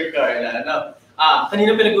 Teacher Carla.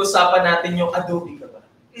 Kanina pinag-uusapan natin yung Adobe ka ba?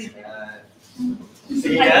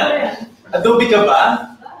 Sige nga. Adobe ka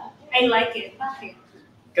ba? I like it. Bakit?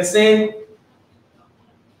 Kasi,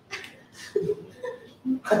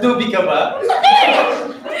 Adobe ka ba?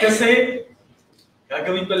 Kasi,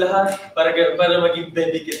 gagawin ko lahat para maging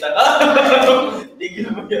baby kita.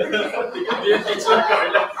 Tigil mo yan. Tigil mo yan, Teacher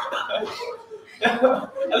Carla.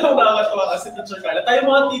 Alam mo, nakakatawa kasi, Teacher Carla. Tayo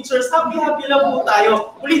mga teachers, happy-happy lang po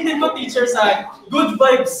tayo. Ulitin ko, teachers, good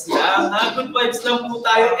vibes lang. Good vibes lang po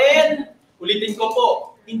tayo. And, ulitin ko po,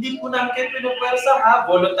 hindi po natin pinupwersa,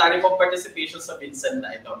 voluntary po participation sa VINSET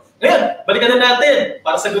na ito. Ngayon, balikan na natin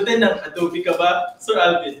para sagutin ng Adobe ka ba, Sir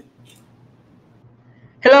Alvin?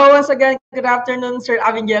 Hello once again. Good afternoon, Sir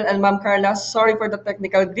Avingel and Ma'am Carla. Sorry for the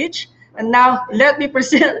technical glitch. And now, let me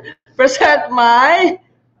present my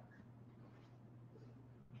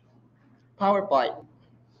PowerPoint.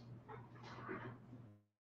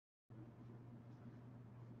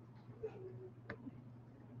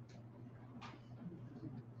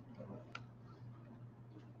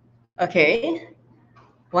 Okay.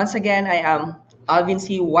 Once again, I am Alvin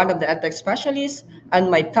C., one of the EdTech specialists,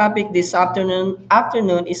 and my topic this afternoon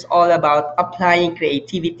is all about applying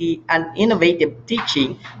creativity and innovative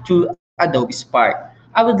teaching through Adobe Spark.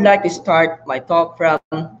 I would like to start my talk from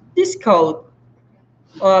this quote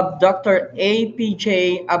of Dr.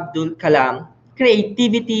 APJ Abdul Kalam.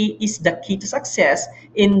 Creativity is the key to success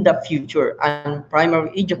in the future, and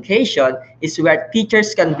primary education is where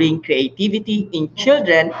teachers can bring creativity in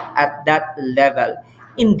children at that level.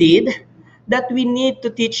 Indeed, that we need to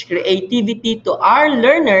teach creativity to our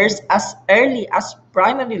learners as early as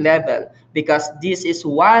primary level because this is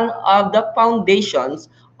one of the foundations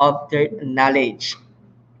of their knowledge.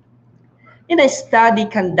 In a study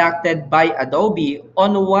conducted by Adobe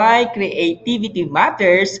on why creativity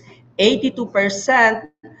matters, 82%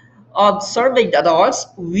 of surveyed adults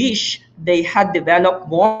wish they had developed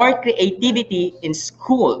more creativity in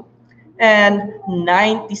school. And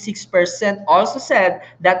 96% also said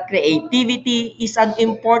that creativity is an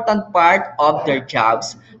important part of their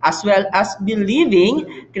jobs, as well as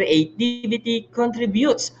believing creativity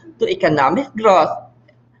contributes to economic growth.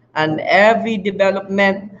 And every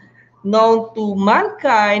development known to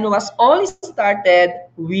mankind was only started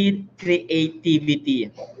with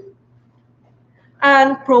creativity.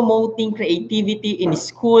 and promoting creativity in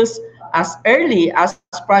schools as early as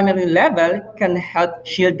primary level can help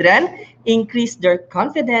children increase their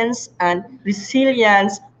confidence and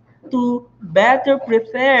resilience to better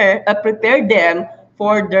prepare them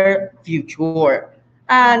for their future.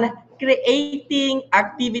 And creating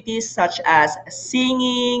activities such as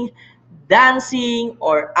singing, dancing,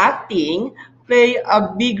 or acting play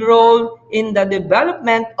a big role in the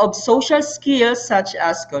development of social skills such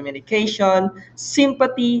as communication,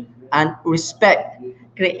 sympathy, and respect.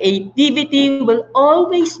 Creativity will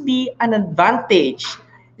always be an advantage,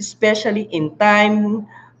 especially in time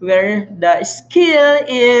where the skill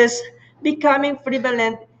is becoming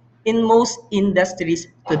prevalent in most industries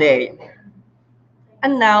today.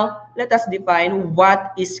 And now, let us define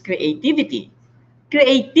what is creativity.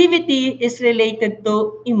 Creativity is related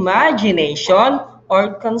to imagination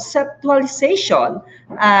or conceptualization,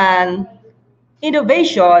 and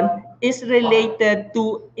innovation is related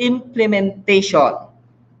to implementation.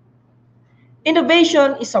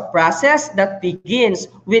 Innovation is a process that begins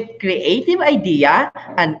with creative idea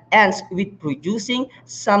and ends with producing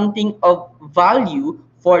something of value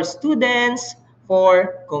for students,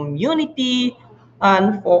 for community,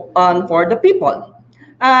 and for the people.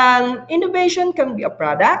 And innovation can be a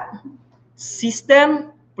product,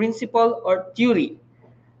 system, principle, or theory.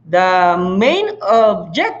 The main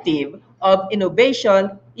objective of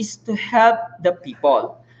innovation is to help the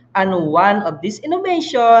people. And one of these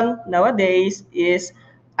innovation nowadays is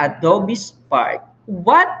Adobe Spark.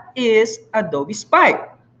 What is Adobe Spark?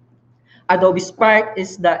 Adobe Spark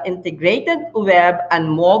is the integrated web and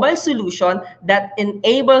mobile solution that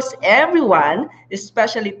enables everyone,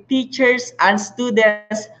 especially teachers and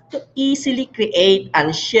students, to easily create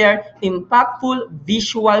and share impactful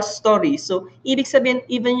visual stories. So, ibig sabihin,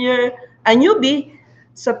 even you're a newbie,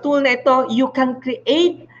 sa tool na ito, you can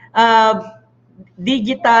create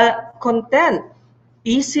digital content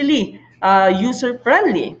easily,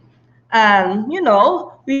 user-friendly. And,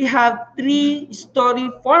 we have 3 story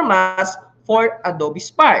formats for Adobe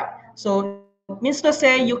Spark. So, it means to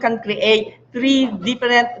say you can create 3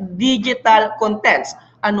 different digital contents.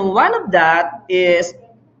 And one of that is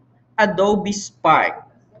Adobe Spark.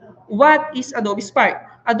 What is Adobe Spark?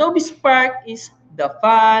 Adobe Spark is the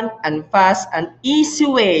fun and fast and easy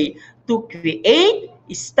way to create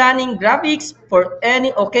stunning graphics for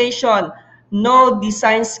any occasion. No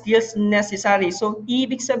design skills necessary. So,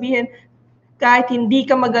 ibig sabihin, kahit hindi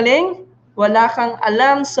ka magaling, wala kang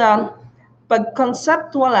alam sa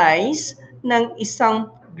pag-conceptualize ng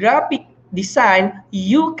isang graphic design,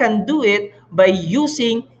 you can do it by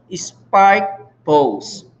using Spark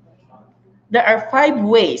Pose. There are 5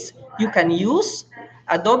 ways you can use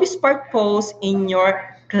Adobe Spark Pose in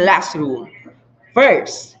your classroom.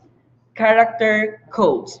 First, character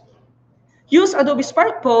codes. Use Adobe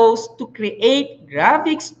Spark Pose to create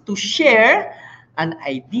graphics to share an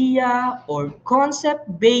idea or concept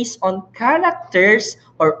based on characters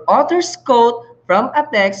or author's quote from a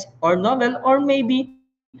text or novel or maybe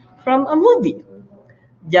from a movie.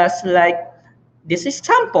 Just like this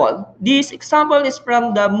example. This example is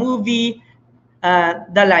from the movie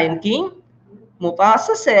The Lion King.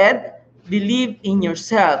 Mufasa said, "Believe in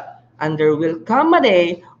yourself, and there will come a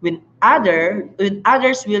day when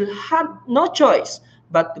others will have no choice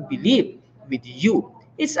but to believe with you."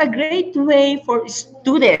 It's a great way for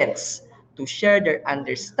students to share their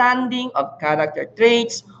understanding of character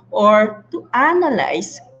traits or to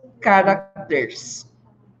analyze characters.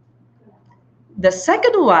 The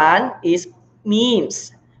second one is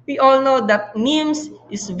memes. We all know that memes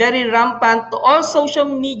is very rampant to all social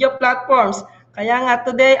media platforms. Kaya nga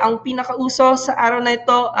today, ang pinakauso sa araw na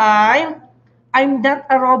ito ay I'm not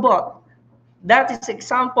a robot. That is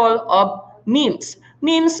example of memes.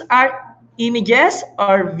 Memes are images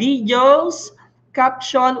or videos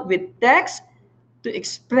captioned with text to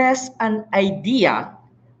express an idea,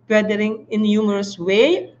 whether in humorous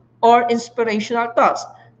way or inspirational thoughts.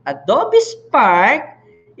 Adobe Spark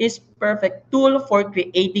is perfect tool for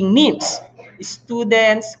creating memes.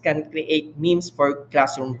 Students can create memes for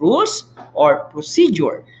classroom rules or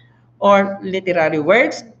procedure, or literary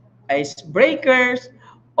works, icebreakers,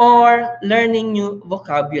 or learning new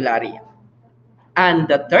vocabulary. And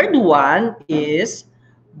the third one is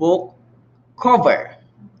book cover.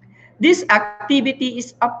 This activity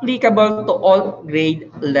is applicable to all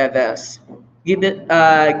grade levels. Give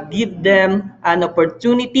them an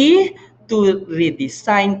opportunity to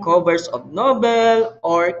redesign covers of novel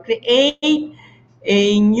or create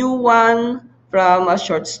a new one from a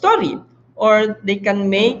short story, or they can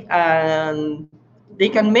make a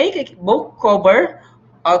book cover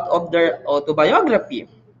out of their autobiography.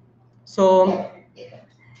 So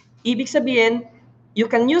Ibig sabihin, you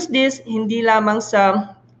can use this hindi lamang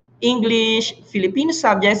sa English, Filipino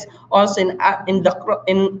subjects, also in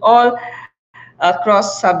all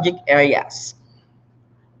cross-subject areas.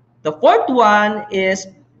 The fourth one is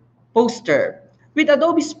poster. With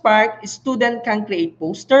Adobe Spark, a student can create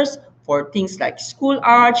posters for things like school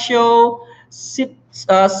art show,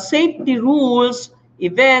 safety rules,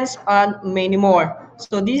 events, and many more.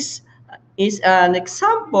 So this is an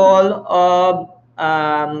example of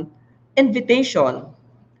invitation,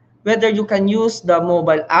 whether you can use the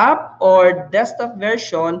mobile app or desktop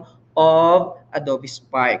version of Adobe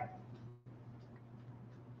Spark.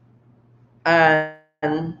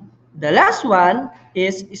 And the last one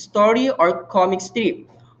is story or comic strip.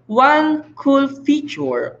 One cool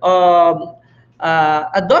feature of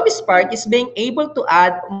Adobe Spark is being able to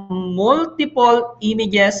add multiple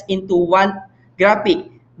images into one graphic.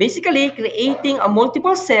 Basically, creating a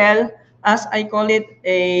multiple cell, as I call it,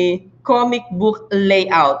 a comic book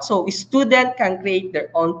layout. So a student can create their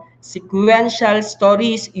own sequential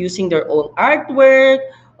stories using their own artwork,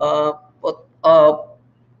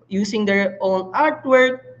 using their own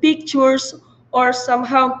artwork, pictures, or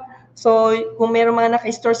somehow. So kung mayroong mga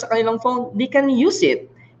naka-store sa kanilang phone, they can use it.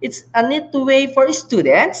 It's a neat way for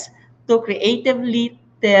students to creatively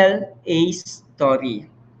tell a story.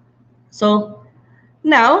 So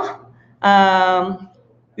now,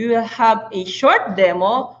 we will have a short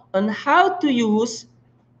demo on how to use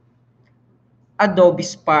Adobe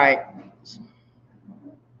Spark.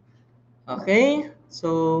 Okay,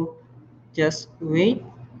 so just wait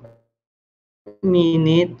a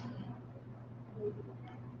minute.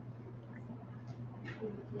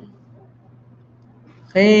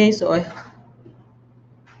 Okay, so I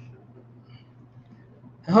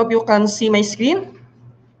hope you can see my screen.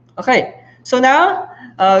 Okay, so now,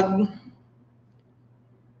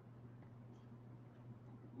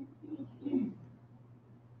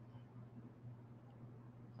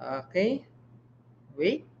 okay,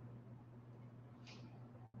 wait.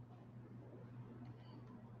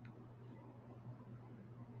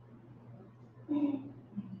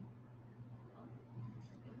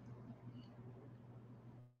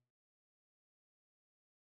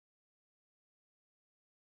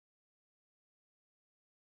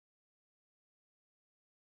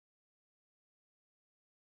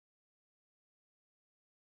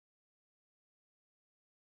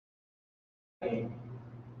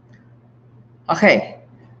 Okay,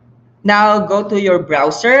 now go to your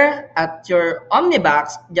browser at your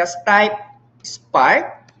Omnibox, just type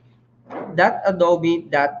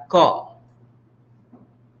spark.adobe.com.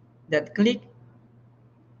 Then click,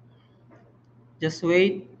 just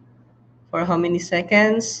wait for how many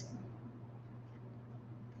seconds?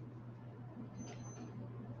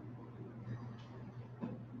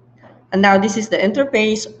 And now this is the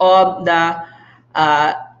interface of the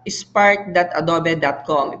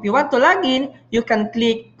spark.adobe.com. If you want to log in, you can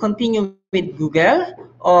click continue with Google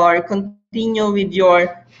or continue with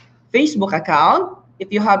your Facebook account.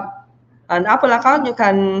 If you have an Apple account, you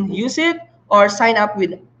can use it or sign up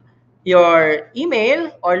with your email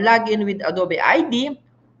or log in with Adobe ID,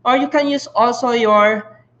 or you can use also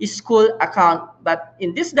your school account. But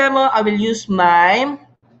in this demo, I will use my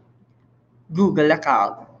Google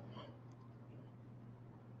account.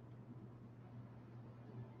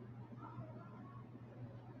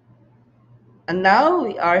 And now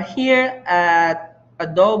we are here at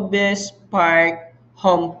Adobe Spark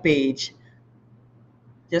homepage.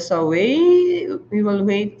 Just a wait, we will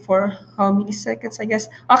wait for how many seconds, I guess.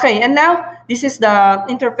 Okay, and now this is the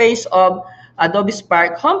interface of Adobe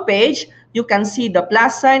Spark homepage. You can see the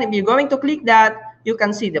plus sign. If you're going to click that, you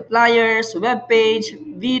can see the flyers, web page,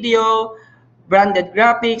 video, branded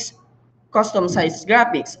graphics, custom sized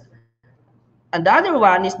graphics. And the other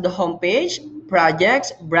one is the homepage,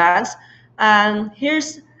 projects, brands, and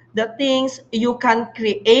here's the things you can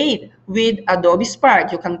create with Adobe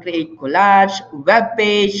Spark. You can create collage, web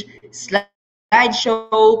page,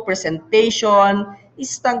 slideshow, presentation,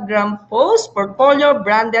 Instagram post, portfolio,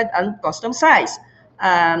 branded, and custom size.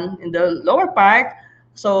 In the lower part,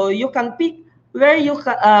 so you can pick where you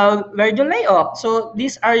lay up. So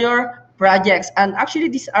these are your projects, and actually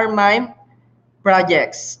these are my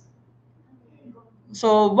projects.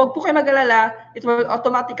 So, wag po kayo mag-alala, it will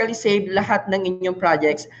automatically save lahat ng inyong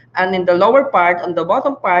projects. And in the lower part, on the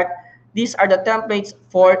bottom part, these are the templates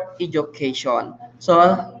for education. So,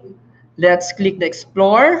 let's click the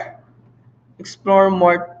explore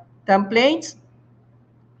more templates.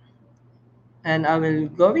 And I will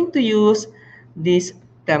going to use this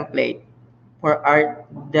template for our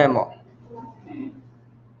demo.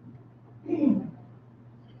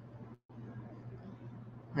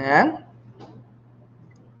 Ayan.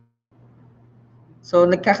 So,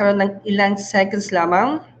 nagkakaroon ng ilang seconds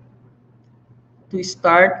lamang to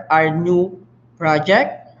start our new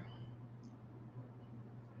project.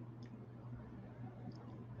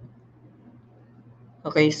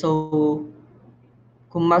 Okay, so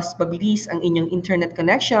kung mas mabilis ang inyong internet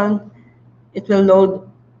connection, it will load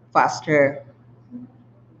faster.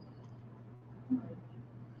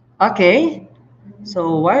 Okay,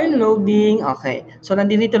 so while loading, okay, so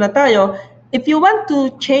nandito na tayo. If you want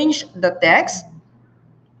to change the text,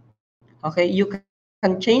 okay, you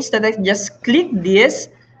can change the text. Just click this,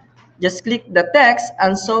 just click the text,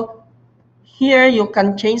 and so here you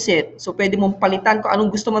can change it. So pwede mong palitan kung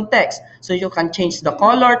anong gusto mong text. So you can change the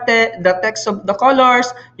color, the text of the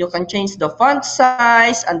colors. You can change the font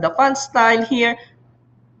size and the font style here.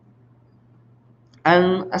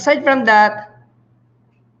 And aside from that,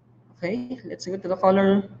 okay, let's go to the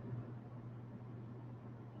color.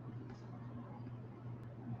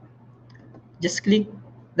 Just click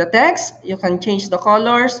the text. You can change the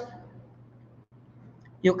colors.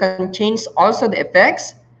 You can change also the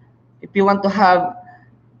effects. If you want to have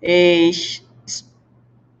a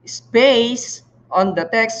space on the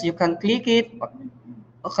text, you can click it.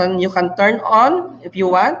 You can turn on if you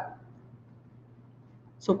want.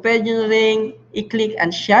 So pwede nyo ring i-click and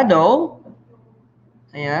shadow.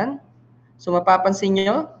 Ayan. So mapapansin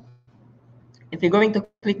nyo, if you're going to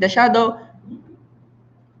click the shadow,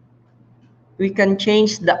 we can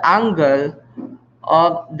change the angle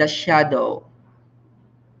of the shadow.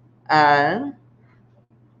 And,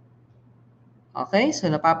 okay, so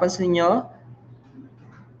napapansin nyo,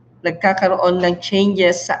 nagkakaroon ng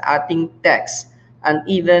changes sa ating text and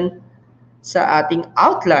even sa ating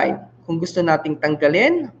outline. Kung gusto nating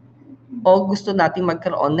tanggalin o gusto nating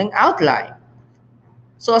magkaroon ng outline.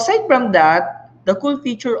 So aside from that, the cool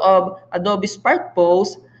feature of Adobe Spark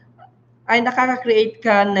Post ay nakaka-create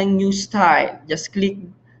ka ng new style. Just click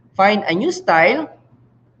find a new style.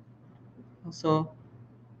 So,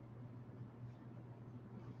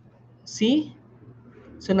 see?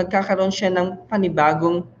 So nagkakaroon siya ng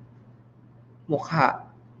panibagong mukha.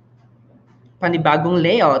 Panibagong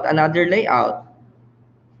layout, another layout.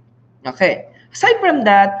 Okay. Aside from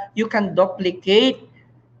that, you can duplicate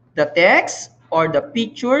the text or the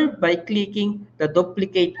picture by clicking the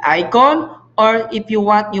duplicate icon, or if you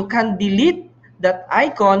want, you can delete that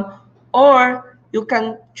icon, or you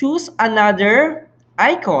can choose another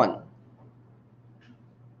icon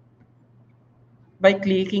by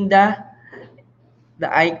clicking the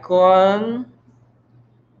icon.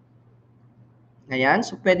 Ayan,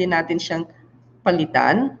 so pwede natin siyang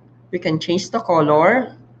palitan. We can change the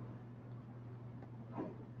color.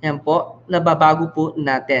 Ayan po, nababago po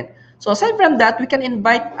natin. So aside from that, we can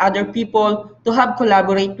invite other people to have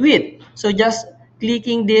collaborate with. So just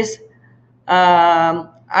clicking this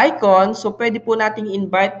icon, so pwede po nating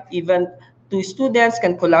invite even two students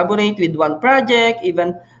can collaborate with one project,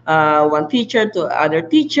 even one teacher to other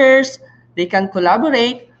teachers, they can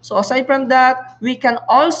collaborate. So aside from that, we can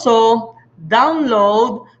also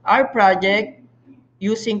download our project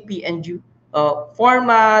using PNG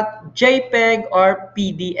format, JPEG, or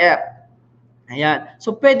PDF. Ayan.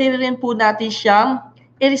 So, pwede rin po natin siyang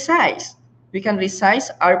i-resize. We can resize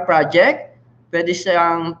our project. Pwede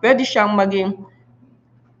siyang maging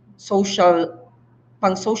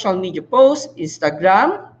pang social media post,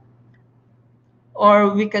 Instagram,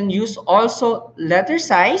 or we can use also letter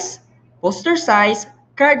size, poster size,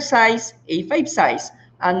 card size, A5 size.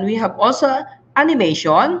 And we have also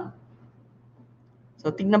animation.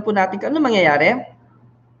 So, tignan po natin kung ano mangyayari.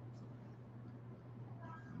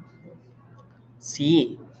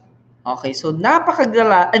 See. Okay, so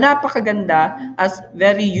napakaganda as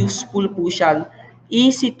very useful po siya.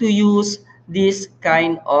 Easy to use this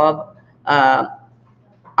kind of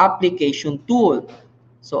application tool.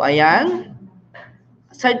 So, ayan.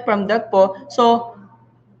 Aside from that po, so,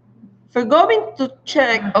 if we're going to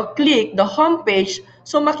check or click the home page,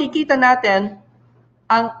 so makikita natin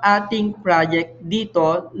ang ating project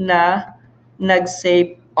dito na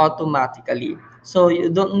nag-save automatically. So you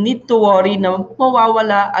don't need to worry na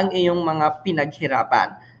mawawala ang iyong mga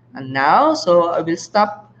pinaghirapan. And now, so I will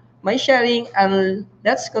stop my sharing and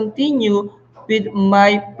let's continue with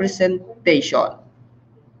my presentation.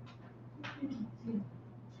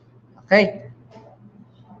 Okay.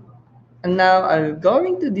 And now I'm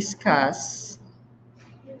going to discuss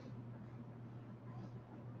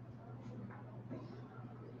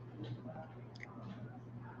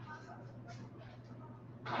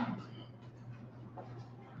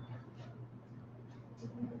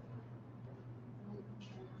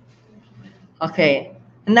okay,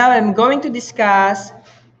 now I'm going to discuss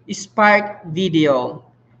Spark Video.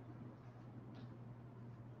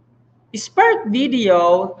 Spark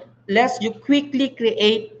Video lets you quickly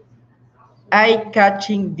create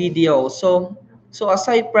eye-catching video. So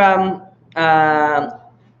aside from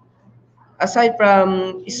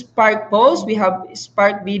Spark Post, we have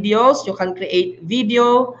Spark Videos. You can create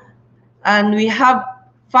video, and we have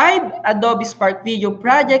 5 Adobe Spark Video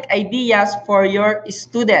project ideas for your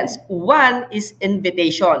students. One is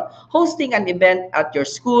invitation. Hosting an event at your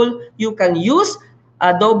school, you can use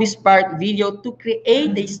Adobe Spark Video to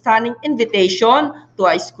create a stunning invitation to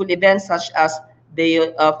a school event such as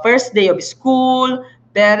the first day of school,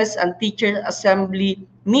 parents and teacher assembly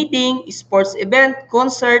meeting, sports event,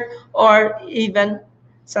 concert, or even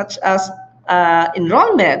such as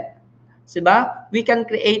enrollment. Diba? We can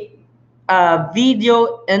create a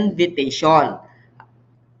video invitation.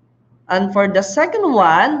 And for the second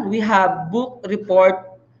one, we have book report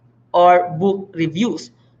or book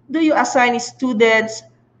reviews. Do you assign students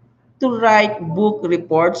to write book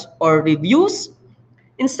reports or reviews?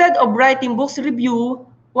 Instead of writing books review,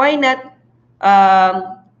 why not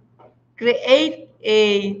create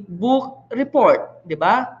a book report, di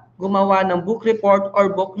ba? Gumawa ng book report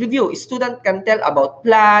or book review. Student can tell about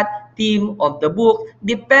plot, theme of the book,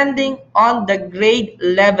 depending on the grade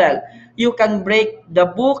level. You can break the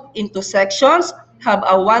book into sections, have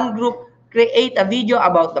one group create a video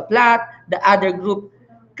about the plot, the other group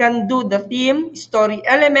can do the theme, story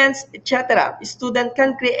elements, etc. Student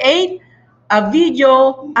can create a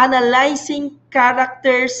video analyzing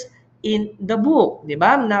characters in the book. Di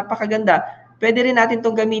ba? Napakaganda. Pwede rin natin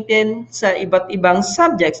itong gamitin sa iba't ibang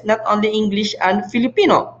subjects, not only English and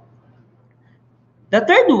Filipino. The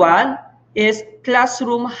third one is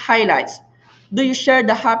classroom highlights. Do you share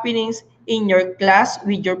the happenings in your class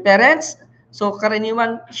with your parents? So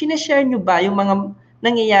karaniwan, sinashare nyo ba yung mga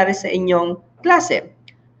nangyayari sa inyong klase?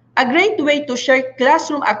 A great way to share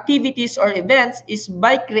classroom activities or events is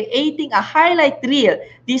by creating a highlight reel.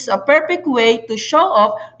 This is a perfect way to show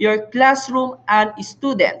off your classroom and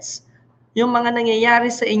students. Yung mga nangyayari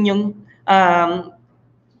sa inyong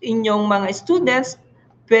mga students,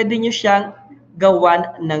 pwede nyo siyang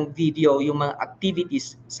gawan ng video, yung mga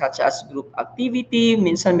activities such as group activity.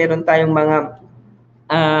 Minsan meron tayong mga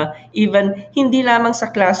even hindi lamang sa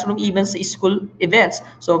classroom, even sa school events.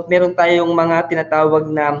 So meron tayong mga tinatawag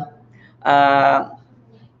na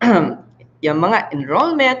yung mga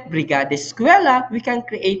enrollment, brigada eskwela, we can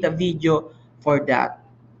create a video for that.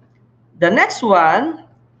 The next one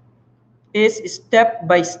is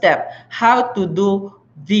step-by-step, how to do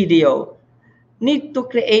video. Need to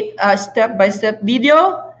create a step-by-step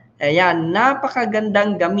video? Ayan,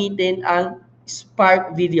 napakagandang gamitin ang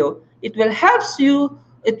Spark Video. It will help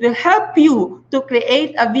you to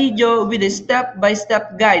create a video with a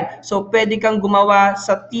step-by-step guide. So, pwede kang gumawa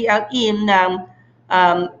sa TLE ng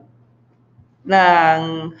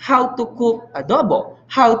how to cook adobo,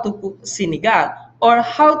 how to cook sinigang, or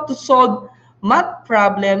how to solve math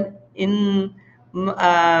problem in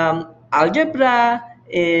algebra,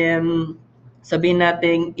 sabihin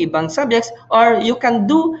natin ibang subjects, or you can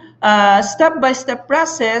do step-by-step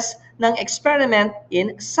process ng experiment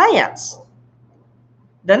in science.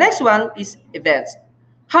 The next one is events.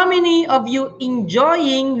 How many of you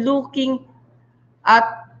enjoying looking at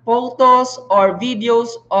photos or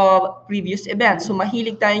videos of previous events? So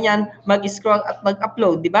mahilig tayo niyan mag-scroll at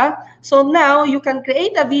mag-upload, di ba? So now you can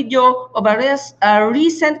create a video of a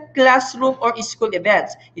recent classroom or school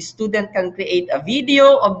events. A student can create a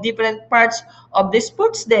video of different parts of the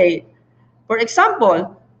sports day. For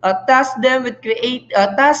example, task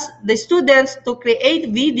the students to create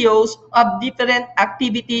videos of different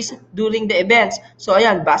activities during the events. So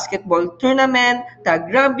ayan, basketball tournament, tag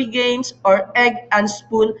rugby games, or egg and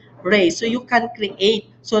spoon race. So you can create.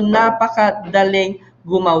 So napakadaling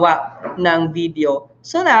gumawa ng video.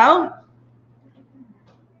 So now,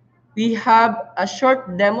 we have a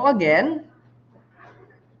short demo again.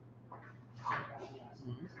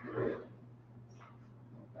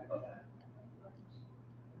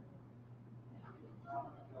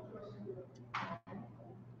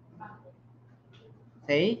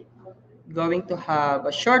 Okay, going to have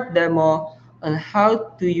a short demo on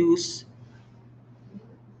how to use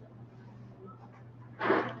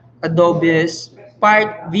Adobe's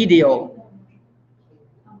Spark Video.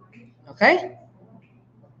 Okay,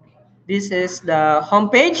 this is the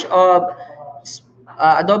homepage of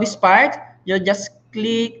Adobe Spark. You just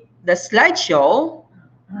click the slideshow.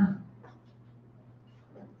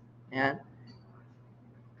 Yeah.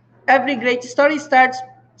 Every great story starts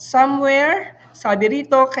somewhere. Sabi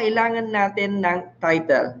rito, kailangan natin ng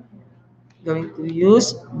title. Going to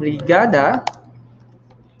use Brigada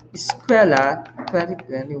Eskwela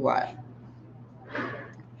 2021.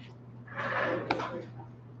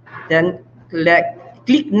 Then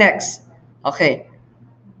click next. Okay.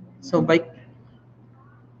 So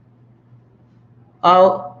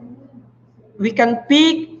we can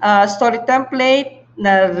pick story template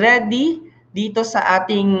na ready dito sa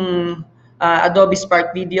ating Adobe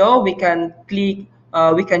Spark Video. We can click,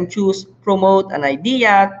 we can choose promote an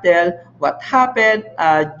idea, tell what happened,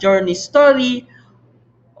 journey story,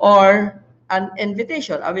 or an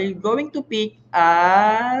invitation. I will going to pick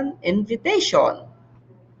an invitation.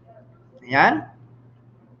 Ayan.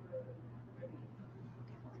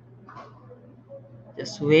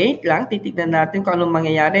 Just wait lang, titignan natin kung anong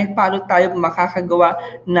mangyayari. Paano tayo makakagawa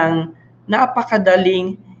ng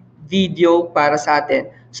napakadaling video para sa atin.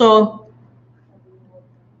 So,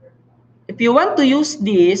 if you want to use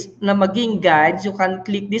this na maging guides, you can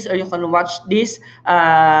click this or you can watch this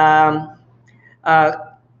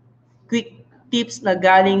quick tips na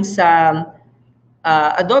galing sa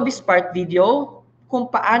Adobe Spark Video kung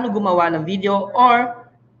paano gumawa ng video, or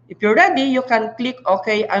if you're ready, you can click,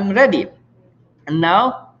 okay, I'm ready. And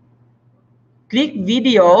now, click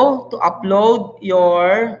video to upload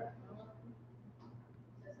your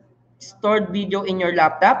stored video in your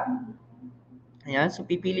laptop. Ayan, so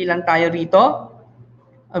pipili lang tayo rito.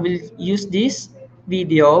 I will use this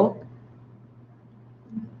video.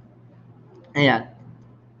 Ayan.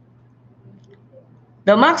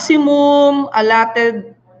 The maximum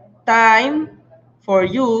allotted time for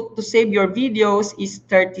you to save your videos is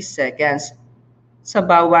 30 seconds sa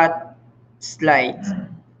bawat slides.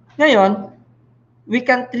 Ngayon, we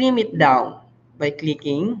can trim it down by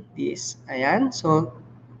clicking this. Ayan. So,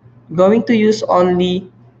 going to use only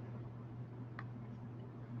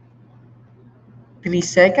 3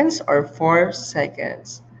 seconds or 4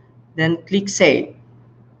 seconds. Then, click save.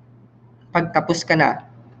 Pagtapos ka na.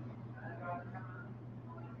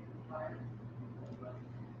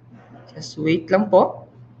 Just wait lang po.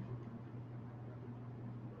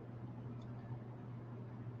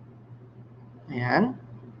 Ayan.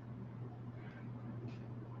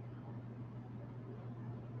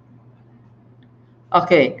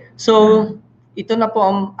 Okay. So, ito na po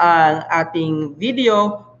ang ating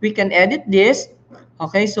video. We can edit this.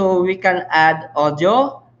 Okay. So, we can add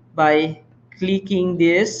audio by clicking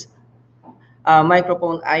this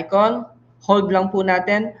microphone icon. Hold lang po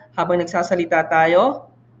natin habang nagsasalita tayo.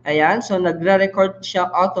 Ayan. So, nagre-record siya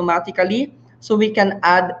automatically. So, we can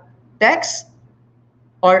add text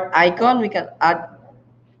or icon. We can add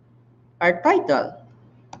our title.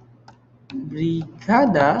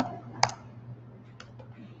 Brigada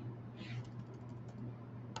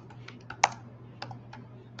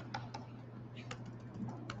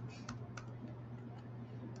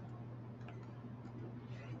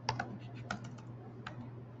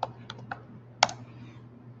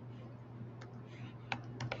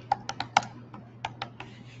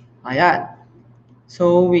Ayan.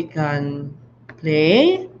 So, we can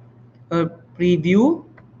play or preview.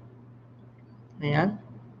 Ayan.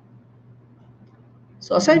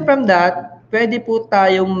 So, aside from that, pwede po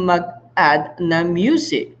tayong mag-add na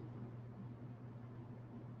music.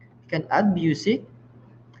 You can add music.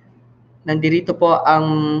 Nandito po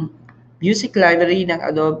ang music library ng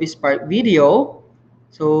Adobe Spark Video.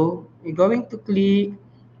 So, we're going to click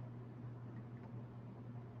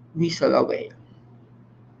Whistle Away.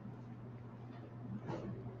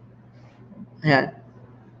 Ayan.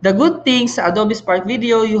 The good thing sa Adobe Spark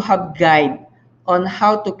Video, you have guide on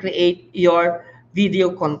how to create your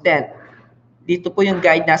video content. Dito po yung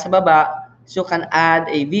guide nasa baba. So you can add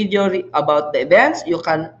a video about the events. You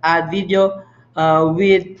can add video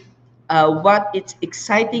with what it's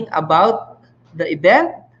exciting about the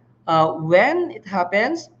event, when it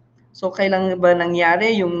happens. So kailan ba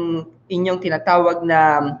nangyari yung inyong tinatawag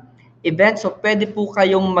na event. So, pwede po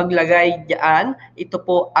kayong maglagay diyan. Ito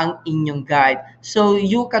po ang inyong guide. So,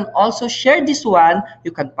 you can also share this one. You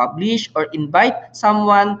can publish or invite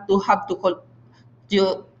someone to have to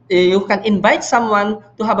you can invite someone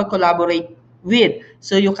to have a collaborate with.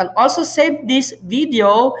 So, you can also save this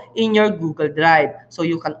video in your Google Drive. So,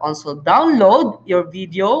 you can also download your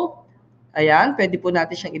video. Ayan, pwede po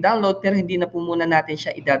natin siyang i-download pero hindi na po muna natin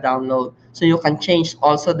siya i-download. So, you can change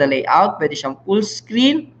also the layout. Pwede siyang full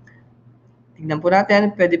screen. Tignan po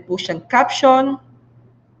natin, pwede po siyang caption.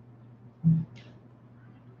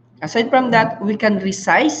 Aside from that, we can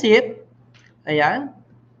resize it. Ayan.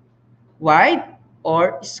 Wide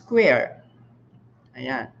or square.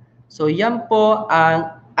 Ayan. So, yan po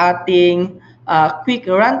ang ating quick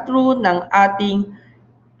run-through ng ating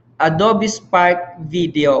Adobe Spark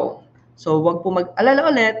Video. So, wag po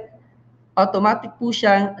mag-alala ulit. automatic po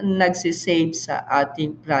siyang nagsisave sa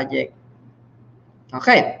ating project.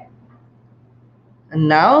 Okay. And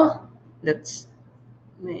now,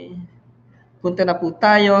 punta na po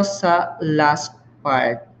tayo sa last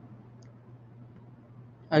part.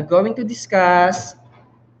 I'm going to discuss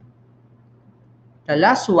the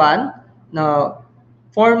last one na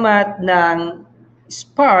format ng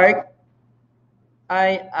Spark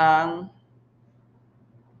ay ang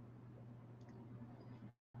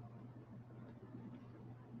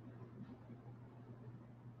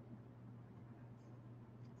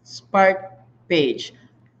Spark page.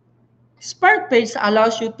 Spark page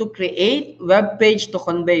allows you to create web page to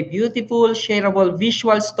convey beautiful, shareable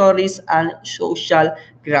visual stories and social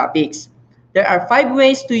graphics. There are 5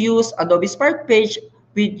 ways to use Adobe Spark page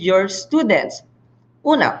with your students.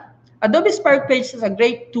 Una, Adobe Spark page is a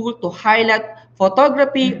great tool to highlight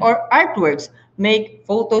photography or artworks, make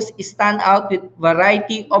photos stand out with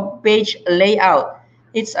variety of page layout.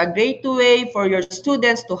 It's a great way for your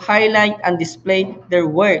students to highlight and display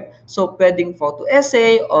their work. So, pwedeng photo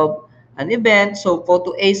essay of an event. So,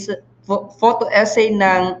 photo essay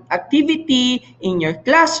ng activity in your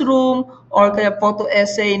classroom or kaya photo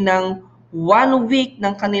essay ng 1 week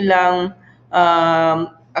ng kanilang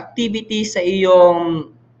activity sa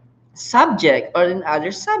iyong subject or in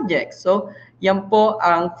other subjects. So, yan po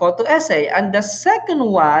ang photo essay. And the second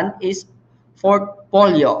one is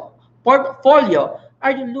portfolio. Portfolio. Are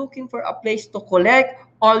you looking for a place to collect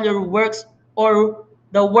all your works or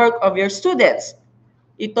the work of your students?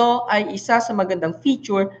 Ito ay isa sa magandang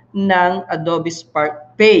feature ng Adobe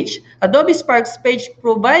Spark page. Adobe Spark page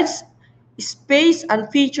provides space and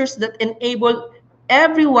features that enable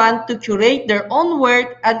everyone to curate their own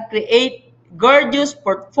work and create gorgeous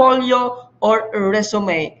portfolio or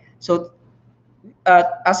resume. So,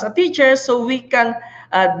 as a teacher, so we can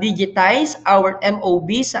digitize our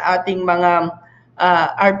MOB sa ating mga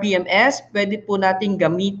RPMS, pwede po natin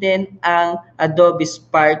gamitin ang Adobe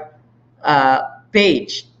Spark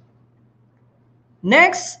page.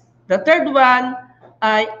 Next, the third one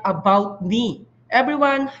ay about me.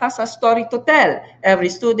 Everyone has a story to tell.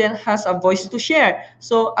 Every student has a voice to share.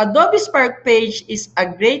 So, Adobe Spark page is a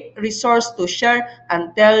great resource to share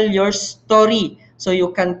and tell your story. So,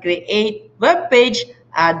 you can create web page,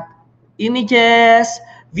 add images,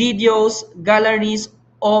 videos, galleries,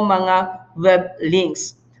 o mga web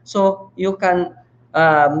links. So, you can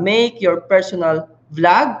make your personal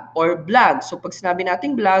vlog or blog. So, pag sinabi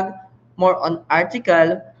nating vlog, more on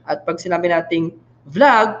article. At pag sinabi nating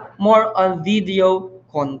vlog, more on video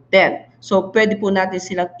content. So, pwede po natin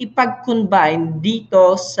silang ipag-combine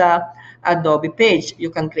dito sa Adobe page.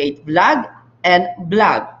 You can create vlog and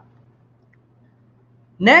blog.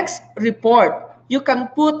 Next, report. You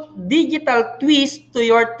can put digital twist to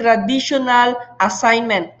your traditional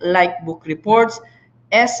assignment like book reports,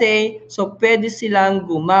 essay. So, pwede silang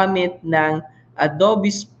gumamit ng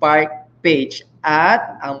Adobe Spark page.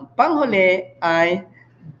 At ang panghuli ay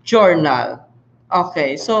journal.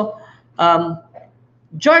 Okay, so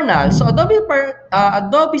journal. So,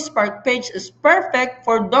 Adobe Spark page is perfect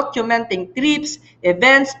for documenting trips,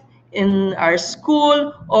 events, in our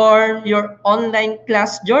school or your online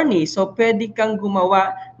class journey. So, pwede kang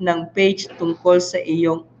gumawa ng page tungkol sa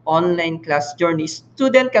iyong online class journey.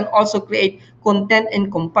 Student can also create content and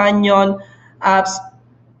companion apps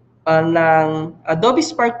ng Adobe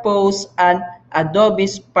Spark Post and Adobe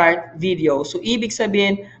Spark Video. So, ibig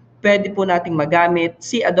sabihin, pwede po nating magamit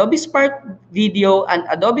si Adobe Spark Video and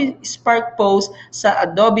Adobe Spark Post sa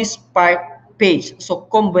Adobe Spark page. So,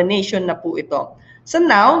 combination na po ito. So,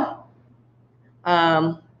 now,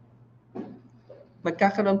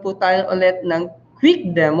 magkakaroon po tayo ulit ng quick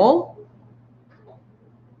demo.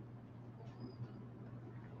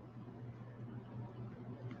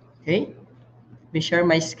 Okay. Let me share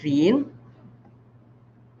my screen.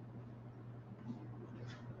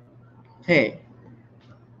 Okay.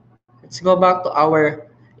 Let's go back to our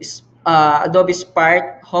Adobe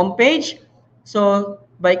Spark homepage. So,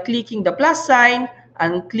 by clicking the plus sign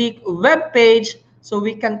and click web page, so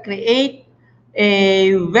we can create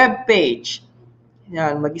a web page.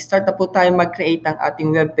 Yan, mag-start na po tayo mag-create ng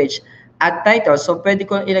ating web page. Add title. So, pwede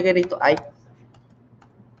ko ilagay rito ay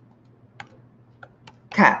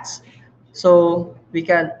cats. So, we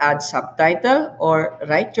can add subtitle or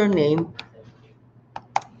write your name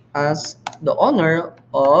as the owner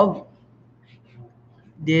of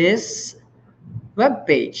this web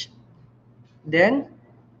page. Then,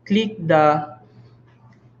 click the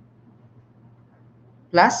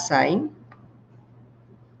plus sign.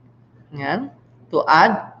 Yan, to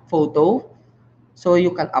add photo. So,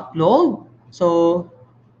 you can upload. So,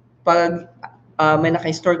 pag may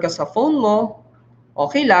naka-store ka sa phone mo,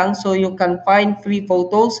 okay lang. So you can find free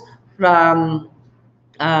photos from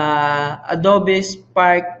Adobe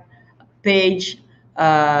Spark page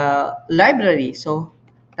library. So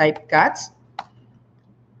type cats.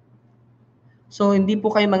 So hindi po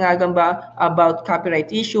kayo mangagamba about copyright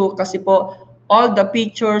issue kasi po all the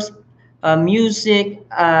pictures, music,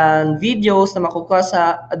 and videos na makukuha sa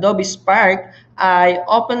Adobe Spark ay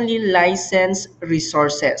openly licensed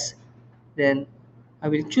resources. Then I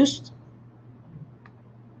will choose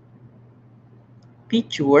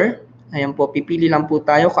picture. Ayan po, pipili lang po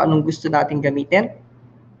tayo kung anong gusto natin gamitin.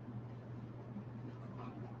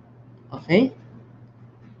 Okay.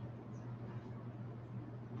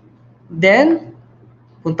 Then,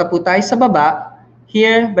 punta po tayo sa baba.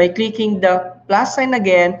 Here, by clicking the plus sign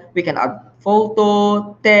again, we can add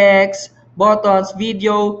photo, text, buttons,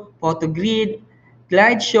 video, photo grid,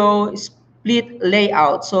 glide show, split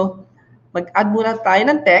layout. So, mag-add muna tayo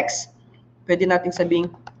ng text. Pwede natin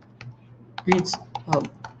sabing grids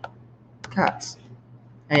of cats.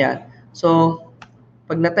 Ayan. So,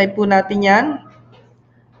 pag na-type po natin yan,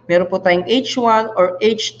 meron po tayong H1 or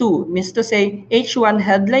H2. Means to say, H1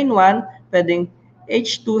 headline 1, pwedeng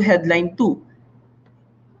H2 headline 2.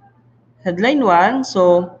 Headline 1,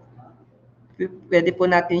 so pwede po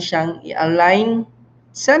natin siyang i-align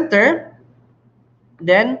center.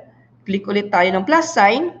 Then, click ulit tayo ng plus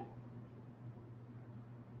sign.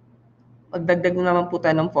 Magdagdag naman po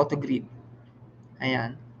tayo ng photo grid.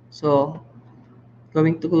 Ayan. So,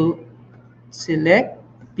 going to select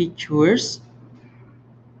pictures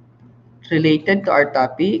related to our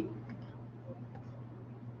topic.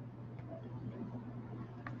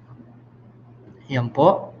 Ayan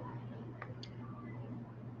po.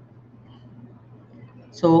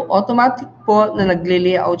 So, automatic po na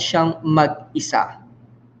nagle-layout siyang mag-isa.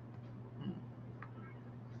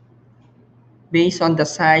 Based on the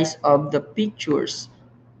size of the pictures.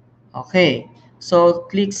 Okay. So,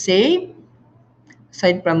 click save.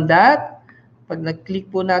 Aside from that, pag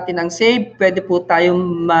nag-click po natin ang save, pwede po tayong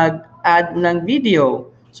mag-add ng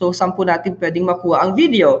video. So, saan po natin pwedeng makuha ang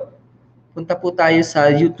video? Punta po tayo sa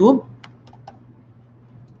YouTube.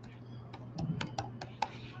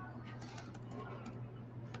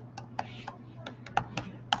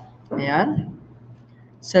 Ayan.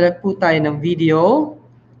 Select po tayo ng video.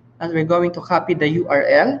 And we're going to copy the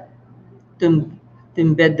URL to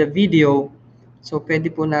embed the video. So, pwede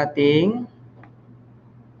po nating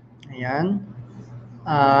ayan,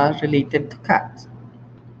 related to cat.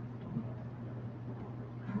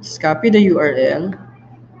 Just copy the URL.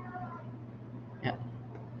 Yeah.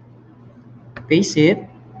 Paste it.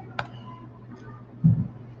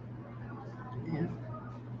 Yeah.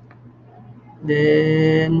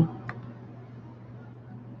 Then,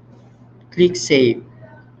 click save.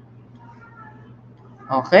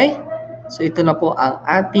 Okay? So, ito na po ang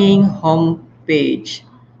ating home page.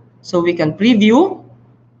 So, we can preview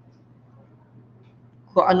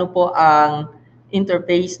kung ano po ang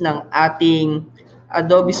interface ng ating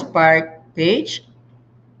Adobe Spark page.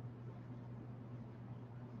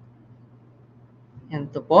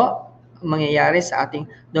 Yan to po ang mangyayari sa ating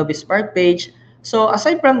Adobe Spark page. So,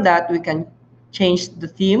 aside from that, we can change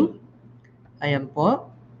the theme. Ayan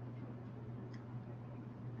po.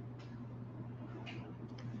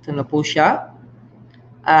 Ito na po siya.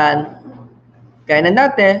 And, kaya na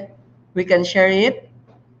natin, we can share it.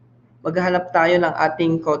 Maghahanap tayo ng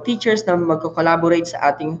ating co-teachers na magko-collaborate sa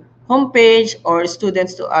ating homepage or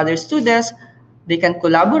students to other students. They can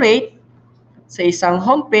collaborate sa isang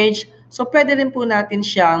homepage. So, pwede rin po natin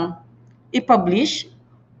siyang i-publish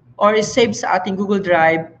or i-save sa ating Google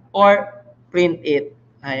Drive or print it.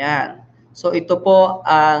 Ayan. So, ito po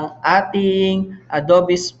ang ating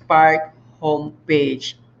Adobe Spark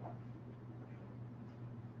homepage.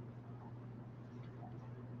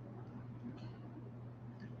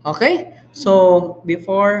 Okay, so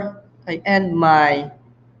before I end my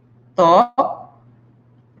talk,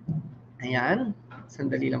 ayan,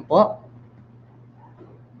 sandali lang po.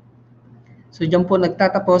 So dyan po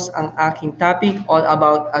nagtatapos ang aking topic all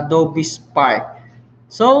about Adobe Spark.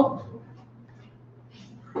 So,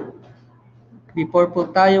 before po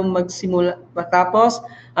tayong magsimula matapos,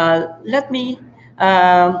 let me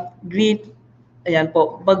greet, ayan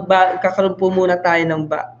po, kakaroon po muna tayo ng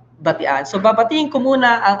batian. So, babatiin ko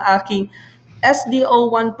muna ang aking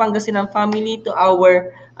SDO1 Pangasinan family to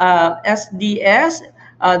our SDS,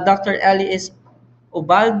 Dr. Elias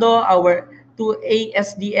Ubaldo, our 2A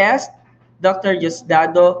SDS, Dr.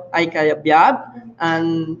 Diosdado Aycayabyab,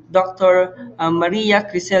 and Dr. Maria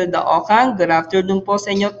Criselda Ocang. Good afternoon po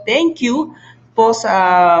sa inyo. Thank you po sa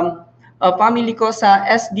family ko sa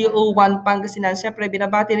SDO 1 Pangasinan. Siyempre,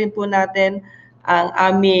 binabati rin po natin ang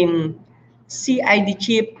aming CID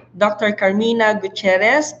Chief, Dr. Carmina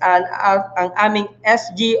Gutierrez, and ang aming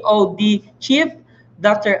SGOD Chief,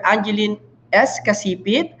 Dr. Angeline S.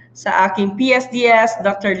 Kasipit, sa aking PSDS,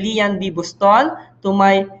 Dr. Lian B. Buston, to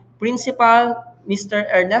my Principal, Mr.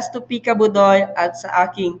 Ernesto P. Cabudoy, at sa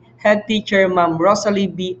aking Head Teacher, Ma'am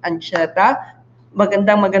Rosalie B. Ancheta.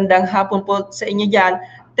 Magandang hapon po sa inyo dyan.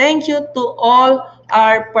 Thank you to all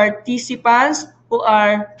our participants who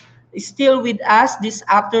are still with us this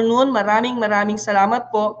afternoon. Maraming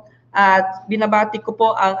salamat po. At binabati ko po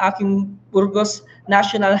ang aking Burgos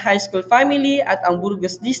National High School family at ang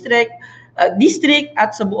Burgos District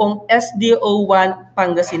at sa buong SDO 1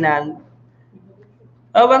 Pangasinan.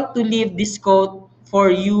 I want to leave this quote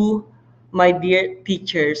for you, my dear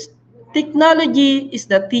teachers. Technology is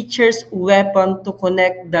the teacher's weapon to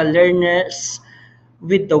connect the learners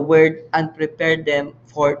with the word and prepare them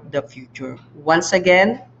for the future. Once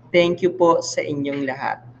again, thank you po sa inyong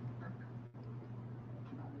lahat.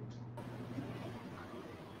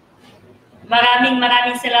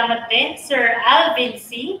 Maraming salamat din, Sir Alvin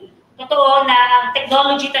C. Totoo na ang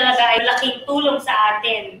technology talaga ay laking tulong sa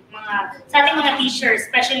atin, sa ating mga teachers,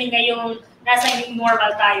 especially ngayong nasa new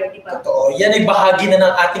normal tayo, di ba? Totoo. Yan ay bahagi na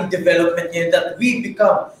ng ating development ngayon that we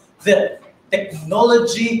become the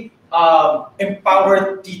technology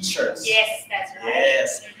empowered teachers. Yes, that's right.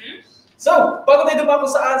 Yes. So, bago tayo dumako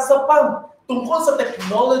sa pang tungkol sa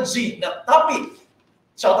technology na topic,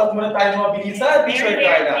 shoutout muna tayo mga bilisan, Teacher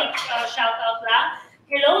Carla. Shoutout lang.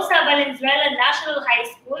 Hello sa Valenzuela National High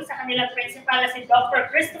School, sa kanilang principal na si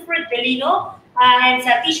Dr. Christopher Delino, and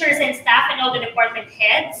sa teachers and staff and all the department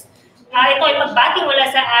heads. Ito ay pagbati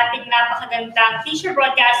mula sa ating napakagandang teacher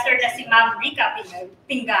broadcaster na si Ma'am Rica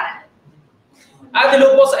Pingal. At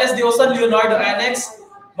hello po sa SDO San Leonardo Annex,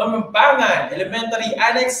 Mamampangan Elementary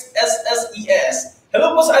Annex SSES.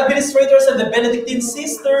 Hello po sa administrators and the Benedictine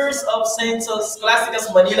Sisters of St.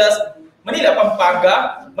 Scholasticus Manila,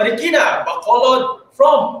 Pampanga, Marikina, Bacolod,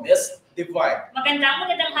 from Miss Divine. Magandang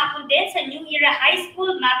hapon din sa New Era High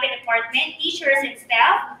School MAPE Department, teachers and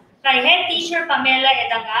staff, kay Head Teacher Pamela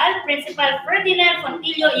Edangal, Principal Ferdinand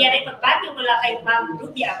Fontillo, iyan ay pagbati mula kay Ma'am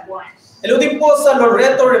Ruby Abuan. Hello din po sa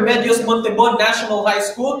Loreto Remedios Montebon National High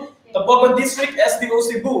School, Tabogon District SDO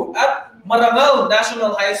Cebu, at Marangal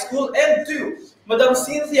National High School, and to Madam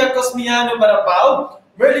Cynthia Cosmiano Barapao,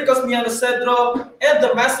 Merly Cosmiano Cedro, and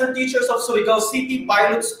the Master Teachers of Surigao City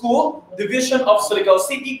Pilot School, Division of Surigao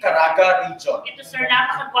City, Caraga Region. Ito sir,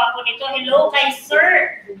 napakagwapo nito. Hello kay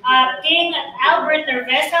Sir King Albert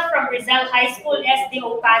Nervesa from Rizal High School,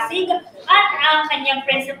 SDO Pasig, at ang kanyang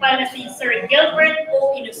principal na si Sir Gilbert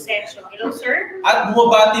O. Inocencio. Hello sir. At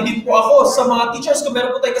bumabati din po ako sa mga teachers ko.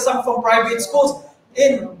 Meron po tayo kasama from private schools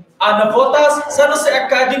in Navotas, San Jose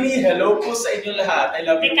Academy. Hello po sa inyo lahat. I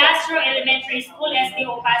love you. De Castro Elementary School,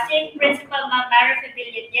 SDO Pasig, Principal Ma'am Mary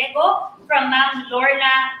Fidel Diego, from Ma'am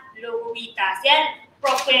Lorna Loguitas. Yan,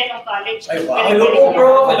 Prof. Kuya ng college. Ay, wow. Hello po,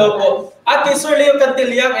 Prof. Hello po. At kay Sir Leo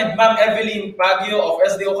Cantiliang and Ma'am Evelyn Baguio of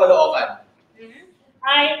SDO Caloocan.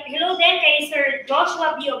 Hello din kay Sir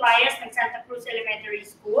Joshua B. Obayas ng Santa Cruz Elementary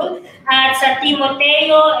School, at sa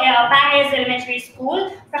Timoteo Paez Elementary School,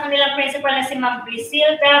 sa kanilang principal na si Ma'am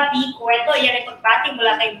Brisilda B. Cueto. Yan ay pagbati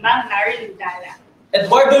mula kay Ma'am Mary Ludala.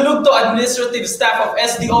 Eduardo Lugto, Administrative Staff of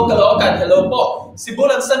SDO Caloocan. Hello po.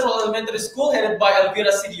 Sibulan Central Elementary School, headed by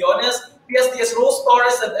Elvira Sidiones, PSDS Rose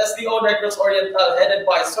Torres, and SDO Negros Oriental, headed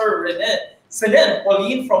by Sir Selene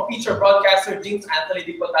Pauline from Teacher Broadcaster James Anthony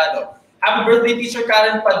Diputado. Happy birthday, Teacher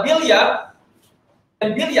Karen Padilla,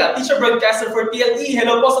 Teacher Broadcaster for TLE.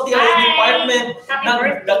 Hello po sa TLE Department ng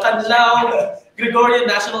Dacanlao Gregorian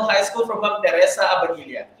National High School from Ma'am Teresa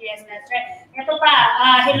Abadilla. Yes, that's right. Ito pa,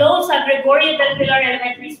 hello sa Gregorio del Pilar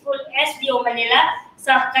Elementary School, SDO Manila,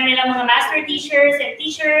 sa kanilang mga master teachers and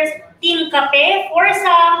teachers, Team Kape,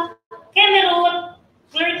 Forsam, Cameroon,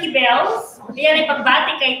 Clerky Bells. Yan ay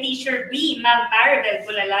pagbati kay Teacher B, Ma'am Maribel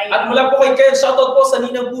Bulalay. At mula po kay Ken, shoutout po sa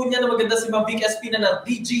ninang po niya na maganda si Ma'am Vic Espina ng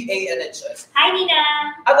DGA-NHS. Hi, Nina!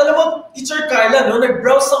 At alam mo, Teacher Carla, no,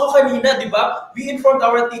 nag-browse ako kanina, di ba? We informed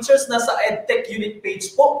our teachers na sa EdTech unit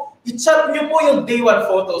page po. I-chat niyo po yung day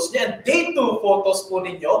 1 photos niya and day 2 photos po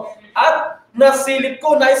ninyo. At nasilip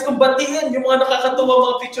ko, nais kong batiin yung mga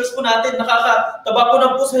nakakatuwa mga pictures po natin. Nakakataba po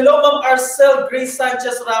ng puso. Hello, Ma'am Arcel Grace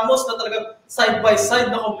Sanchez Ramos na talagang side by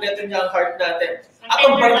side na kompleto niya ang heart natin. At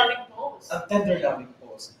ang tender loving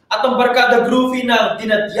pose. At ang barkada groovy ng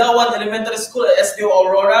Dinadyawan Elementary School, SDO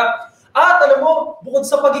Aurora. At alam mo, bukod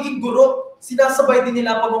sa pagiging guro, sinasabay din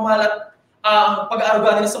nila ang pagmamahal at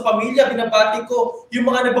pag-aaruga nila sa pamilya. Binabati ko yung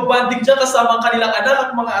mga nagbabanding dyan kasama ang kanilang anak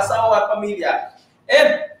at mga asawa at pamilya. And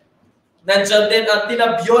nandyan din ang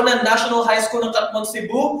Tinabyonan National High School ng Katmon,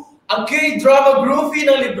 Cebu, ang K-Drama Groovy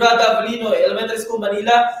ng Librada Avelino Elementary School,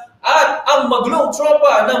 Manila, at ang Maglong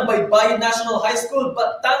Tropa ng Baybayin National High School,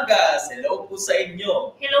 Batangas. Hello po sa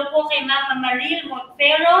inyo. Hello po kay Mama Maril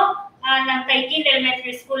Montero ng Taikin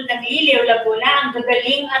Elementary School ng Iliw, Laguna. Ang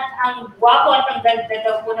gagaling at ang guwapo at ang ganda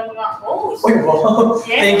daw po ng mga hosts. Uy, wow.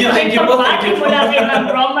 Yes, Thank you po. Thank you po. Mula kay Ma'am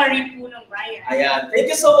Roma rin po ng Ryan. Ayan.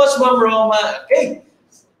 Thank you so much, Ma'am Roma. Okay.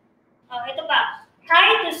 Ito pa.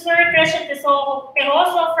 Hi to Sir Crescent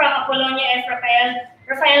Peroso from Apollonia F.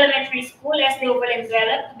 Rafael Elementary School, SDO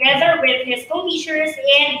Valenzuela, together with his co-teachers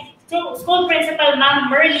and school principal,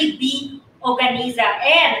 Ma'am Merly B. Organiza.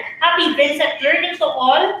 And happy VINSET learning to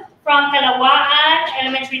all from Kalawaan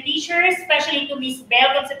Elementary teachers, especially to Miss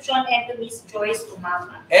Belle Concepcion and to Miss Joyce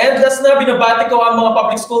Umama. And last na, binabati ko ang mga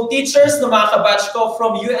public school teachers na mga kabatch ko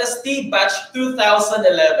from UST Batch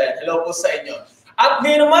 2011. Hello po sa inyo. At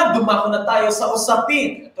ngayon naman, dumako na tayo sa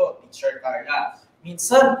usapin. Ito, Teacher Carla.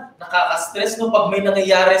 Minsan, nakaka-stress no pag may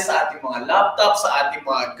nangyayari sa ating mga laptop, sa ating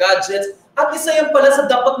mga gadgets, at isa yan pala sa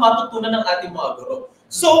dapat matutunan ng ating mga guro.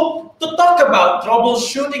 So, to talk about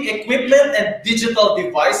troubleshooting equipment and digital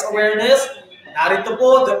device awareness, narito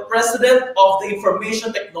po the President of the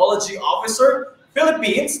Information Technology Officer,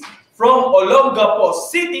 Philippines, from Olongapo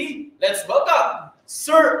City. Let's welcome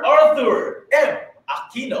Sir Arthur M.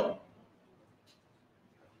 Aquino.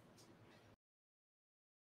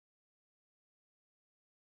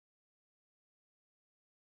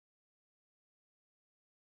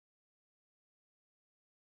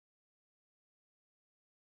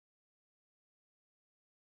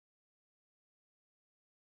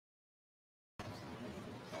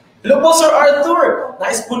 Hello po, Sir Arthur.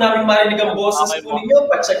 Nais po namin marinig ang boses po ninyo.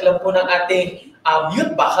 Pa-check lang po ng ating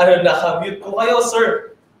mute. Baka naka-mute po kayo,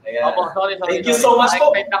 sir. Ayan. Opo, sorry. Thank you so much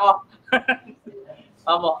po. Excited ako.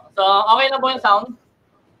 Opo. So, okay na po yung sound?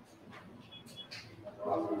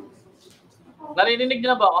 Narinig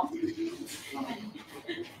niyo na ba ako?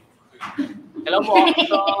 Hello po.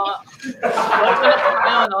 So, welcome na po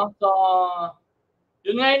kayo, no? So,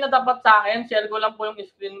 yun ngayon na dapat sa akin, share ko lang po yung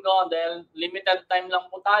screen ko dahil limited time lang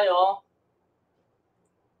po tayo.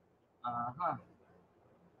 Aha.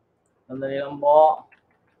 Sandali lang po.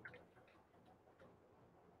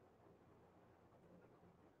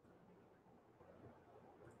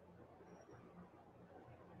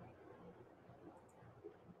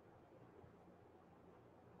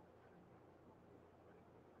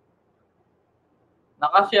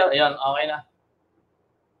 Nakashare. Ayan, okay na.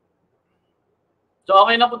 So,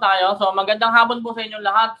 okay na po tayo. So, magandang hapon po sa inyong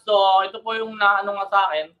lahat. So, ito po yung naano nga sa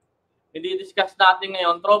akin. I-discuss natin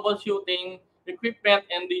ngayon, troubleshooting, equipment,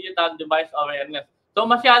 and digital device awareness. So,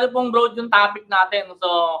 masyado pong broad yung topic natin. So,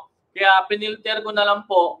 kaya pinilter ko na lang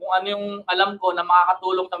po kung ano yung alam ko na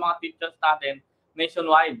makakatulong sa mga teachers natin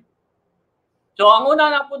nationwide. So, ang una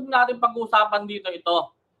na po natin pag-usapan dito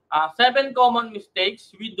ito, 7 common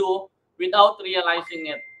mistakes we do without realizing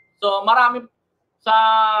it. So, marami sa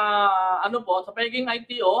ano po, sa pagiging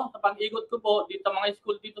ITO, sa pag-ikot ko po dito sa mga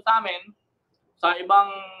school dito sa amin, sa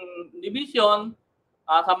ibang division,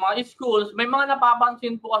 sa mga schools, may mga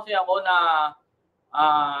napapansin po kasi ako na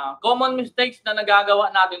common mistakes na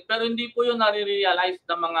nagagawa natin pero hindi po yun nare-realize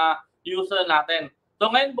ng mga user natin.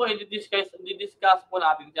 So ngayon po, i-discuss po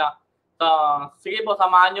natin siya. So, sige po,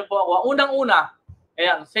 samahan niyo po ako. Unang-una,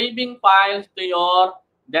 ayan, saving files to your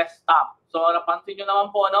desktop. So, napansin niyo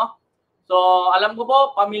naman po, no? So, alam ko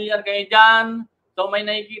po, familiar kayo dyan. So, may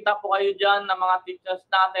nakikita po kayo dyan ng mga teachers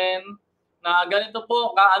natin na ganito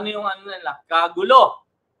po, kaano yung ano nila, kagulo.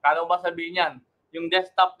 Kano ba sabihin yan? Yung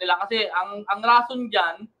desktop nila. Kasi ang rason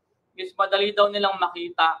dyan is madali daw nilang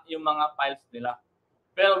makita yung mga files nila.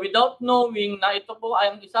 Pero without knowing na ito po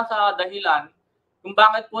ay isa sa dahilan kung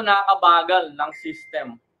bakit po nakakabagal ng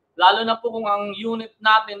system. Lalo na po kung ang unit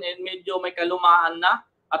natin ay medyo may kalumaan na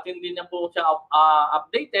at hindi na po siya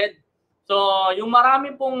updated. So, yung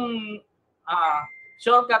marami pong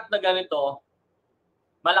shortcut na ganito,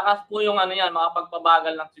 malakas po yung ano yan,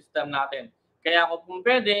 makapagpabagal ng system natin. Kaya kung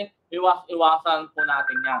pwede, iwasan po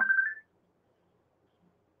natin yan.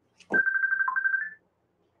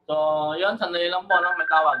 So, yun, sandali lang po, no? May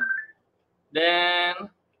tawag. Then,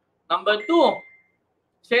 number 2,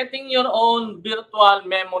 setting your own virtual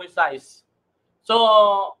memory size. So,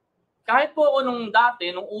 kahit po ako nung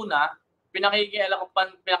dati, nung una,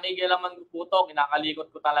 pinakikialaman ko po ito, kinakalikot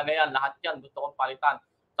ko talaga yan, lahat yan, gusto kong palitan.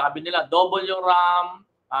 Sabi nila, double your RAM,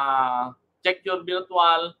 check your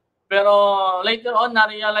virtual, pero later on,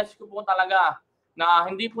 na-realize ko po talaga na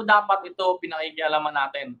hindi po dapat ito pinakikialaman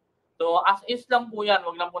natin. So as is lang po yan,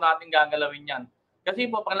 wag lang po natin gagalawin yan. Kasi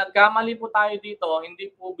po pag nagkamali po tayo dito,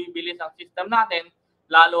 hindi po bibilis ang system natin,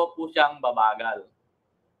 lalo po siyang babagal.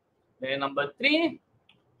 Then number 3,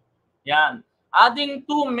 yan. Adding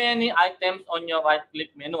too many items on your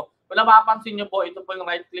right-click menu. Kung napapansin nyo po, ito po yung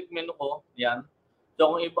right-click menu ko. Yan.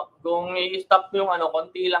 So kung i-stop yung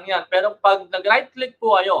konti lang yan. Pero pag nag-right-click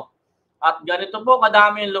po kayo, at ganito po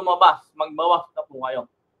kadami yung lumabas, magbawas na po kayo.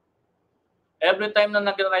 Every time na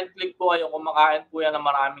nag-right-click po kayo, kumakain po yan ng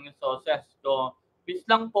maraming resources. So, please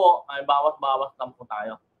lang po, ay bawas-bawas lang po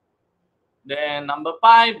tayo. Then, number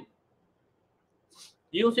 5,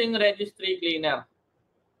 using registry cleaner.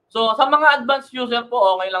 So, sa mga advanced user po,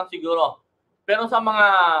 okay lang siguro. Pero sa mga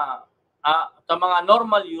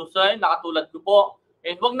normal user, nakatulad ko po,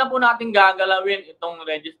 huwag na po natin gagalawin itong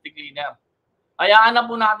registry cleaner. Hayaan na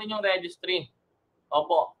po natin yung registry.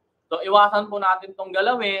 Opo. So, iwasan po natin itong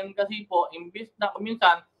galawin kasi po, imbis na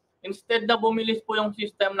kuminsan, instead na bumilis po yung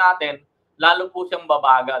system natin, lalo po siyang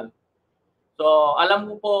babagal. So, alam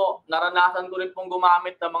ko po, naranasan ko rin pong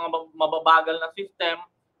gumamit ng mga mababagal na system.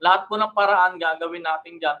 Lahat po ng paraan gagawin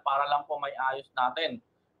natin dyan para lang po may ayos natin.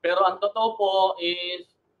 Pero ang totoo po is,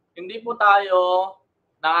 hindi po tayo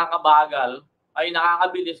nakakabagal, ay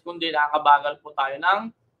nakakabilis, kundi nakakabagal po tayo ng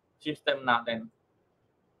system natin.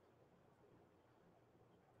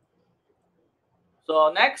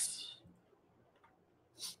 So, next.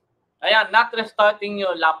 Ayan, not restarting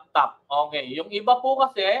your laptop. Okay, yung iba po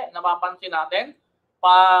kasi, napapansin natin,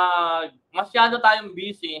 pag masyado tayong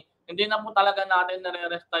busy, hindi na po talaga natin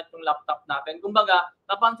nare-restart yung laptop natin. Kumbaga,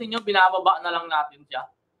 napansin nyo, binababa na lang natin siya.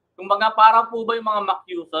 Kumbaga, para po ba yung mga Mac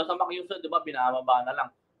user, sa Mac user, di ba, binababa na lang.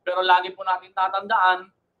 Pero lagi po natin tatandaan,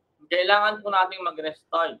 kailangan po natin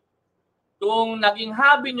mag-restart. Kung naging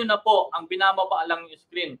hobby nyo na po, ang binababa lang yung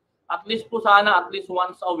screen, at least po sana, at least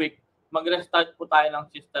once a week, mag-restart po tayo ng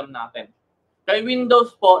system natin. Kay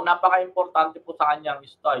Windows po, napaka-importante po sa kanyang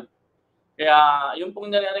start. Kaya, yung pong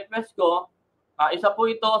nire-request ko, isa po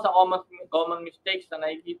ito sa common mistakes na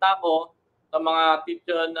nakikita ko sa mga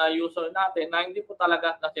teacher na user natin na hindi po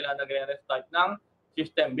talaga na sila nagre-restart ng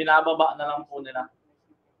system. Binababa na lang po nila.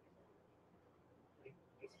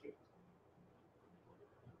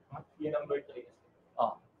 Number 3.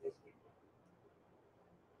 Oh.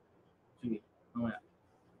 Sige. Mamaya.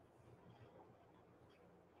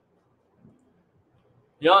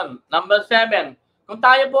 Yon. Number 7. Kung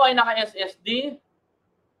tayo po ay naka-SSD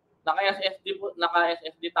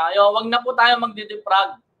tayo, wag na po tayo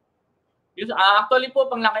magdi-defrag. Actually po,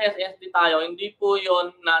 pag naka-SSD tayo, hindi po yon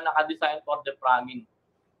na naka-design for defragging.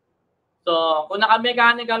 So, kung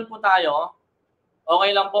naka-mechanical po tayo,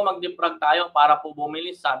 okay lang po mag-defrag tayo para po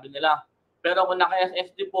bumilis, sabi nila. Pero kung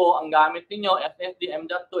naka-SSD po, ang gamit niyo SSD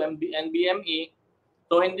M.2, NVMe,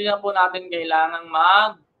 so hindi na po natin kailangang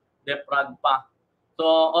mag-defrag pa. So,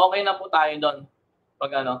 okay na po tayo doon.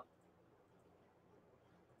 Pag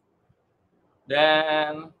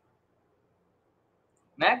Then,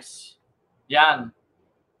 next. Yan.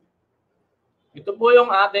 Ito po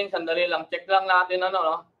yung ating, sandali lang, check lang natin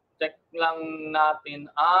check lang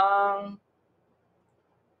natin ang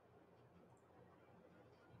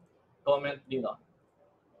comment dito.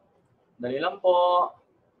 Dali lang po.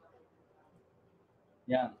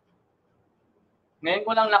 Yan. Ngayon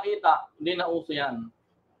ko lang nakita, hindi na uso yan.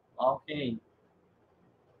 Okay.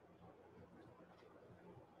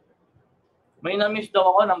 May na-miss daw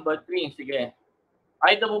ako, number 3. Sige.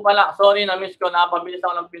 Ay, ito po pala. Sorry, na-miss ko. Napabilis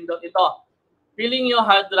ako ng pindot. Ito. Filling your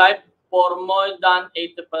hard drive for more than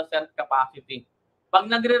 80% capacity. Pag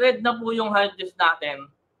nagre-read na po yung hard disk natin,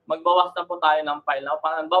 magbawas na po tayo ng file.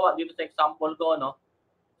 Parang bawa dito sa example ko,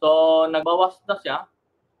 So, nagbawas na siya.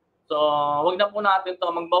 So, wag na po natin to.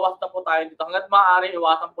 Magbawas na po tayo dito. Hanggat maaari,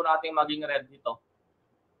 iwasan po natin maging red dito.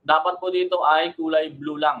 Dapat po dito ay kulay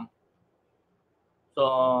blue lang.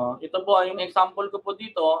 So, ito po, yung example ko po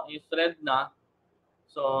dito is red na.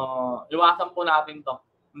 So, iwasan po natin to.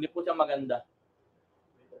 Hindi po siya maganda.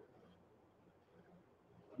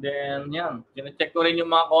 Then, yan. Sine-check ko rin yung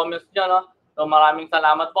mga comments dyan. So, maraming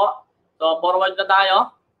salamat po. So, forward na tayo.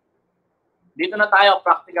 Dito na tayo,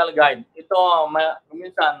 practical guide. Ito,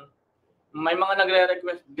 minsan, may mga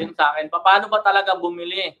nagre-request din sa akin. Paano ba talaga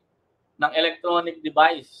bumili ng electronic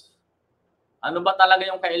device? Ano ba talaga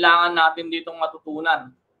yung kailangan natin ditong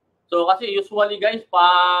matutunan? So kasi usually guys,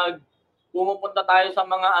 pag pumupunta tayo sa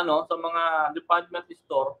mga sa mga department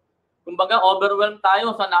store, kumbaga overwhelmed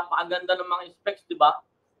tayo sa napakaganda ng mga specs, di ba?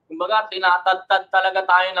 Kumbaga tinatadtad talaga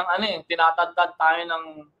tayo ng tinatadtad tayo ng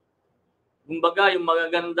kumbaga yung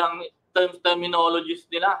magagandang terminologies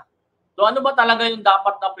nila. So So ano ba talaga yung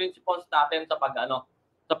dapat na principles natin sa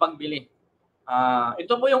sa pagbili?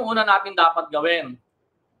 Ito po yung una natin dapat gawin.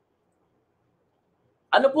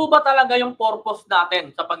 Ano po ba talaga yung purpose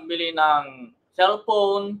natin sa pagbili ng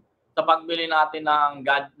cellphone, sa pagbili natin ng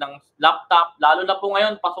laptop, lalo na po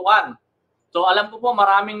ngayon, pasukan. So alam ko po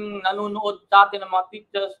maraming nanonood sa atin ng mga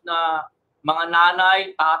teachers na mga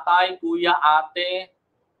nanay, tatay, kuya, ate.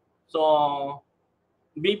 So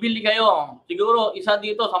bibili kayo. Siguro isa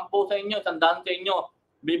dito, 10 sa inyo, 100 sa inyo,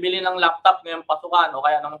 bibili ng laptop ngayong pasukan o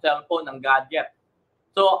kaya ng cellphone, ng gadget.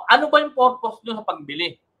 So ano ba yung purpose nyo sa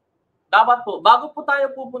pagbili? Dapat po, bago po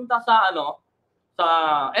tayo pupunta sa sa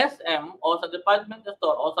SM o sa department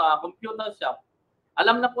store o sa computer shop,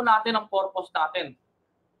 alam na po natin ang purpose natin.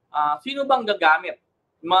 Sino bang gagamit?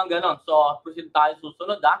 Mga ganon. So, proceed tayo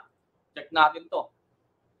susunod, Check natin to.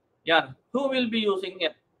 Yan. Who will be using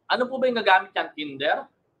it? Ano po ba yung gagamit yan? Kinder?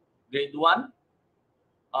 Grade 1?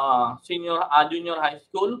 Junior high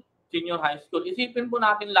school? Senior high school? Isipin po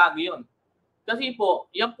natin lagi yun. Kasi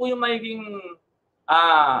po, yan po yung magiging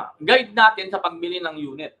guide natin sa pagbili ng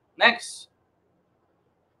unit. Next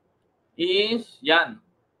is yan.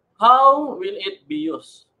 How will it be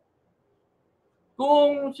used?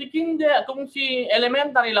 Kung si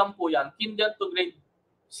elementary lang po yan, kinder to grade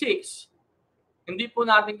 6, hindi po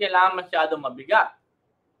natin kailangan masyado mabigat.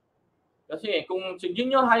 Kasi kung si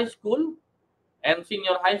junior high school and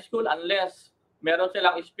senior high school, unless meron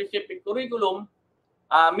silang specific curriculum,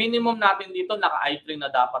 minimum natin dito naka-i3 na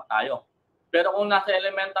dapat tayo. Pero kung nasa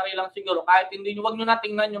elementary lang siguro, kahit hindi, huwag nyo na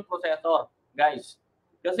tingnan yung processor, guys.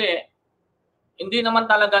 Kasi hindi naman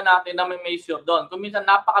talaga natin na may measure doon. Kung minsan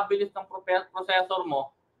napakabilis ng processor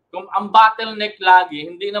mo, kung ang bottleneck lagi,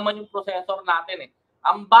 hindi naman yung processor natin eh.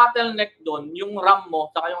 Ang bottleneck doon, yung RAM mo,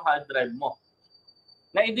 saka yung hard drive mo.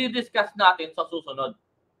 Na i-discuss natin sa susunod.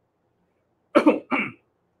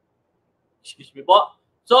 Excuse me po.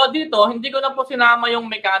 So dito, hindi ko na po sinama yung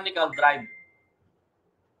mechanical drive.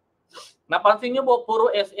 Napansin nyo po, puro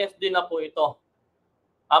SSD na po ito.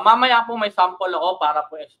 Mamaya po may sample ako para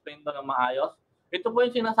po explain to na maayos. Ito po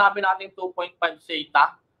yung sinasabi natin 2.5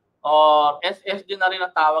 SATA or SSD na rin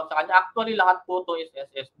ang tawag sa kanya. Actually, lahat po ito is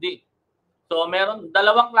SSD. So, meron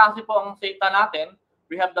dalawang klase po ang SATA natin.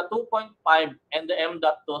 We have the 2.5 and the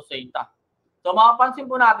M.2 SATA. So, makapansin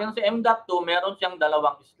po natin sa M.2, meron siyang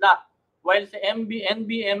dalawang slot. While sa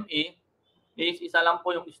NVMe is isa lang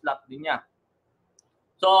po yung slot din niya.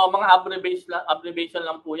 So, mga abbreviation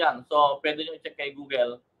lang po yan. So, pwede nyo i-check kay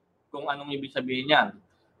Google kung anong ibig sabihin yan.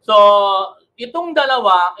 So, itong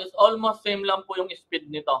dalawa is almost same lang po yung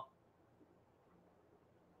speed nito.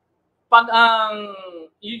 Pag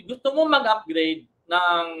gusto mo mag-upgrade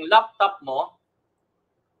ng laptop mo,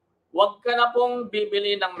 huwag ka na pong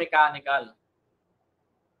bibili ng mechanical.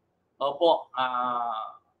 Opo,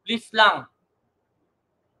 please lang.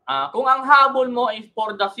 Kung ang habol mo is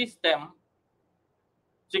for the system,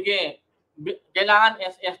 sige, kailangan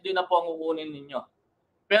SSD na po ang kukunin ninyo.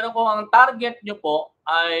 Pero kung ang target nyo po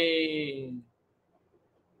ay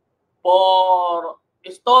for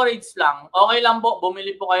storage lang, okay lang po,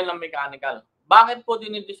 bumili po kayo ng mechanical. Bakit po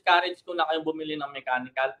dinidiscourage ko na kayo bumili ng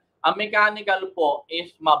mechanical? Ang mechanical po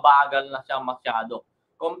is mabagal na siya masyado.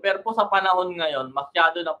 Compare po sa panahon ngayon,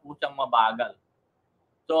 masyado na po siyang mabagal.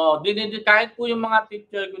 So, kahit po yung mga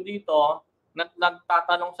teacher ko dito,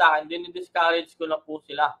 nagtatanong sa akin, dinidiscourage ko na po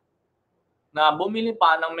sila na bumili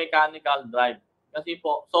pa ng mechanical drive. Kasi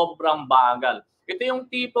po, sobrang bagal. Ito yung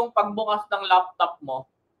tipong pagbukas ng laptop mo,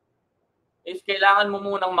 is kailangan mo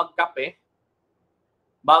munang magkape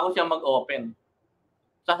bago siya mag-open.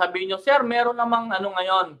 Sasabihin nyo, sir, meron namang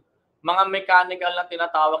ngayon, mga mechanical na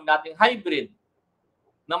tinatawag nating hybrid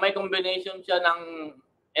na may combination siya ng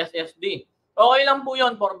SSD. Okay lang po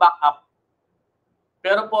yun for backup.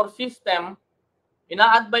 Pero for system,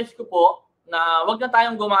 ina-advise ko po na wag na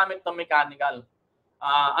tayong gumamit ng mechanical.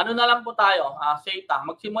 Ano na lang po tayo, SATA.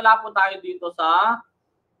 Magsimula po tayo dito sa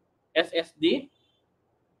SSD.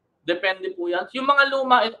 Depende po yan. Yung mga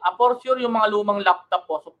luma, for sure yung mga lumang laptop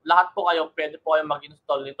po, so lahat po kayo, pwede po kayo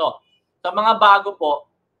mag-install nito. Sa mga bago po,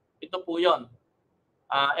 ito po yun.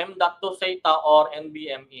 M.2 SATA or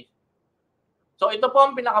NVMe. So ito po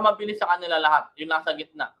ang pinakamabilis sa kanila lahat, yung nasa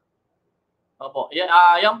gitna. Opo.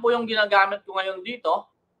 Yan po yung ginagamit ko ngayon dito.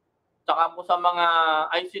 Saka po sa mga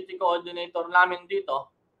ICT coordinator namin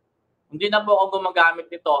dito, hindi na po ako gumagamit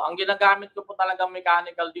nito. Ang ginagamit ko po talagang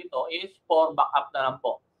mechanical dito is for backup na lang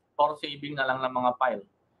po. For saving na lang ng mga file.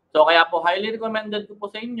 So kaya po highly recommended ko po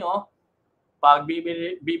sa inyo, pag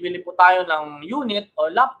bibili po tayo ng unit o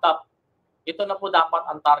laptop, ito na po dapat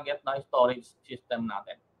ang target na storage system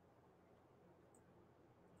natin.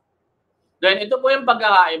 Then, ito po yung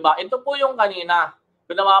pagkakaiba. Ito po yung kanina.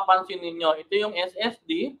 Kung napapansin ninyo, ito yung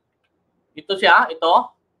SSD. Ito siya, ito.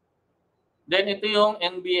 Then, ito yung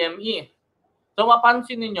NVMe. So,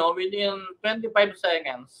 mapansin ninyo, within 25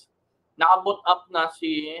 seconds, naka-boot up na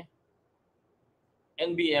si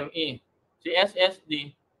NVMe. Si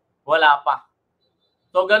SSD, wala pa.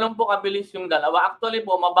 So, ganun po kabilis yung dalawa. Actually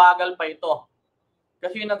po, mabagal pa ito.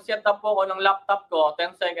 Kasi nag-set up po ako ng laptop ko,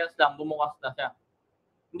 10 seconds lang, bumukas na siya.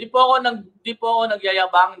 Hindi po ako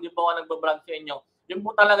nagyayabang, hindi po ako nagbabrag sa inyo. Yun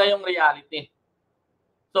po talaga yung reality.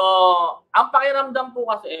 So, ang pakiramdam po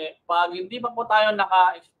kasi, pag hindi pa po tayo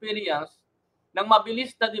naka-experience ng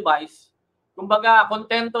mabilis na device, kumbaga,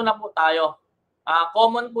 kontento na po tayo.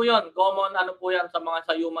 Common po yun. Common ano po yan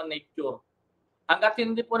sa human nature. Hanggat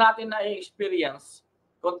hindi po natin na-experience,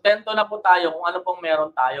 kontento na po tayo kung ano pong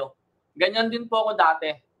meron tayo. Ganyan din po ako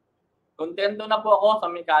dati. Kontento na po ako sa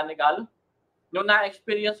mechanical. Nung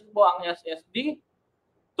na-experience ko po ang SSD,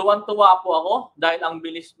 tuwan-tuwa po ako dahil ang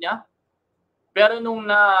bilis niya. Pero nung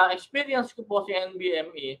na-experience ko po si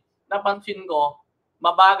NVMe, napansin ko,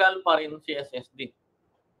 mabagal pa rin si SSD.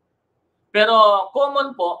 Pero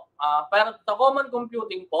common po, pero sa common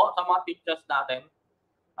computing po, sa mga teachers natin,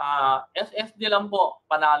 SSD lang po,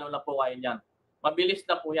 panalo na po kayo dyan. Mabilis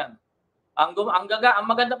na po yan. Ang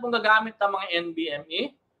maganda pong gagamit ng mga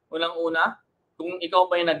NVMe, unang-una, kung ikaw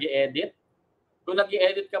pa yung nag-i-edit. Kung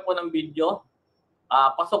nag-i-edit ka po ng video,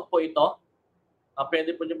 pasok po ito.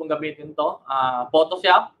 Pwede po nyo pong gamitin to.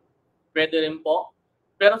 Photoshop, pwede rin po.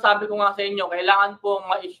 Pero sabi ko nga sa inyo, kailangan po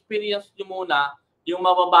ma-experience nyo muna yung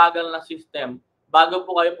mababagal na system bago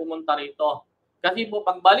po kayo pumunta rito. Kasi po,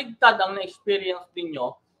 pag baligtad ang na-experience ninyo,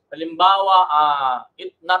 halimbawa,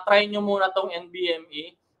 na-try nyo muna tong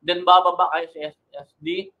NVMe, then bababa kayo sa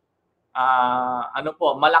SSD,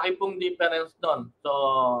 malaki pong difference doon. So,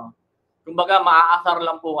 kumbaga, maaasar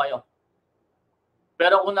lang po kayo.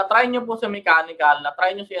 Pero kung na-try nyo po sa mechanical,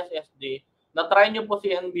 na-try nyo si SSD, na-try nyo po si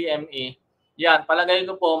NVMe, yan, palagay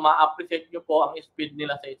ko po, ma-appreciate nyo po ang speed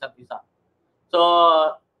nila sa isa't isa. So,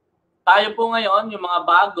 tayo po ngayon, yung mga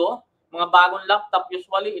bagong laptop,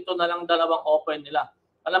 usually, ito na lang dalawang open nila.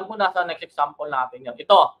 Alam ko nasa next example natin yan.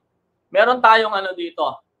 Ito, meron tayong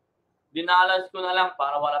dito. Dinalas ko na lang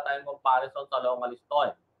para wala tayong comparison sa local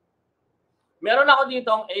store. Meron ako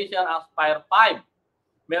ditong Acer Aspire 5.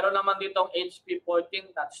 Meron naman ditong HP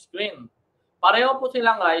 14 touchscreen. Pareho po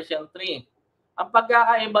silang Ryzen 3. Ang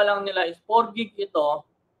pagkakaiba lang nila is 4 gig ito,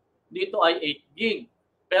 dito ay 8 gig.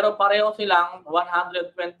 Pero pareho silang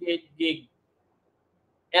 128 gig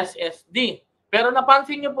SSD. Pero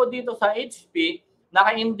napansin nyo po dito sa HP,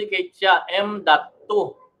 naka-indicate siya M.2.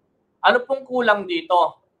 Ano pong kulang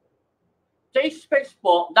dito? Sa specs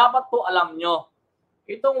po, dapat po alam nyo,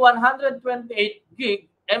 itong 128 gig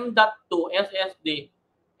M.2 SSD,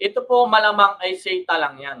 ito po malamang ay SATA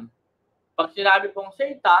lang yan. Pag sinabi pong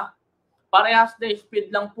SATA, parehas na speed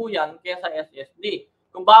lang po yan kaysa SSD.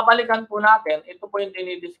 Kung babalikan po natin, ito po yung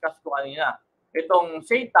dinidiscuss ko kanina. Itong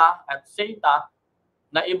SATA at SATA,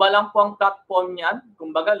 na iba lang po ang platform niyan,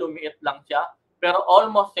 kumbaga lumiit lang siya, pero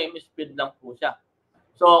almost same speed lang po siya.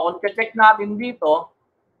 So, kung check natin dito,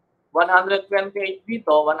 128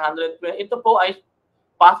 dito, 120, ito po ay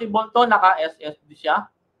possible to naka-SSD siya.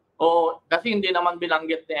 O, kasi hindi naman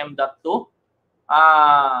binanggit ni M.2.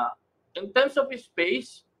 In terms of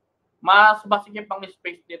space, mas masikip ang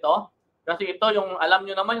space nito. Kasi ito, yung alam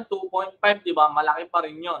nyo naman, yung 2.5, di ba? Malaki pa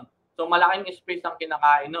rin yun. So, malaking space ang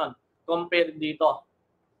kinakain nun compared dito.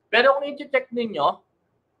 Pero kung i-check ninyo,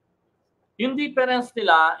 yung difference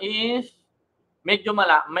nila is medyo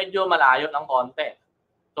malayo ng konti.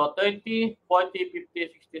 So, 30, 40,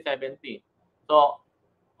 50, 60, 70. So,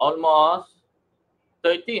 almost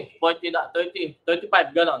 30, 40, 30,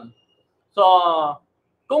 35, gano'n. So,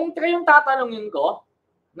 kung kayong tatanungin ko,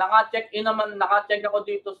 naka-check ako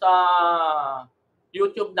dito sa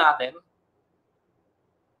YouTube natin,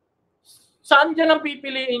 saan dyan ang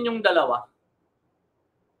pipiliin yung dalawa?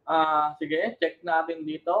 Sige, check natin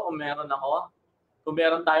dito kung meron ako. Kung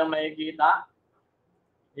meron tayong makikita.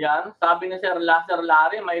 Yan, sabi ni Sir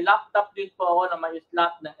Larry, may laptop din po ako na may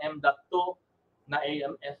slot ng M.2 na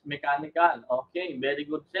AMS mechanical. Okay, very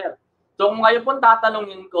good, sir. So, kung ngayon po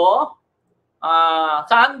tatanungin ko,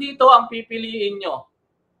 saan dito ang pipiliin nyo?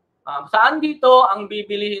 Saan dito ang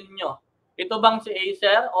bibilihin nyo? Ito bang si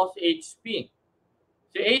Acer o si HP?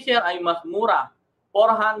 Si Acer ay mas mura,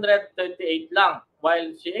 438 lang,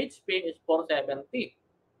 while si HP is 470.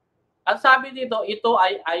 Ang sabi dito, ito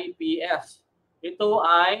ay IPS. Ito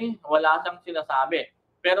ay wala siyang sinasabi,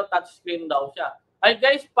 pero touchscreen daw siya. Ay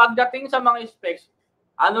guys, pagdating sa mga specs,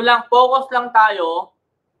 focus lang tayo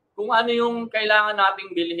kung ano yung kailangan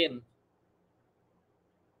nating bilhin.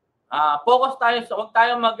 Focus tayo, huwag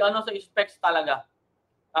tayo mag-ano sa specs talaga.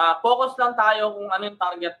 Focus lang tayo kung ano yung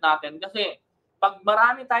target natin. Kasi pag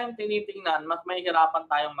marami tayong tinitingnan, mas mahihirapan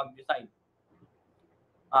tayong mag-decide.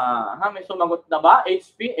 May sumagot na ba?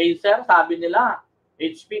 HP, Acer, sabi nila.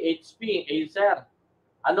 HP, Acer.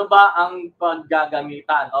 Ano ba ang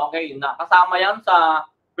paggagamitan? Okay, nakasama yan sa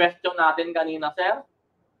question natin kanina, sir.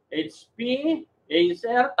 HP,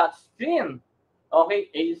 Acer, touchscreen. Okay,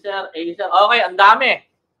 Acer. Okay, ang dami.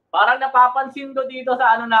 Parang napapansin ko dito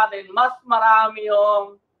sa ano natin, mas marami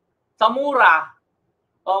yung sa mura.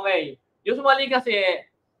 Okay. Usually kasi,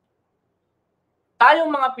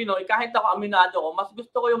 tayong mga Pinoy, kahit ako aminado ko, mas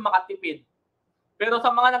gusto ko yung makatipid. Pero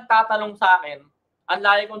sa mga nagtatanong sa akin, ang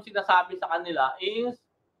lagi kong sinasabi sa kanila is,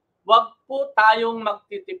 wag po tayong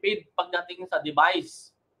magtitipid pagdating sa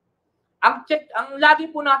device. Ang lagi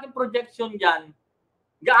po natin projection dyan,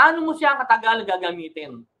 gaano mo siya katagal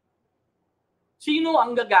gagamitin? Sino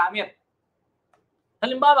ang gagamit?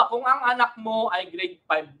 Halimbawa, kung ang anak mo ay grade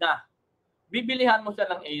 5 na, bibilihan mo siya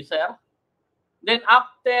ng Acer, then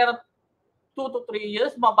after 2 to 3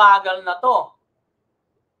 years, mabagal na to.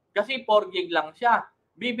 Kasi 4 gig lang siya.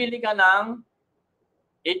 Bibili ka ng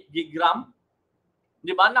 8 gig RAM.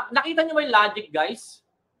 Di ba? Nakita nyo ba yung logic, guys?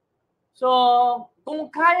 So, kung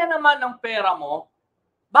kaya naman ng pera mo,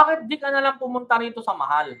 bakit di ka na lang pumunta rito sa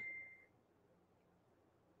mahal?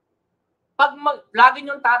 Lagi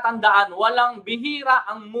nyo tatandaan, walang bihira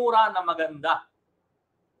ang mura na maganda.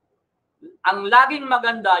 Ang laging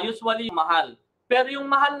maganda, usually mahal. Pero yung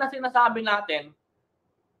mahal na sinasabi natin,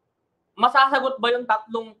 masasagot ba yung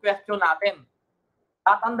tatlong question natin?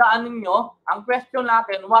 Tatandaan ninyo, ang question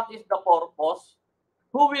natin, what is the purpose?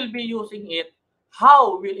 Who will be using it?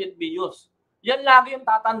 How will it be used? Yan lagi yung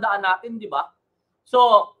tatandaan natin, di ba?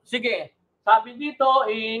 So, sige. Sabi dito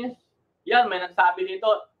is, yan, may nagsabi dito,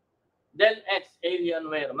 Del X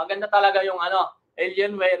Alienware. Maganda talaga yung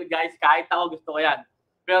Alienware, guys. Kahit ako gusto ko yan.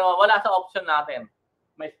 Pero wala sa option natin.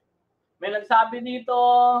 May nagsabi dito,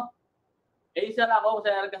 Acer ako,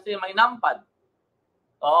 sir, kasi may numpad.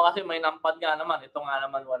 Oo, kasi may numpad nga naman. Ito nga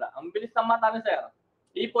naman wala. Ang bilis ng mata ni sir.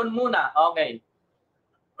 Ipon muna. Okay.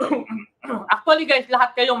 Actually, guys,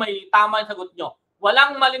 lahat kayo may tama yung sagot nyo.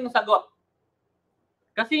 Walang maling sagot.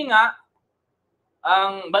 Kasi nga,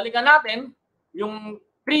 ang balikan natin, yung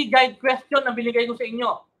pre-guide question na binigay ko sa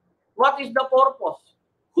inyo. What is the purpose?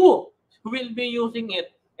 Who will be using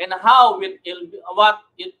it? And how will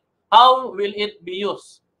it be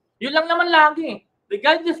used? Yun lang naman lagi.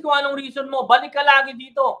 Regardless kung anong reason mo, balik ka lagi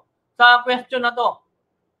dito sa question na to.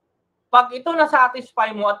 Pag ito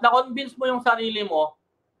na-satisfy mo at na-convince mo yung sarili mo,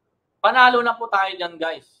 panalo na po tayo dyan,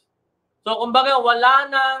 guys. So, kumbaga, wala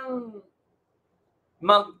nang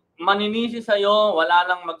maninisi sa'yo, wala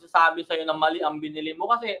nang magsasabi sa'yo na mali ang binili mo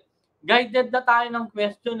kasi guided na tayo ng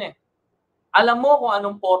question eh. Alam mo kung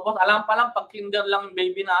anong purpose. Alam pa lang, pag kinder lang yung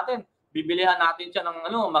baby natin, bibilihan natin siya ng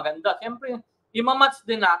maganda. Siyempre, imamatch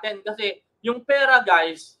din natin kasi yung pera,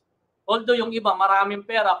 guys, although yung iba maraming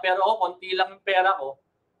pera, pero konti lang yung pera ko,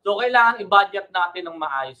 so kailangan i-budget natin ng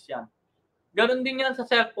maayos yan. Ganon din yan sa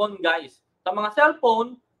cellphone, guys. Sa mga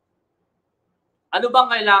cellphone, ano bang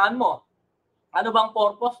kailangan mo? Ano bang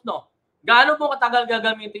purpose, no? Gaano mo katagal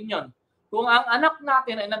gagamitin yon? Kung ang anak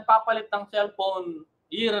natin ay nagpapalit ng cellphone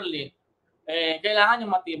yearly, kailangan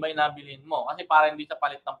yung matibay na bilhin mo. Kasi para hindi sa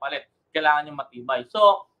palit ng palit, kailangan yung matibay.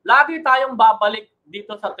 So, lagi tayong babalik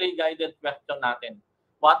dito sa 3 guided question natin.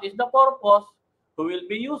 What is the purpose? Who will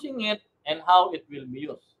be using it? And how it will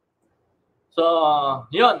be used? So,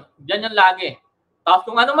 yun. Diyan yan lagi. Tapos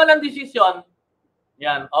kung ano man ang desisyon,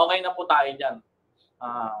 yan, okay na po tayo dyan.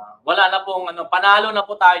 Wala na pong panalo na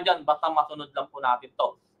po tayo dyan. Basta masunod lang po natin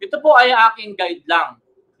to. Ito po ay aking guide lang.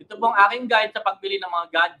 Ito po ang aking guide sa pagbili ng mga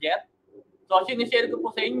gadget. So, sinishare ko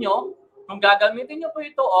po sa inyo. Kung gagamitin nyo po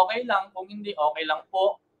ito, okay lang. Kung hindi, okay lang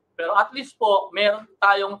po. Pero at least po, meron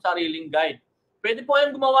tayong sariling guide. Pwede po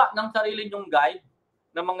kayong gumawa ng sarili nyong guide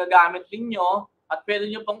na mga gamit ninyo at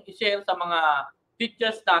pwede nyo pong i-share sa mga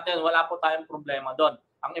teachers natin. Wala po tayong problema doon.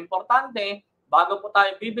 Ang importante, bago po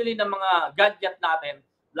tayo bibili ng mga gadget natin,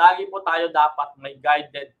 lagi po tayo dapat may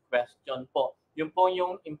guided question po. Yun po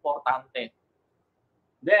yung importante.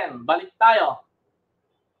 Then, balik tayo.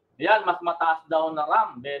 Ayan, mas mataas daw na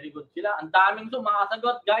RAM. Very good sila. Ang daming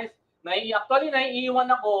sumasagot, guys. Actually, naiiwan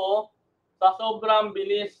ako sa sobrang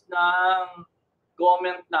bilis ng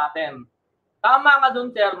comment natin. Tama ka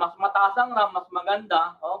dun, sir. Mas mataas ang RAM, mas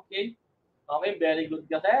maganda. Okay. Okay, very good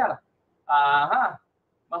ka, sir.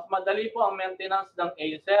 Mas madali po ang maintenance ng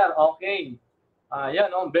Acer. Okay.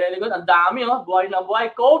 Ayan, very good. Ang dami, buhay na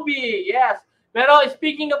buhay. Kobe, yes. Pero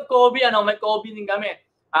speaking of Kobe, may Kobe din kami.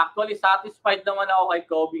 Actually, satisfied naman ako kay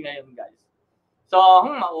Kobe ngayon, guys. So,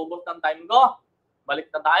 maubos ng time ko. Balik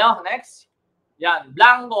na tayo. Next. Yan,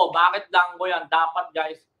 blanco. Bakit blanco yan? Dapat,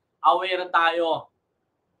 guys, aware tayo.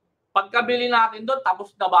 Pagkabili natin doon,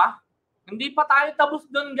 tapos na ba? Hindi pa tayo tapos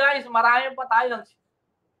doon, guys. Marami pa tayo.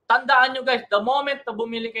 Tandaan nyo, guys, the moment na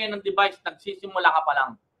bumili kayo ng device, nagsisimula ka pa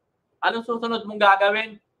lang. Anong susunod mong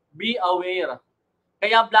gagawin? Be aware.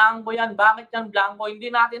 Kaya blanco yan. Bakit yan blanco? Hindi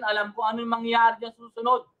natin alam kung ano yung mangyayari dyan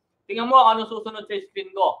susunod. Tingnan mo anong susunod sa screen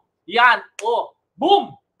ko. Yan. Oh,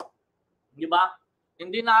 boom! Di ba?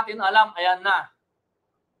 Hindi natin alam. Ayan na.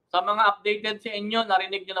 Sa mga updated sa inyo,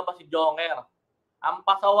 narinig nyo na ba si Joker? Ang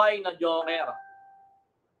pasaway na Joker.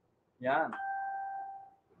 Yan.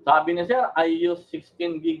 Sabi ni Sir, I use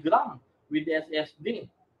 16 gig RAM with SSD.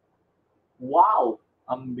 Wow!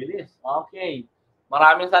 Ang bilis. Okay.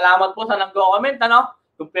 Maraming salamat po sa nag-comment, ano?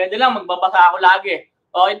 Kung pwede lang, magbabasa ako lagi.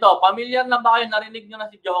 O ito, familiar na ba kayo? Narinig nyo na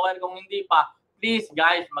si Joker? Kung hindi pa, please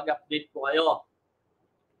guys, mag-update po kayo.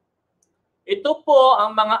 Ito po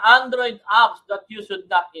ang mga Android apps that you should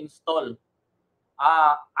not install.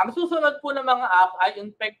 Ang susunod po ng mga apps ay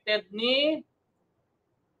infected ni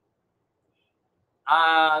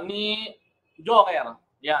Joker.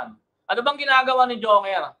 Yan. Ano bang ginagawa ni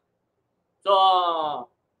Joker? So,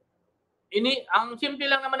 ang simple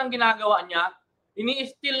lang naman ang ginagawa niya,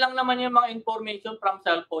 ini-steal lang naman yung mga information from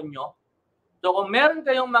cellphone nyo. So, kung meron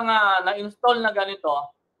kayong mga na-install na ganito,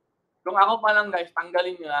 kung ako pa lang guys,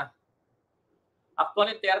 tanggalin nyo na.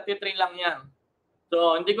 Actually, 33 lang yan.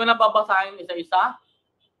 So, hindi ko na babasahin isa-isa.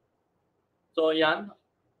 So, yan.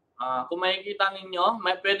 Kung makikita ninyo,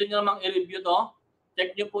 pwede nyo namang i-review to.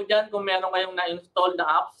 Check nyo po dyan kung meron kayong na-install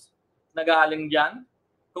na apps na galing dyan.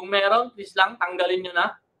 Kung meron, please lang, tanggalin nyo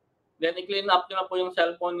na. Then, i-clean up nyo na po yung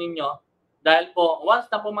cellphone ninyo. Dahil po, once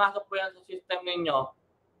na pumasok po yan sa system ninyo,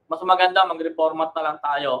 mas maganda mag-reformat na lang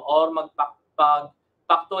tayo or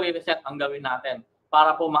mag-factory reset ang gawin natin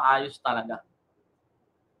para po maayos talaga.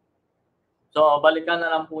 So, balikan na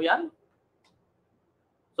lang po yan.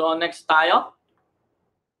 So, next tayo.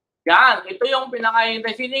 Yan, ito yung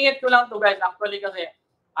pinaka-hintay. Siningit ko lang to guys. Actually kasi,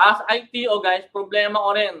 as ITO guys, problema ko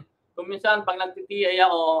rin. Kung minsan, pag nag-TTA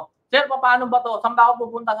ako, Sir, paano ba to? Saan ba ako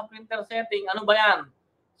pupunta sa printer setting? Ano ba yan?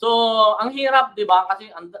 So, ang hirap, di ba? Kasi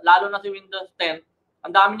lalo na si Windows 10,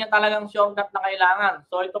 ang dami niya talagang shortcut na kailangan.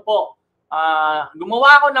 So, ito po,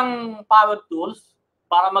 gumawa ako ng power tools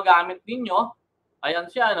para magamit ninyo. Ayan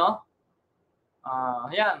siya, no?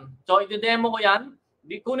 Ayan. So, i-demo ko yan.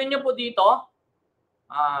 Kunin nyo po dito.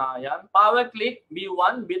 Ayan. Power click,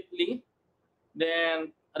 B1, bit.ly.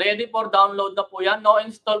 Then, ready for download na po yan. No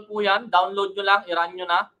install po yan. Download nyo lang, i-run nyo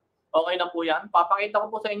na. Okay na po yan. Papakita ko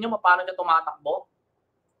po sa inyo paano siya tumatakbo.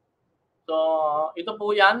 So, ito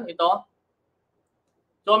po yan. Ito.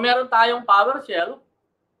 So, meron tayong PowerShell.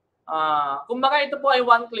 Kumbaga ito po ay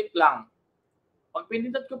one click lang. Pag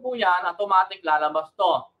pinindot ko po yan, automatic lalabas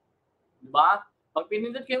to. Diba? Pag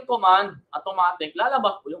pinindot ko yung command, automatic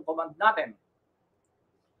lalabas po yung command natin.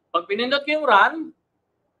 Pag pinindot ko yung run,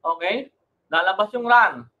 okay, lalabas yung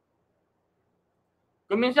run.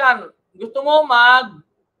 Kung minsan, gusto mo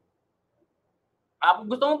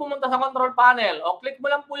gusto mo pumunta sa control panel, o click mo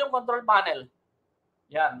lang po yung control panel.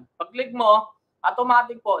 Yan. Pag-click mo,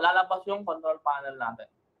 automatic po, lalabas yung control panel natin.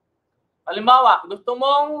 Halimbawa, gusto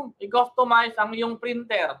mong i-customize ang iyong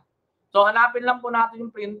printer. So, hanapin lang po natin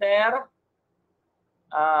yung printer.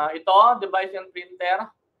 Ito, device and printer.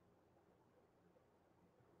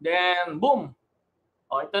 Then, boom.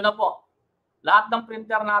 O, ito na po. Lahat ng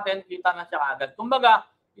printer natin, kita na siya agad. Kumbaga,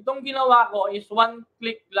 itong ginawa ko is one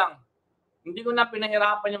click lang. Hindi ko na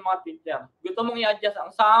pinahirapan yung mga teacher. Gusto mong i-adjust ang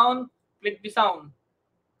sound, click the sound.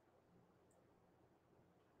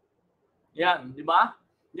 Yan, di ba?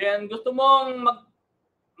 Then, gusto mong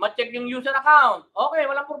ma-check yung user account. Okay,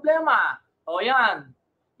 walang problema. O, yan.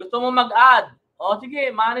 Gusto mong mag-add. O, sige,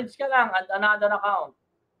 manage ka lang. Add another account.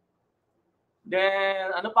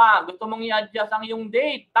 Then, ano pa? Gusto mong i-adjust ang yung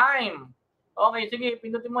date, time. Okay, sige,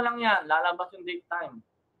 pindutin mo lang yan. Lalabas yung date, time.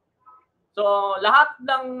 So, lahat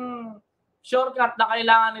ng shortcut na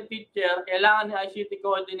kailangan ni teacher, kailangan ni ICT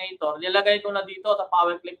coordinator, nilagay ko na dito sa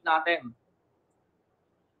power click natin.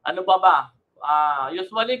 Ano pa ba?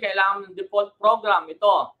 Usually, kailangan ng default program.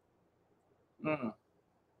 Ito.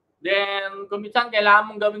 Then, kung minsan, kailangan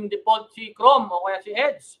mong gawing default si Chrome o kaya si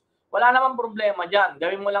Edge. Wala namang problema dyan.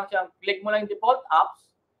 Gawin mo lang siya, click mo lang yung default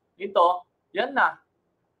apps. Ito, yan na.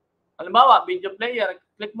 Halimbawa, video player,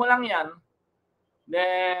 click mo lang yan.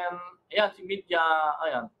 Then, ayan, si media,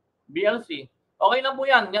 ayan. BLC. Okay na po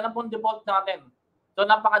yan. Yan ang po default natin. So,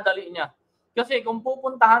 napakadali niya. Kasi kung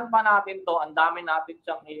pupuntahan pa natin to, ang dami natin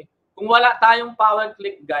siyang Kung wala tayong power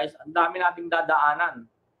click, guys, ang dami nating dadaanan.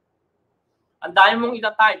 Ang dami mong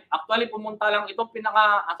itatype. Actually, pumunta lang ito,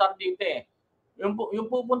 pinaka-asar dito eh. Yung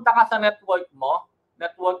pupunta ka sa network mo,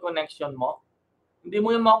 network connection mo, hindi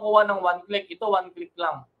mo yung makukuha ng one click. Ito, one click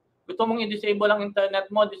lang. Gusto mong i-disable ang internet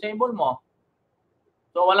mo, disable mo.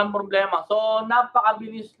 So, walang problema. So,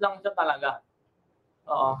 napakabilis lang siya talaga.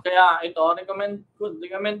 Oo. Kaya ito,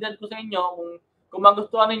 recommended ko sa inyo. Kung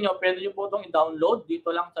magustuhan ninyo, pwede nyo po itong i-download.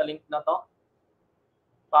 Dito lang sa link na to.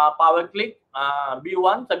 Power click,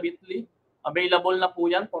 B1 sa Bitly. Available na po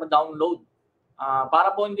yan for download.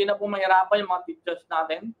 Para po hindi na po mahirapan yung mga teachers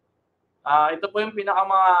natin. Ito po yung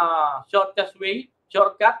mga shortest way,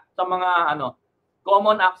 shortcut sa mga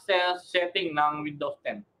common access setting ng Windows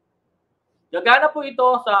 10. Gagana po ito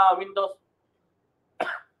sa Windows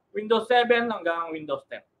 7 hanggang Windows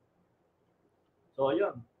 10. So,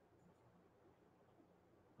 yun.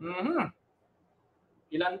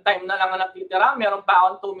 Ilan time na lang ang natitira? Meron pa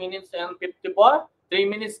akong 2 minutes and 54. 3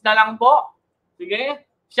 minutes na lang po. Sige.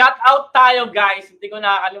 Shout out tayo, guys. Hindi ko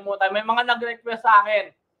nakakalimutan. May mga nag-request sa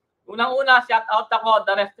akin. Unang-una, shout out ako.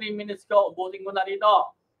 The rest 3 minutes ko, ubutin ko na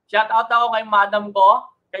dito. Shout out ako kay madam ko,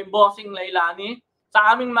 kay Bossing Lailani,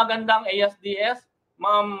 sa aming magandang ASDS,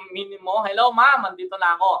 Ma'am Minimo. Hello, ma'am. Andito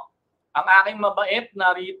na ako. Ang aking mabait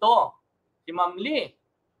na rito, si Ma'am Lee.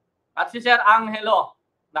 At si Sir Angelo.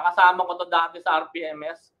 Nakasama ko to dati sa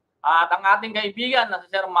RPMS. At ang ating kaibigan na si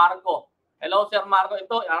Sir Marco. Hello, Sir Marco.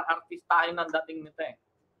 Ito, artistahin ng dating nito eh.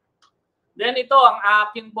 Then ito, ang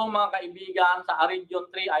akin pong mga kaibigan sa Region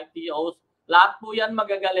 3 ITOs. Lahat po yan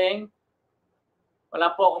magagaling.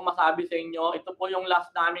 Wala po akong masabi sa inyo. Ito po yung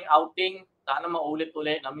last naming outing. Sana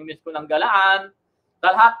maulit-ulit. Namimiss ko ng galaan.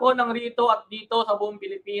 Sa lahat po ng rito at dito sa buong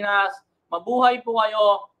Pilipinas, mabuhay po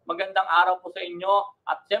kayo. Magandang araw po sa inyo.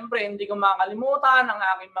 At siyempre, hindi ko makalimutan ang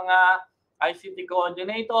aking mga ICT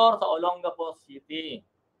coordinator sa Olongapo City.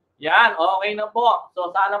 Yan, okay na po. So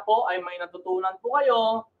sana po ay may natutunan po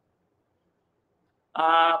kayo.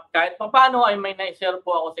 Kahit pa paano ay may na-share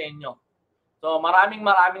po ako sa inyo. So maraming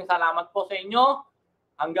salamat po sa inyo.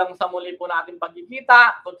 Hanggang sa muli po natin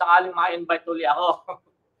pagkikita. Kung sakaling ma-invite ulit ako.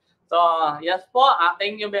 So yes po,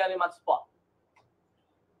 thank you very much po.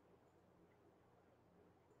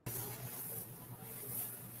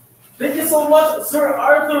 Thank you so much, Sir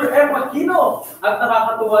Arthur M. Aquino. At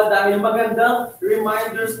nakakatuwa dahil magandang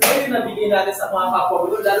reminders po yung nabigay natin sa mga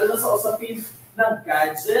kapwa, lalo na sa usapin ng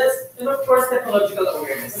gadgets and of course, technological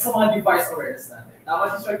awareness sa mga device awareness natin. Tama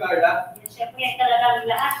si Sir Carla? Siyempre, talagang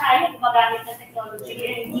lahat tayo gumagamit ng technology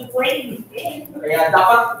kaya hindi pwede. Kaya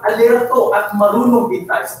dapat alerto at marunong din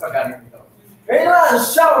tayo sa paggamit nito. Ngayon na,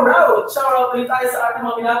 shout out! Shout out ulit tayo sa ating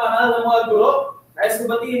mga minamahal ng mga guro. Nais ko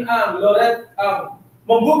batiin ang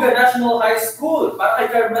Mambuga National High School para kay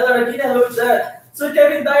Carmela Regina, hello dyan. Sir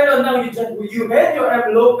Kevin Dino ng Eugenio M.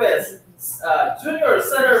 Lopez, Junior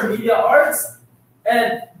Center Media Arts,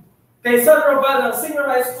 and kay San Robal ng Senior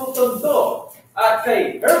High School Tondo, at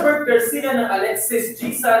kay Herbert Garcia ng Alexis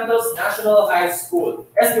G. Santos National High School,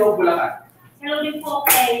 SDO Bulacan. Hello din po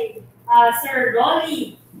kay Sir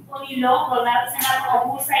Rolly Poniloco na sa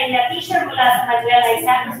napakahusay na teacher mula sa Manuel I.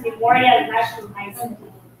 Santos Memorial National High School.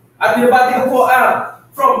 At binabati ko po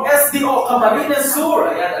from SDO Camarines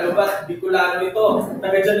Sur. Ayan, Alubat, Bicolano ito.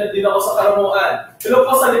 Nag-dyan din ako sa Karamuan. Hello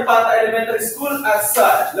po sa Lipata Elementary School at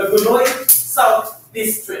sa Lagunoy South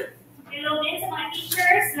District. Hello din sa mga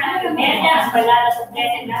teachers na Lumeda, Balada sa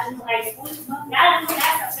DepEd National High School, lalo na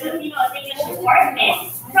sa Filipino English Department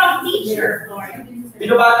from Teacher Floor.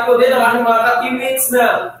 Binabati ko din ang aking mga ka-teammates na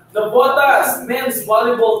Botas Men's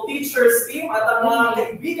Volleyball Teachers Team at ang mga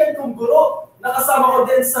kaibigan kong guro. Nakasama ko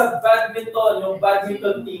din sa badminton, yung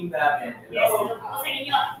badminton team namin. Yes, hello po sa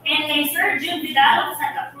inyo. And kay Sir June Vidal sa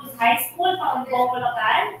Santa Cruz High School, Paunggo,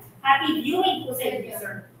 Bulacan. Happy viewing po sa inyo,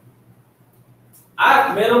 sir.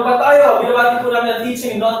 At meron pa tayo, binabati po namin ang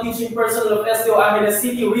teaching, non-teaching personnel of SDO Angeles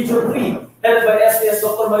City, Region 3, headed by SDS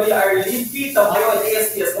Dr. Maria Arlene P. Tamayo at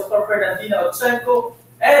ASDS Dr. Fernandina Ochenko,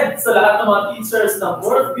 and sa lahat ng mga teachers ng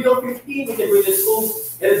Northville 15 Integrated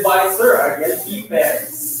Schools, headed by Sir Ariel P.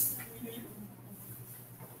 Perez.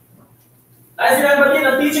 Nice remember din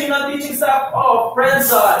ang teaching, non-teaching staff of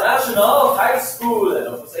Prensa National High School.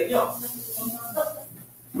 Ano po sa inyo?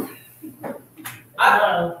 At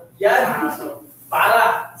yan,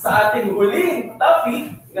 para sa ating huling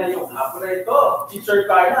topic ngayong hapon na ito, Teacher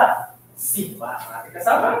Carla, sino ba ang ating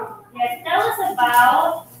kasama? Yes, tell us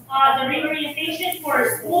about the reorientation for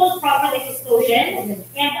school property custodian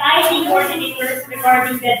and IT coordinators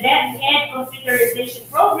regarding the DepEd computerization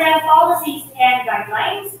program, policies, and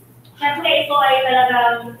guidelines. Siyempre, ito ay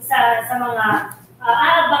talagang sa mga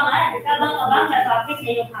abang na topic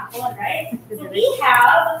ngayong hapon, right? So we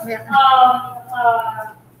have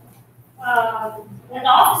an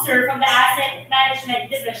officer from the Asset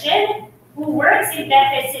Management Division who works in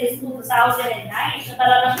DepEd since 2009. So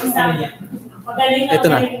talagang isang magaling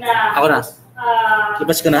na Ako na.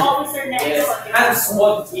 Labas ko na. officer na ito.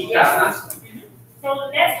 So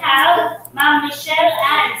let's have Ma'am Michelle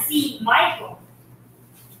and C. Michael.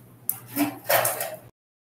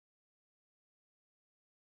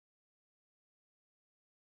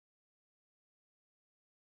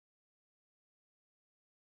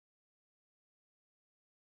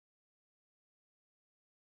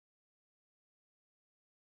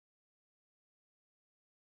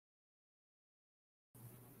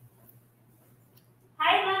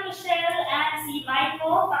 Hi, Ma'am Michelle and si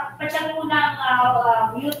Michael. Pacheck po ng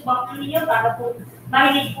mute button niyo para po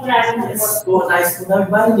mahinig po namin ang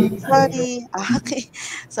Sorry. Okay.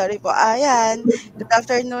 Sorry po. Ayan. Good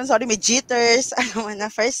afternoon. Sorry, may jitters. Na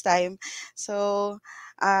first time. So,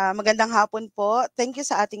 magandang hapon po. Thank you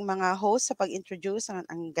sa ating mga host sa pag-introduce.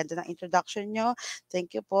 Ang ganda ng introduction nyo.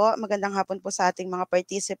 Thank you po. Magandang hapon po sa ating mga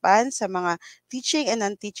participants, sa mga teaching and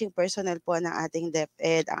non-teaching personnel po ng ating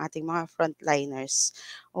DepEd, ang ating mga frontliners.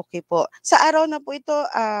 Okay po. Sa araw na po ito,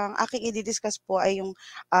 ang aking i-discuss po ay yung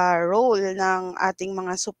role ng ating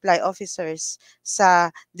mga supply officers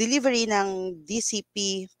sa delivery ng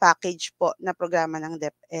DCP package po na programa ng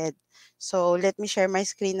DepEd. So, let me share my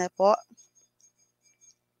screen na po.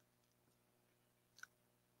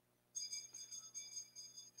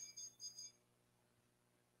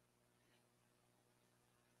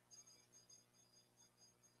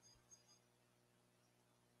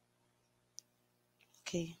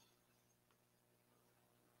 Okay.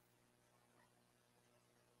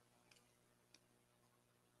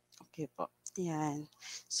 Okay po. Yan.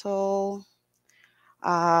 So,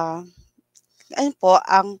 ayun po,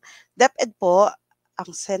 ang DepEd po,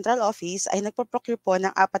 ang central office ay nagpo-procure po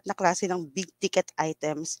ng 4 na klase ng big ticket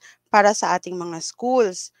items para sa ating mga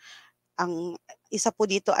schools. Ang isa po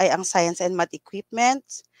dito ay ang science and math equipment,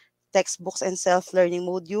 textbooks and self-learning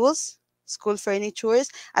modules, school furnitures,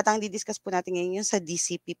 at ang didiscuss po natin ngayon yung sa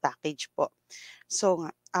DCP package po. So,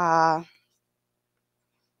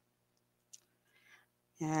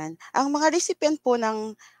 yan. Ang mga recipient po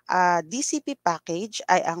ng DCP package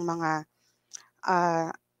ay ang mga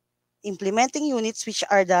implementing units which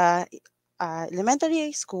are the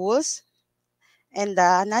elementary schools and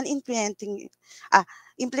the non-implementing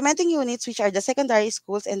implementing units which are the secondary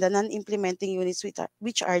schools and the non-implementing units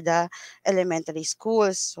which are the elementary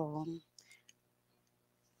schools. So,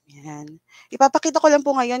 yan. Ipapakita ko lang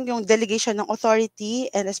po ngayon yung delegation ng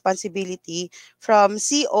authority and responsibility from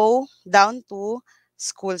CO down to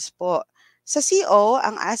schools po. Sa CO,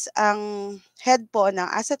 ang head po ng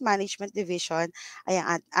Asset Management Division ay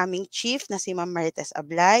ang aming chief na si Ma'am Marites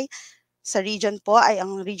Ablay. Sa region po ay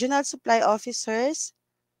ang Regional Supply Officers.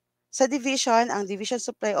 Sa division, ang Division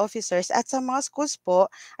Supply Officers. At sa mga schools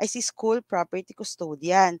po ay si School Property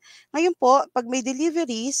Custodian. Ngayon po, pag may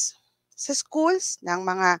deliveries sa schools ng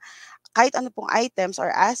mga kahit ano pong items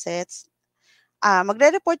or assets,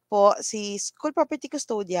 magre-report po si School Property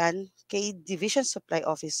Custodian kay Division Supply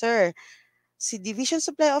Officer. Si Division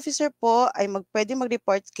Supply Officer po ay pwede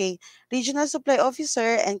mag-report kay Regional Supply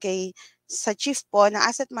Officer and sa chief po ng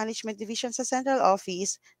Asset Management Division sa Central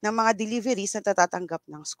Office ng mga deliveries na natatanggap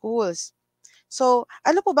ng schools. So,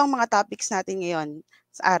 ano po bang mga topics natin ngayon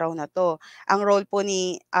sa araw na to? Ang role po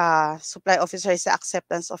ni Supply Officer sa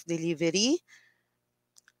acceptance of delivery,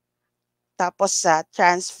 tapos sa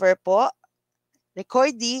transfer po,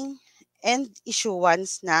 recording, and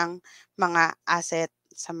issuance ng mga asset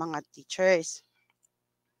sa mga teachers.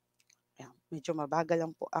 Ayan, medyo mabagal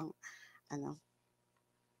lang po ang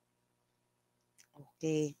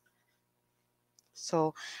Okay.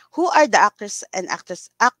 So, who are the actors and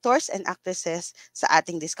actresses sa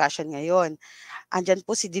ating discussion ngayon? Andyan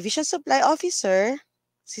po si Division Supply Officer,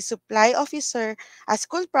 si Supply Officer,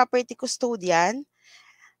 School Property Custodian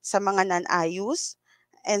sa mga non-ayus,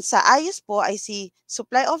 and sa ayus po ay si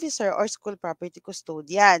Supply Officer or School Property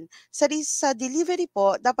Custodian. Sa delivery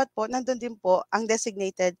po, dapat po nandun din po ang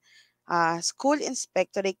designated School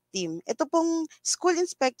Inspectorate Team. Ito pong School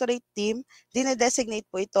Inspectorate Team, dinedesignate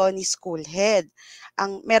po ito ni School Head.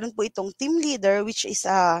 Meron po itong team leader which is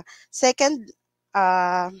a second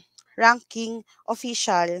ranking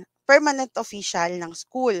official, permanent official ng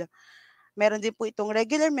school. Meron din po itong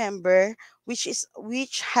regular member which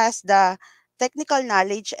has the technical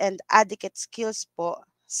knowledge and adequate skills po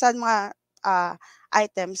sa mga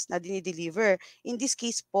items na dinideliver. In this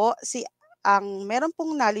case po, ang meron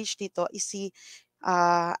pong knowledge dito is si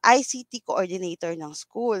ICT coordinator ng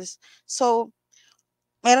schools. So,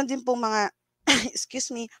 meron din pong mga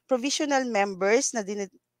excuse me, provisional members na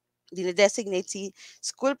dinedesignate si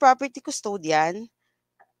school property custodian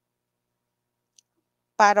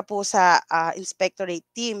para po sa inspectorate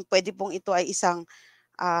team. Pwede pong ito ay isang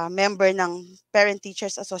member ng Parent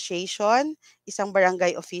Teachers Association, isang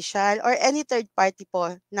barangay official, or any third party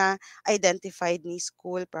po na identified ni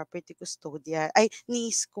school property custodian,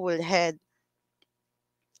 ni school head.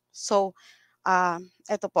 So,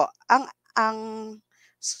 ito po, ang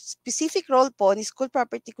specific role po ni school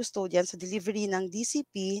property custodian sa delivery ng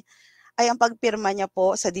DCP ay ang pagpirma niya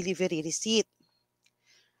po sa delivery receipt.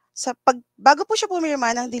 Bago po siya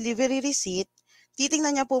pumirma ng delivery receipt,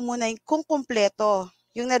 titingnan niya po muna kung kumpleto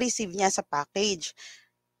yung na-receive niya sa package.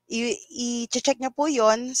 I-check niya po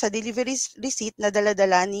yon sa delivery receipt na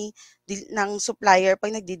dala-dala ng supplier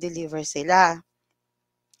pag nagdi-deliver sila.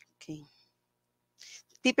 Okay.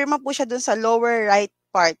 Pipirma po siya dun sa lower right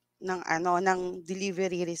part ng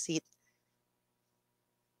delivery receipt.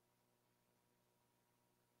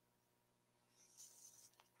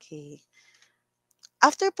 Okay.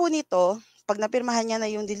 After po nito, pag napirmahan niya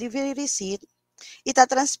na yung delivery receipt,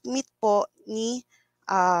 itatransmit po ni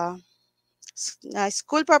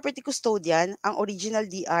school property custodian ang original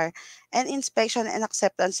DR and inspection and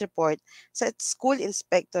acceptance report sa school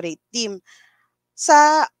inspectorate team.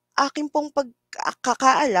 Sa akin pong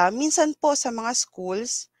pagkakaalam, minsan po sa mga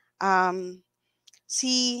schools,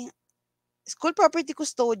 si school property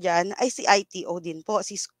custodian ay si ITO din po,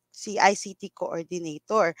 si ICT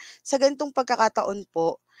coordinator. Sa ganitong pagkakataon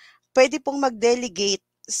po, pwede pong mag-delegate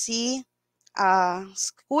si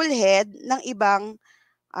school head ng ibang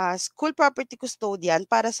school property custodian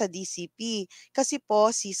para sa DCP. Kasi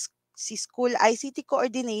po, si school ICT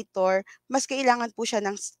coordinator, mas kailangan po siya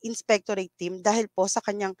ng inspectorate team dahil po sa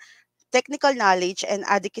kanyang technical knowledge and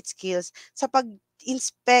adequate skills sa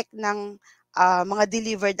pag-inspect ng mga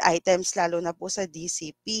delivered items, lalo na po sa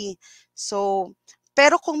DCP. So,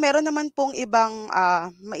 pero kung meron naman pong ibang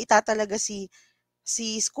maitatalaga si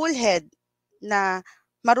school head na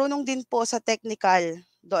marunong din po sa technical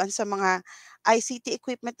doon sa mga ICT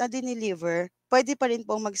equipment na dineliver, pwede pa rin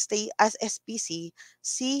pong magstay as SPC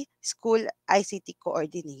si school ICT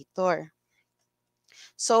coordinator.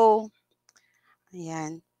 So,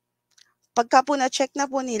 ayan. Pagka po na-check na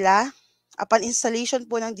po nila, upon installation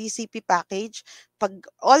po ng DCP package, pag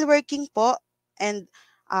all working po and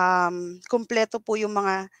kumpleto po yung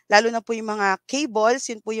mga, lalo na po yung mga cables,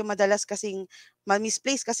 yun po yung madalas kasing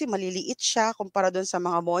misplace kasi maliliit siya kumpara doon sa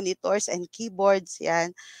mga monitors and keyboards,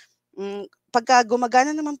 yan. Pagka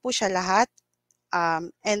gumagana naman po siya lahat,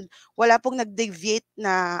 and wala pong nag-deviate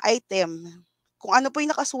na item, kung ano po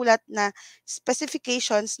yung nakasulat na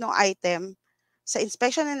specifications ng item sa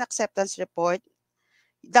inspection and acceptance report,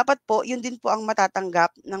 dapat po, yun din po ang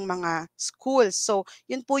matatanggap ng mga schools. So,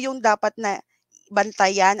 yun po yung dapat na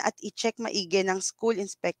bantayan at i-check maigi ng school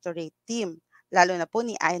inspectorate team, lalo na po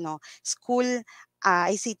ni school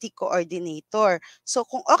ICT coordinator. So,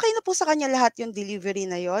 kung okay na po sa kanya lahat yung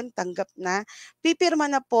delivery na yon, tanggap na,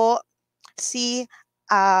 pipirma na po si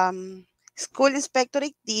school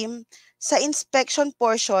inspectorate team sa inspection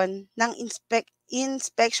portion ng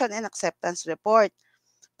inspection and acceptance report.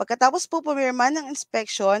 Pagkatapos po pumirma ng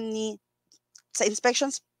sa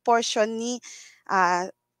inspection portion ni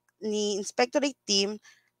inspectorate team,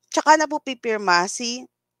 tsaka na po pipirma si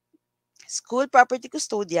school property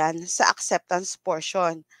custodian sa acceptance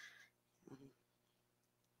portion.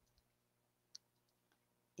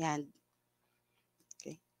 Yan.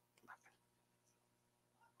 Okay.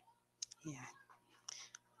 Yan.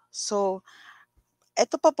 So,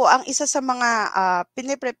 ito pa po ang isa sa mga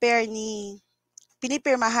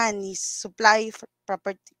pinipirmahan ni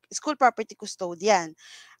school property custodian.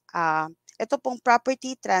 Ito pong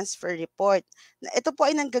property transfer report. Ito po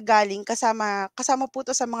ay nanggagaling kasama po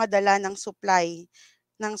to sa mga dala ng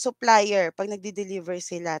supplier pag nagdi-deliver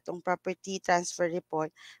sila, itong property transfer report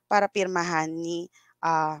para pirmahan ni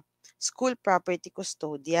school property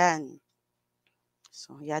custodian.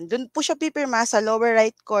 So, yan. Doon po siya pipirma sa lower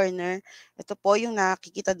right corner. Ito po yung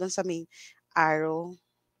nakikita doon sa may arrow.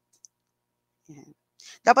 Yan.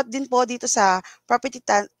 Dapat din po dito sa property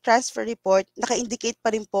transfer report, naka-indicate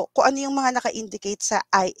pa rin po kung ano yung mga naka-indicate sa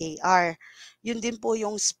IAR. Yun din po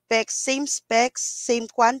yung specs, same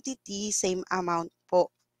quantity, same amount po.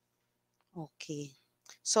 Okay.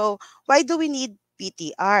 So, why do we need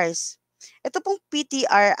PTRs? Ito pong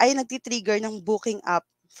PTR ay nagtitrigger ng booking up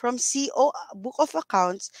from CO, Book of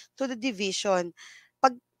Accounts, to the division.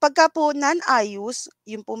 Pagka po non-ayos,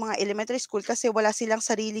 yung po mga elementary school kasi wala silang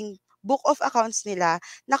sariling book of accounts nila,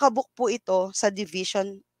 nakabook po ito sa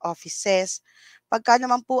division offices. Pagka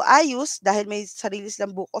naman po ayos, dahil may sarili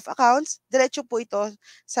silang book of accounts, diretso po ito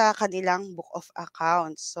sa kanilang book of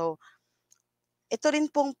accounts. So, ito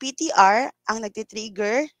rin pong PTR ang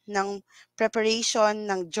nagtitrigger ng preparation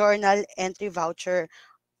ng journal entry voucher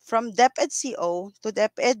from DepEd CO to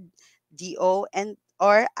DepEd DO and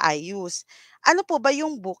or IUs. Ano po ba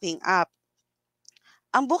yung booking app?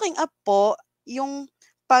 Ang booking app po, yung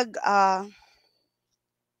pag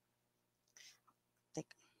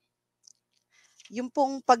yung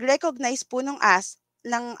pong pag-recognize po ng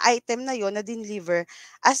item na yon na deliver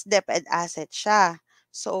as DepEd asset siya.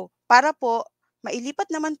 So, para po mailipat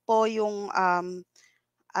naman po yung ang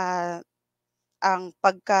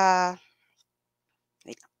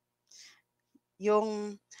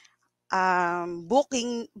yung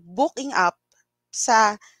booking app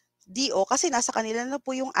sa DO kasi nasa kanila na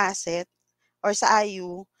po yung asset or sa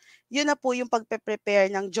IU, yun na po yung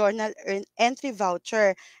pagpe-prepare ng journal entry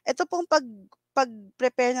voucher. Ito pong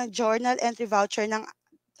pag-prepare ng journal entry voucher ng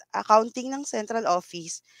accounting ng central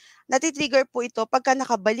office, natitrigger po ito pagka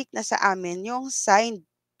nakabalik na sa amin yung signed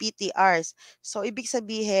PTRs. So, ibig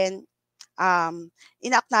sabihin,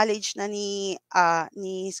 ina-acknowledge na ni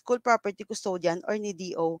school property custodian or ni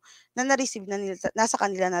DO na na-receive na nila, nasa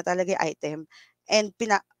kanila na talaga yung item and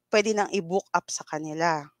pwede nang i-book up sa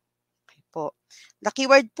kanila. Okay po. The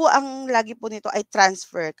keyword po ang lagi po nito ay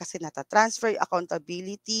transfer kasi nata-transfer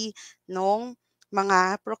accountability ng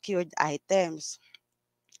mga procured items.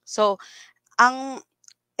 So,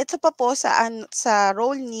 ito pa po sa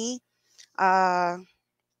role ni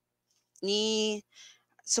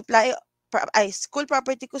school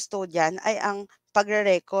property custodian ay ang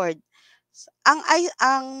pagre-record. Ang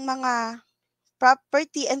mga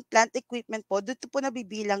property and plant equipment po, dito po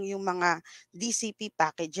nabibilang yung mga DCP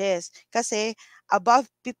packages kasi above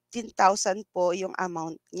 15,000 po yung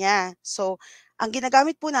amount niya. So, ang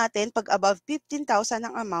ginagamit po natin pag above 15,000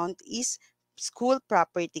 ang amount is school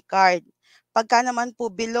property card. Pagka naman po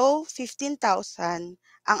below 15,000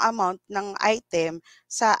 ang amount ng item,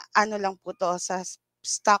 sa ano lang po to, sa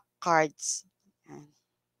stock cards.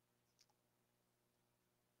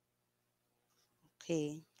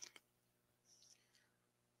 Okay.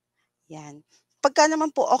 Yan. Pagka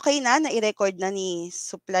naman po okay na i-record na ni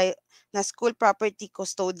school property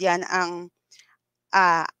custodian ang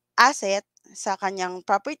asset sa kanyang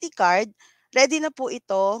property card, ready na po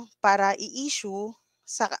ito para i-issue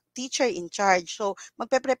sa teacher in charge. So,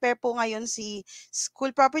 magpe-prepare po ngayon si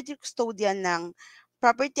school property custodian ng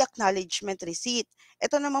property acknowledgement receipt.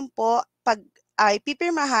 Ito naman po, ay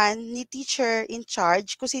pipirmahan ni teacher in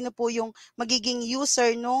charge kung sino po yung magiging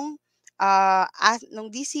user nung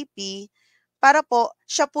DCP para po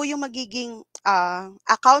siya po yung magiging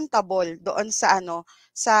accountable doon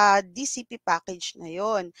sa DCP package na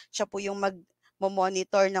yon. Siya po yung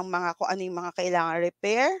mag-monitor ng kung ano yung mga kailangan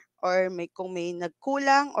repair or kung may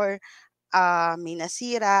nagkulang or may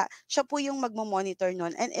nasira, siya po yung magmo-monitor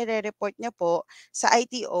nun and i-report niya po sa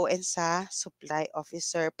ITO and sa supply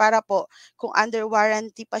officer para po kung under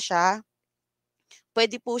warranty pa siya,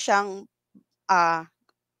 pwede po siyang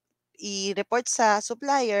i-report sa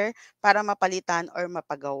supplier para mapalitan or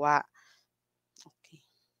mapagawa. Okay.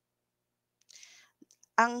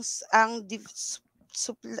 Ang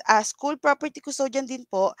school property custodian din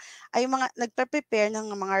po ay nagpe-prepare ng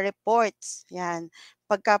mga reports. Yan.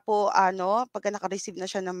 Pagka naka-receive na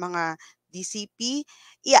siya ng mga DCP,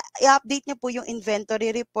 i-update niya po yung inventory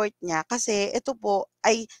report niya kasi ito po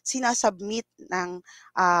ay sinasubmit ng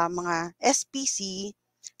mga SPC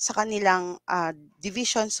sa kanilang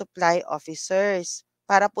division supply officers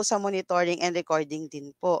para po sa monitoring and recording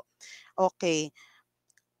din po. Okay.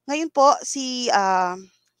 Ngayon po si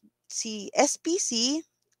SPC,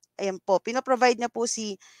 ayan po, pinaprovide niya po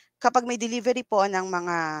kapag may delivery po ng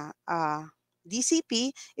mga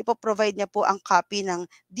DCP, ipoprovide niya po ang copy ng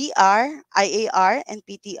DR, IAR, and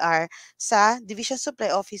PTR sa Division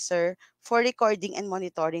Supply Officer for recording and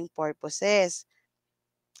monitoring purposes.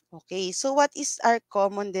 Okay, so what is our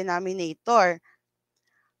common denominator?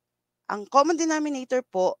 Ang common denominator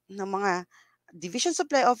po ng mga Division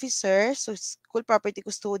Supply Officers, so school property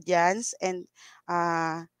custodians, and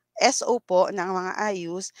SO po ng mga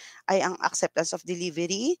IUs ay ang acceptance of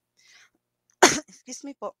delivery, excuse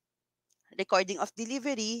me po, recording of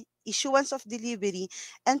delivery, issuance of delivery,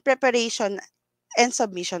 and preparation and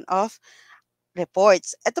submission of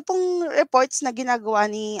reports. Ito pong reports na ginagawa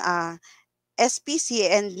ni SPC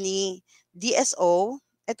and ni DSO,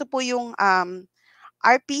 ito po yung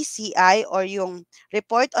RPCI or yung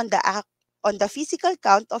Report on the on the physical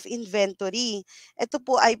count of inventory. Ito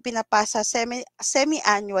po ay pinapasa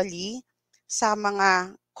semi-annually sa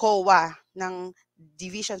mga COA ng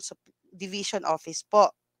division office po.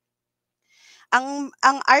 Ang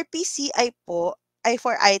RPCI po ay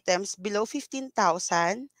for items below 15,000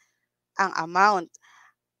 ang amount.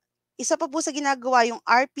 Isa pa po sa ginagawa yung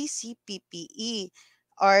RPC-PPE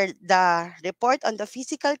or the Report on the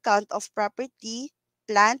Physical Count of Property,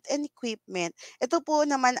 Plant, and Equipment. Ito po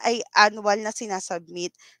naman ay annual na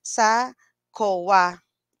sinasubmit sa COA.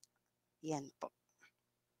 Yan po.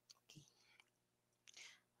 Okay.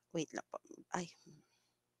 Wait lang po. Ay.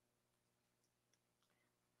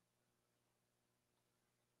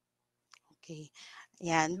 Okay.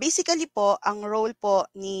 Yan. Basically po, ang role po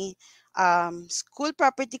ni school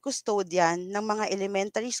property custodian ng mga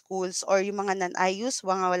elementary schools or yung mga non-IUs,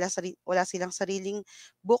 wala silang sariling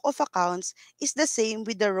book of accounts, is the same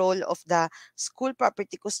with the role of the school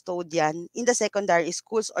property custodian in the secondary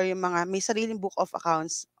schools or yung mga may sariling book of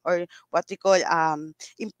accounts or what we call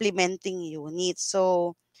implementing units.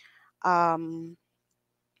 So,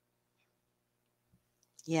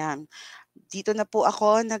 yan. Dito na po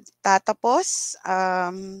ako nagtatapos.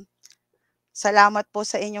 Salamat po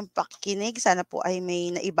sa inyong pakikinig. Sana po ay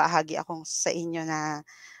may naibahagi akong sa inyo na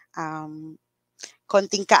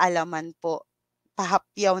konting kaalaman po,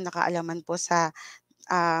 pahapyaw na kaalaman po sa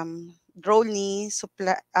role ni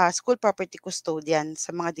school property custodian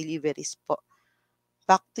sa mga deliveries po.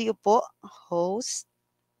 Back to you po, host,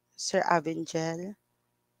 Sir Avengel.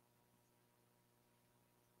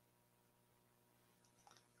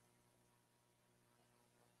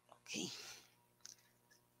 Okay.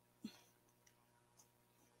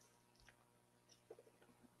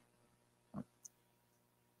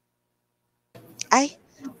 Ay,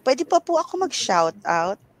 pwede pa po ako mag-shout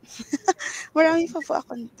out. Marami pa po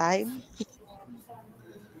akong time.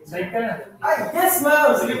 Ay, yes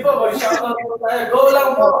ma'am! Sige po, mag-shout out po tayo. Go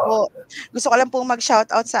lang po! Gusto ko lang po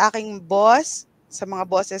mag-shout out sa aking boss, sa mga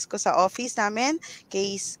bosses ko sa office namin,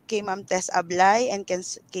 kay Ma'am Tess Ablay and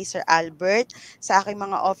kay Sir Albert, sa aking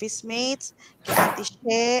mga office mates, kay Auntie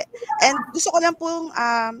She. And gusto ko lang pong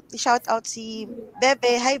i-shout out si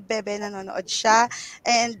Bebe. Hi Bebe, nanonood siya.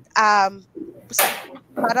 And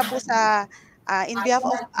para po sa in behalf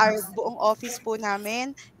of our buong office po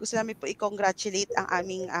namin, gusto namin po i-congratulate ang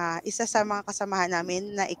aming isa sa mga kasamahan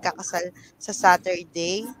namin na ikakasal sa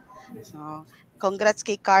Saturday. So, congrats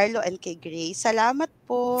kay Carlo and kay Grace. Salamat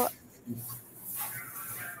po.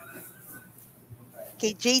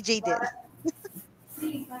 Kay JJ din.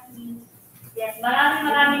 Yes,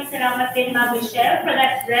 maraming salamat din, Ma'am Michelle, for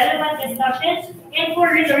that relevant discussion and for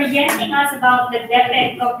orienting us about the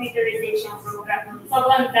DepEd computerization program. So,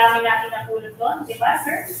 ang dami natin napulot doon, di ba,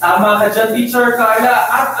 sir? Tama ka dyan, Teacher Carla.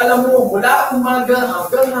 At alam mo, mula umaga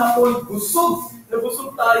hanggang hapon, busog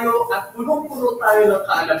tayo at punong-puno tayo ng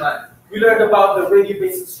kaalaman. We learned about the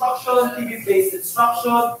radio-based instruction, TV-based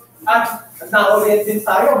instruction, at na-orient din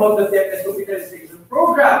tayo about the DepEd computerization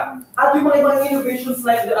program. At yung mga innovations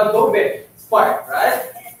like the Adobe Spark,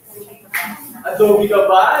 right? Adobe ka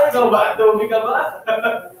ba? Ikaw ba? Adobe ka ba?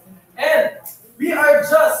 And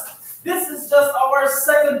this is just our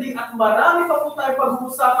second day at marami pa po tayo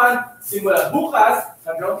pag-uusapan simula bukas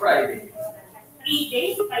hanggang Friday. 3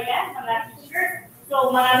 days pa yan, mga teacher.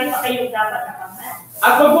 So, marami pa kayong dapat nakaman.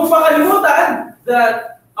 At huwag mong pakalimutan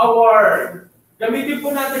that gamitin po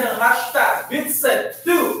natin ang hashtag VINSET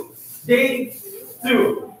 2 Day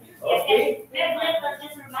 2. Okay? Yes, let's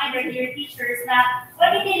just reminder dear teachers na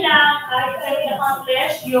pwede nilang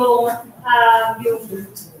accomplish yung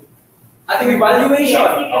ating evaluation.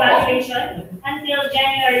 Yes, evaluation until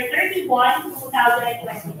January 31,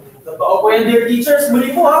 2020. Totoo po yan, dear teachers.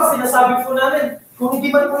 Muli po sinasabi po namin, kung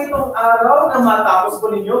hindi man po itong araw na matapos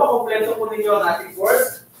po ninyo, makompleto po ninyo ang ating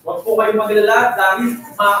course, huwag po kayong maglala dahil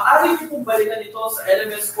maaari niyo pong balikan ito sa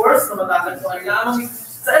LMS course na matatagpuan lamang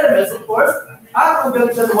sa LMS course at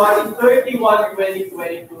hanggang January 31,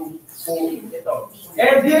 2022 po ito.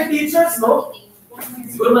 And dear teachers, no?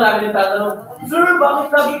 Siguro marami nang tatanong, sir, bakit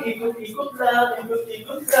lagi ikot-ikot lang,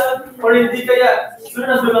 or hindi kaya, sir,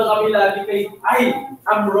 nandun lang kami lagi kay,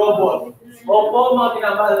 I'm robot. Opo, mga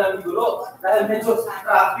pinamahal ng guro. Dahil medyo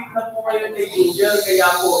traffic na po kayo kay Google, kaya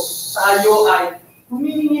po tayo ay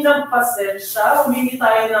humingi ng pasensya, humingi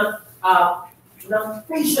tayo ng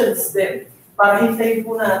patience din para hintayin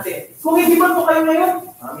po natin. Kung hindi man po kayo ngayon,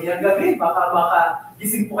 mamayang gabi, baka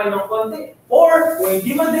gising po kayo ng konti. Or kung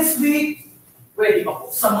hindi man this week, pwede pa po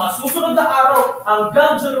sa mga susunod na araw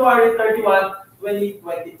hanggang January 31,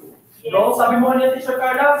 2022. Yes. No? Sabi mo niya, Teacher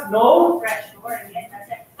Carla? No? Pressure. Yes, that's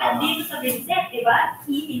it. At dito sa VINSET, di ba?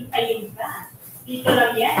 Iintayin ka. Dito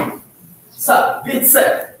lang yan. sa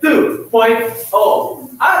VINSET 2.0.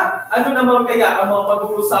 At ano naman kaya ang mga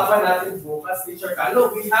pag-uusapan natin bukas, Teacher Carlo?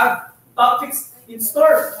 We have topics in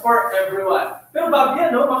store for everyone. Pero bago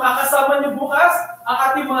yan, no, makakasama niyo bukas ang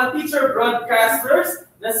ating mga teacher broadcasters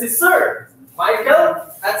na si Sir Michael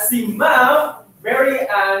at si Ma'am Mary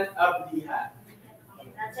Ann Ablihan.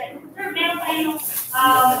 Sir, meron kayong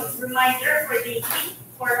reminder for day 3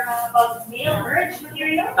 for about mail merge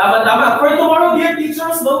material? Tama. For tomorrow, dear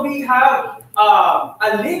teachers, no, we have a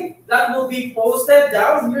link that will be posted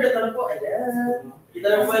down here. Ito na po. Ayan. Kita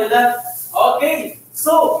na po nila. Okay.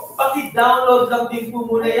 So, paki-download lang din po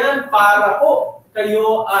muna yan para po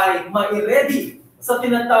kayo ay ma-ready sa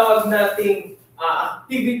tinatawag nating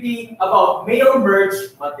activity about mail merge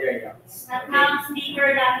materials. At ang speaker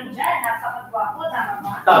natin dyan, napakagwapo, tama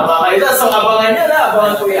ba? Tama kayo. So, abangan nyo na.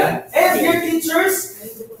 Abangan ko yan. And dear teachers,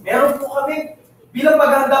 meron po kami bilang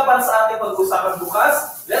paghahanda para sa ating pag-usapan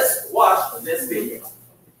bukas. Let's watch this video.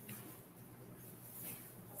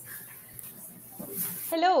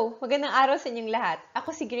 Hello! Magandang araw sa inyong lahat.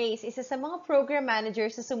 Ako si Grace, isa sa mga program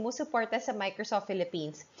managers na sumusuporta sa Microsoft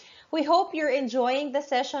Philippines. We hope you're enjoying the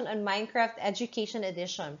session on Minecraft Education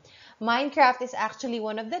Edition. Minecraft is actually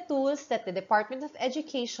one of the tools that the Department of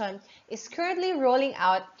Education is currently rolling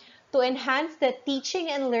out to enhance the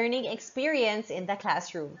teaching and learning experience in the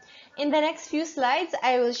classroom. In the next few slides,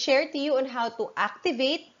 I will share to you on how to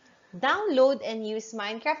activate, download, and use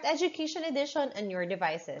Minecraft Education Edition on your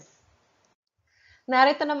devices.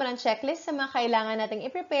 Narito naman ang checklist sa mga kailangan nating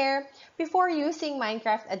i-prepare before using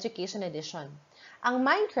Minecraft Education Edition. Ang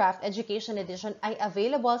Minecraft Education Edition ay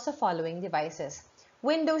available sa following devices: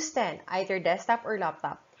 Windows 10, either desktop or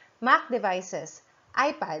laptop, Mac devices,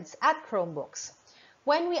 iPads, at Chromebooks.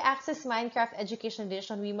 When we access Minecraft Education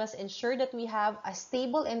Edition, we must ensure that we have a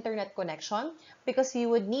stable internet connection because we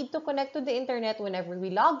would need to connect to the internet whenever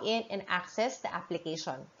we log in and access the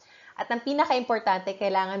application. At ang pinaka-importante,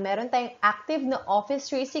 kailangan meron tayong active na Office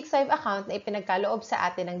 365 account na ipinagkaloob sa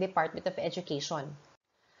atin ng Department of Education.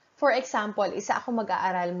 For example, isa ako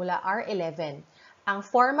mag-aaral mula R11. Ang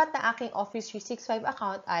format ng aking Office 365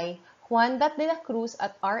 account ay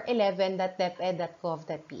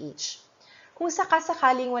juan.delacruz@r11.deped.gov.ph. Kung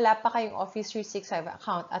sakasakaling wala pa kayong Office 365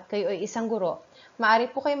 account at kayo ay isang guro, maaari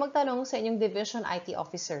po kayo magtanong sa inyong Division IT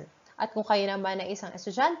Officer. At kung kayo naman ay isang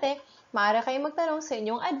estudyante, maaari kayo magtanong sa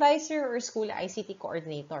inyong advisor or school ICT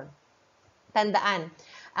coordinator. Tandaan,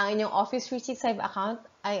 ang inyong Office 365 account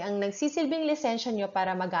ay ang nagsisilbing lisensya nyo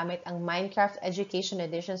para magamit ang Minecraft Education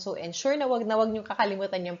Edition. So, ensure na wag nyo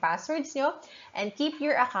kakalimutan yung passwords nyo and keep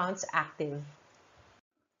your accounts active.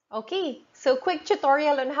 Okay, so quick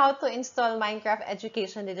tutorial on how to install Minecraft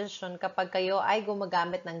Education Edition kapag kayo ay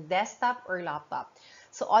gumagamit ng desktop or laptop.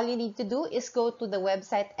 So, all you need to do is go to the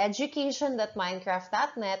website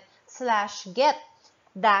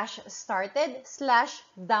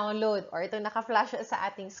education.minecraft.net/get-started/download, or ito naka-flash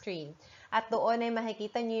sa ating screen. At doon ay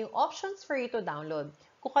makikita niyo yung options for you to download.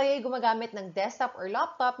 Kung kayo ay gumagamit ng desktop or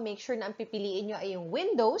laptop, make sure na ang pipiliin niyo ay yung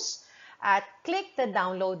Windows at click the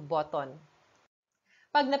download button.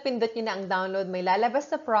 Pag napindot niyo na ang download, may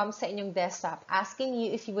lalabas na prompt sa inyong desktop asking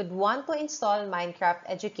you if you would want to install Minecraft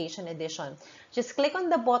Education Edition. Just click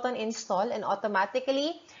on the button Install and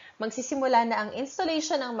automatically magsisimula na ang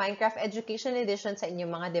installation ng Minecraft Education Edition sa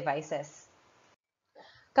inyong mga devices.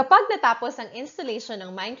 Kapag natapos ang installation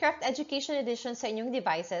ng Minecraft Education Edition sa inyong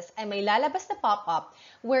devices, ay may lalabas na pop-up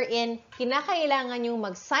wherein kinakailangan nyo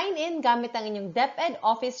mag-sign in gamit ang inyong DepEd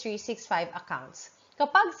Office 365 accounts.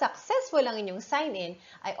 Kapag successful ang inyong sign-in,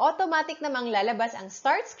 ay automatic namang lalabas ang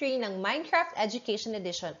start screen ng Minecraft Education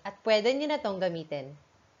Edition at pwede nyo na itong gamitin.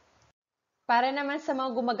 Para naman sa mga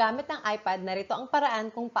gumagamit ng iPad, narito ang paraan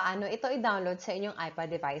kung paano ito i-download sa inyong iPad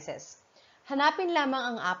devices. Hanapin lamang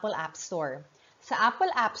ang Apple App Store. Sa Apple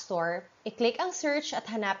App Store, i-click ang search at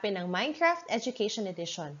hanapin ang Minecraft Education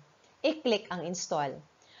Edition. I-click ang install.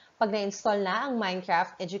 Pag na-install na ang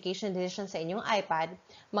Minecraft Education Edition sa inyong iPad,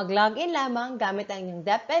 mag-login lamang gamit ang inyong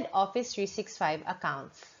DepEd Office 365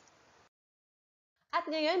 account. At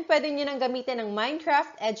ngayon, pwede nyo nang gamitin ang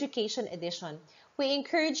Minecraft Education Edition. We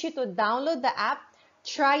encourage you to download the app,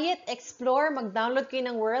 try it, explore, mag-download kayo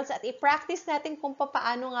ng worlds at i-practice natin kung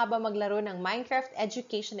paano nga ba maglaro ng Minecraft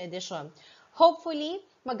Education Edition. Hopefully,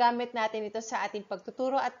 magamit natin ito sa ating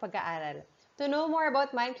pagtuturo at pag-aaral. To know more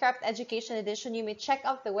about Minecraft Education Edition, you may check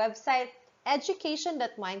out the website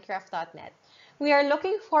education.minecraft.net. We are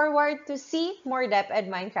looking forward to see more DepEd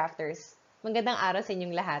Minecrafters. Magandang araw sa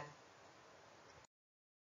inyong lahat.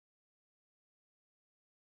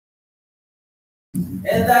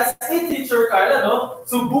 And that's it, Teacher Carla, no?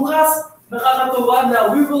 So bukas, nakakatuwa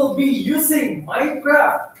na we will be using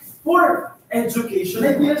Minecraft for education.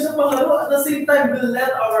 Hindi lang siya panglaro. At the same time, we'll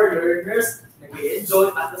let our learners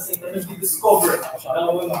enjoy at the same time discover ang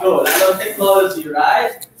mundo, ang technology,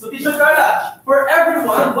 right? So, Teacher Carla, for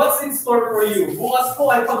everyone, what's in store for you? Bukas po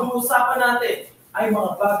ay pag-uusapan natin ay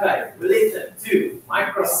mga bagay related to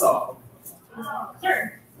Microsoft.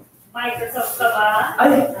 Sir, Microsoft ka ba?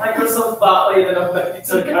 Ay, Microsoft ba? Ay, na naman,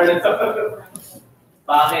 Teacher Carla.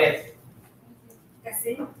 Bakit?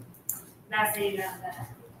 Kasi, nasa iyo lang.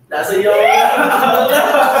 Nasa iyo.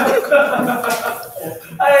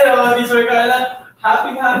 Ay, naman, Teacher Carla.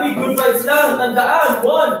 Happy good vibes lang. Tandaan,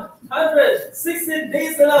 160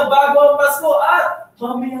 days na lang bago ang Pasko at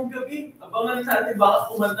mamayang gabi. Abangan natin baka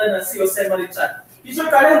kumanta na si Jose Marichan.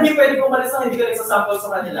 Teacher Carla, hindi pwede kumalis na hindi ka nagsasample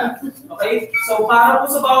sa kanila. Okay? So, para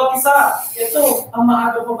po sa bawat isa, ito, ang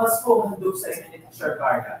maaga pa Pasko, handog sa inyo ni Teacher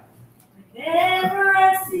Carla. Never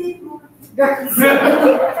I see you.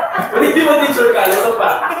 Hindi mo, Teacher Carla, ito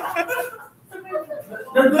pa.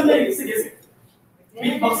 Nandun na yun. Sige.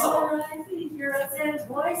 Beatbox ako. You're a sad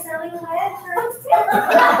boy selling lanterns.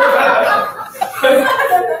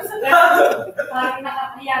 Parang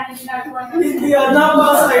nakakayanin ginagawa niya. Hindi yan.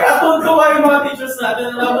 Napakasakay. At tuntuwa yung mga teachers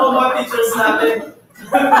natin. Alam mo, mga teachers natin.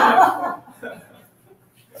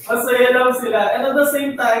 Masaya lang sila. And at the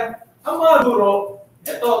same time, ang mga guro,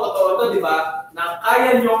 ito, totoo ito, di ba? Na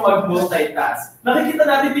kaya nyo mag-multitask. Nakikita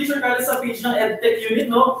natin, Teacher Carla, sa page ng EdTech unit,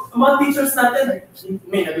 no? Ang mga teachers natin,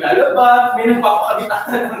 may naglalaba, may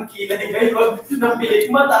nagpapakabitakan ng kilay ngayon, ng pilit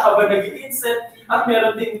mata habang nag-INSET, at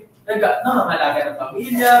meron din nangangalaga ng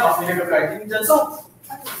pamilya, mga pinag-gardening dyan. So,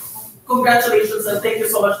 congratulations and thank you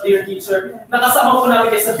so much, dear teacher. Nakasama ko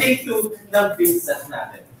namin kayo sa day 2 ng VINSET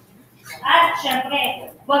natin. At syempre,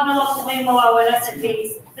 huwag na huwag po kayong mawawala sa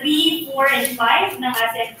days 3, 4, and 5 ng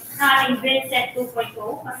ating VINSET 2.0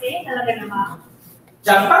 kasi talaga naman.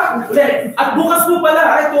 Diyan pa, ulit. At bukas po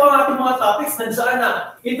pala, ito ang ating mga topics. Nandiyan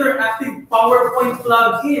na, interactive PowerPoint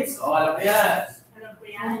plugins. O, alam mo yan. Alam ko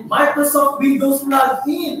yan. Microsoft Windows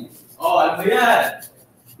plugin. O, alam mo yan.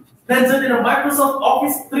 Nandiyan din ang Microsoft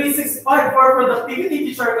Office 365 for productivity,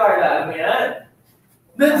 Teacher Carla. Alam mo yan.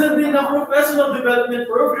 Nandiyan din ang Professional Development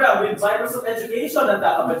Program with Microsoft Education. Nanda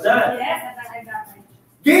ka ba dyan? Yes,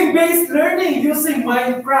 Game-based learning using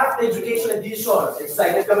Minecraft Education Edition.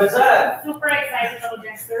 Excited ka ba dyan? Super excited ako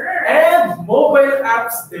dyan, sir. And mobile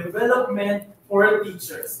apps development for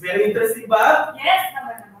teachers. Very interesting ba? Yes,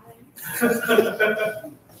 naman.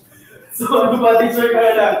 So, ano ba, Teacher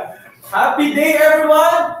Carla? Happy day,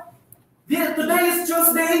 everyone! Today is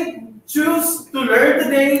Tuesday. Choose to learn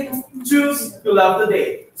today. Choose to love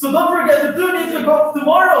today. So don't forget to tune in to go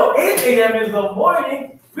tomorrow, 8 a.m. in the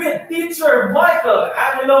morning, with Teacher Michael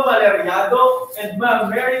Angelo Valeriado and Ma'am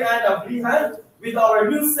Mary Ann Abrihan with our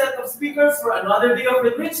new set of speakers for another day of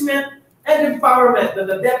enrichment and empowerment that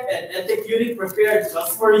the DepEd and Tech Unit prepared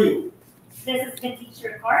just for you. This has been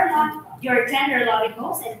Teacher Carla, your tender loving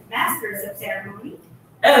host and masters of ceremony.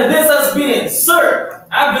 And this has been Sir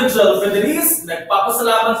Avengel Federiz.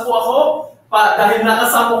 Nagpapasalamat po ako dahil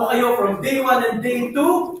nakasama ko kayo from day 1 and day 2.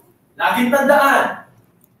 Laging tandaan,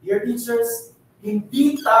 dear teachers,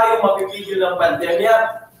 hindi tayo mapipigil ng pandemya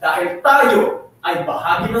dahil tayo ay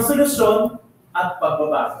bahagi ng solusyon at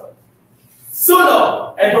pagbabago.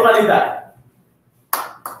 Suno! Edukalidad!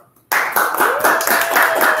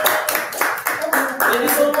 Thank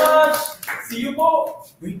you so much! See you po!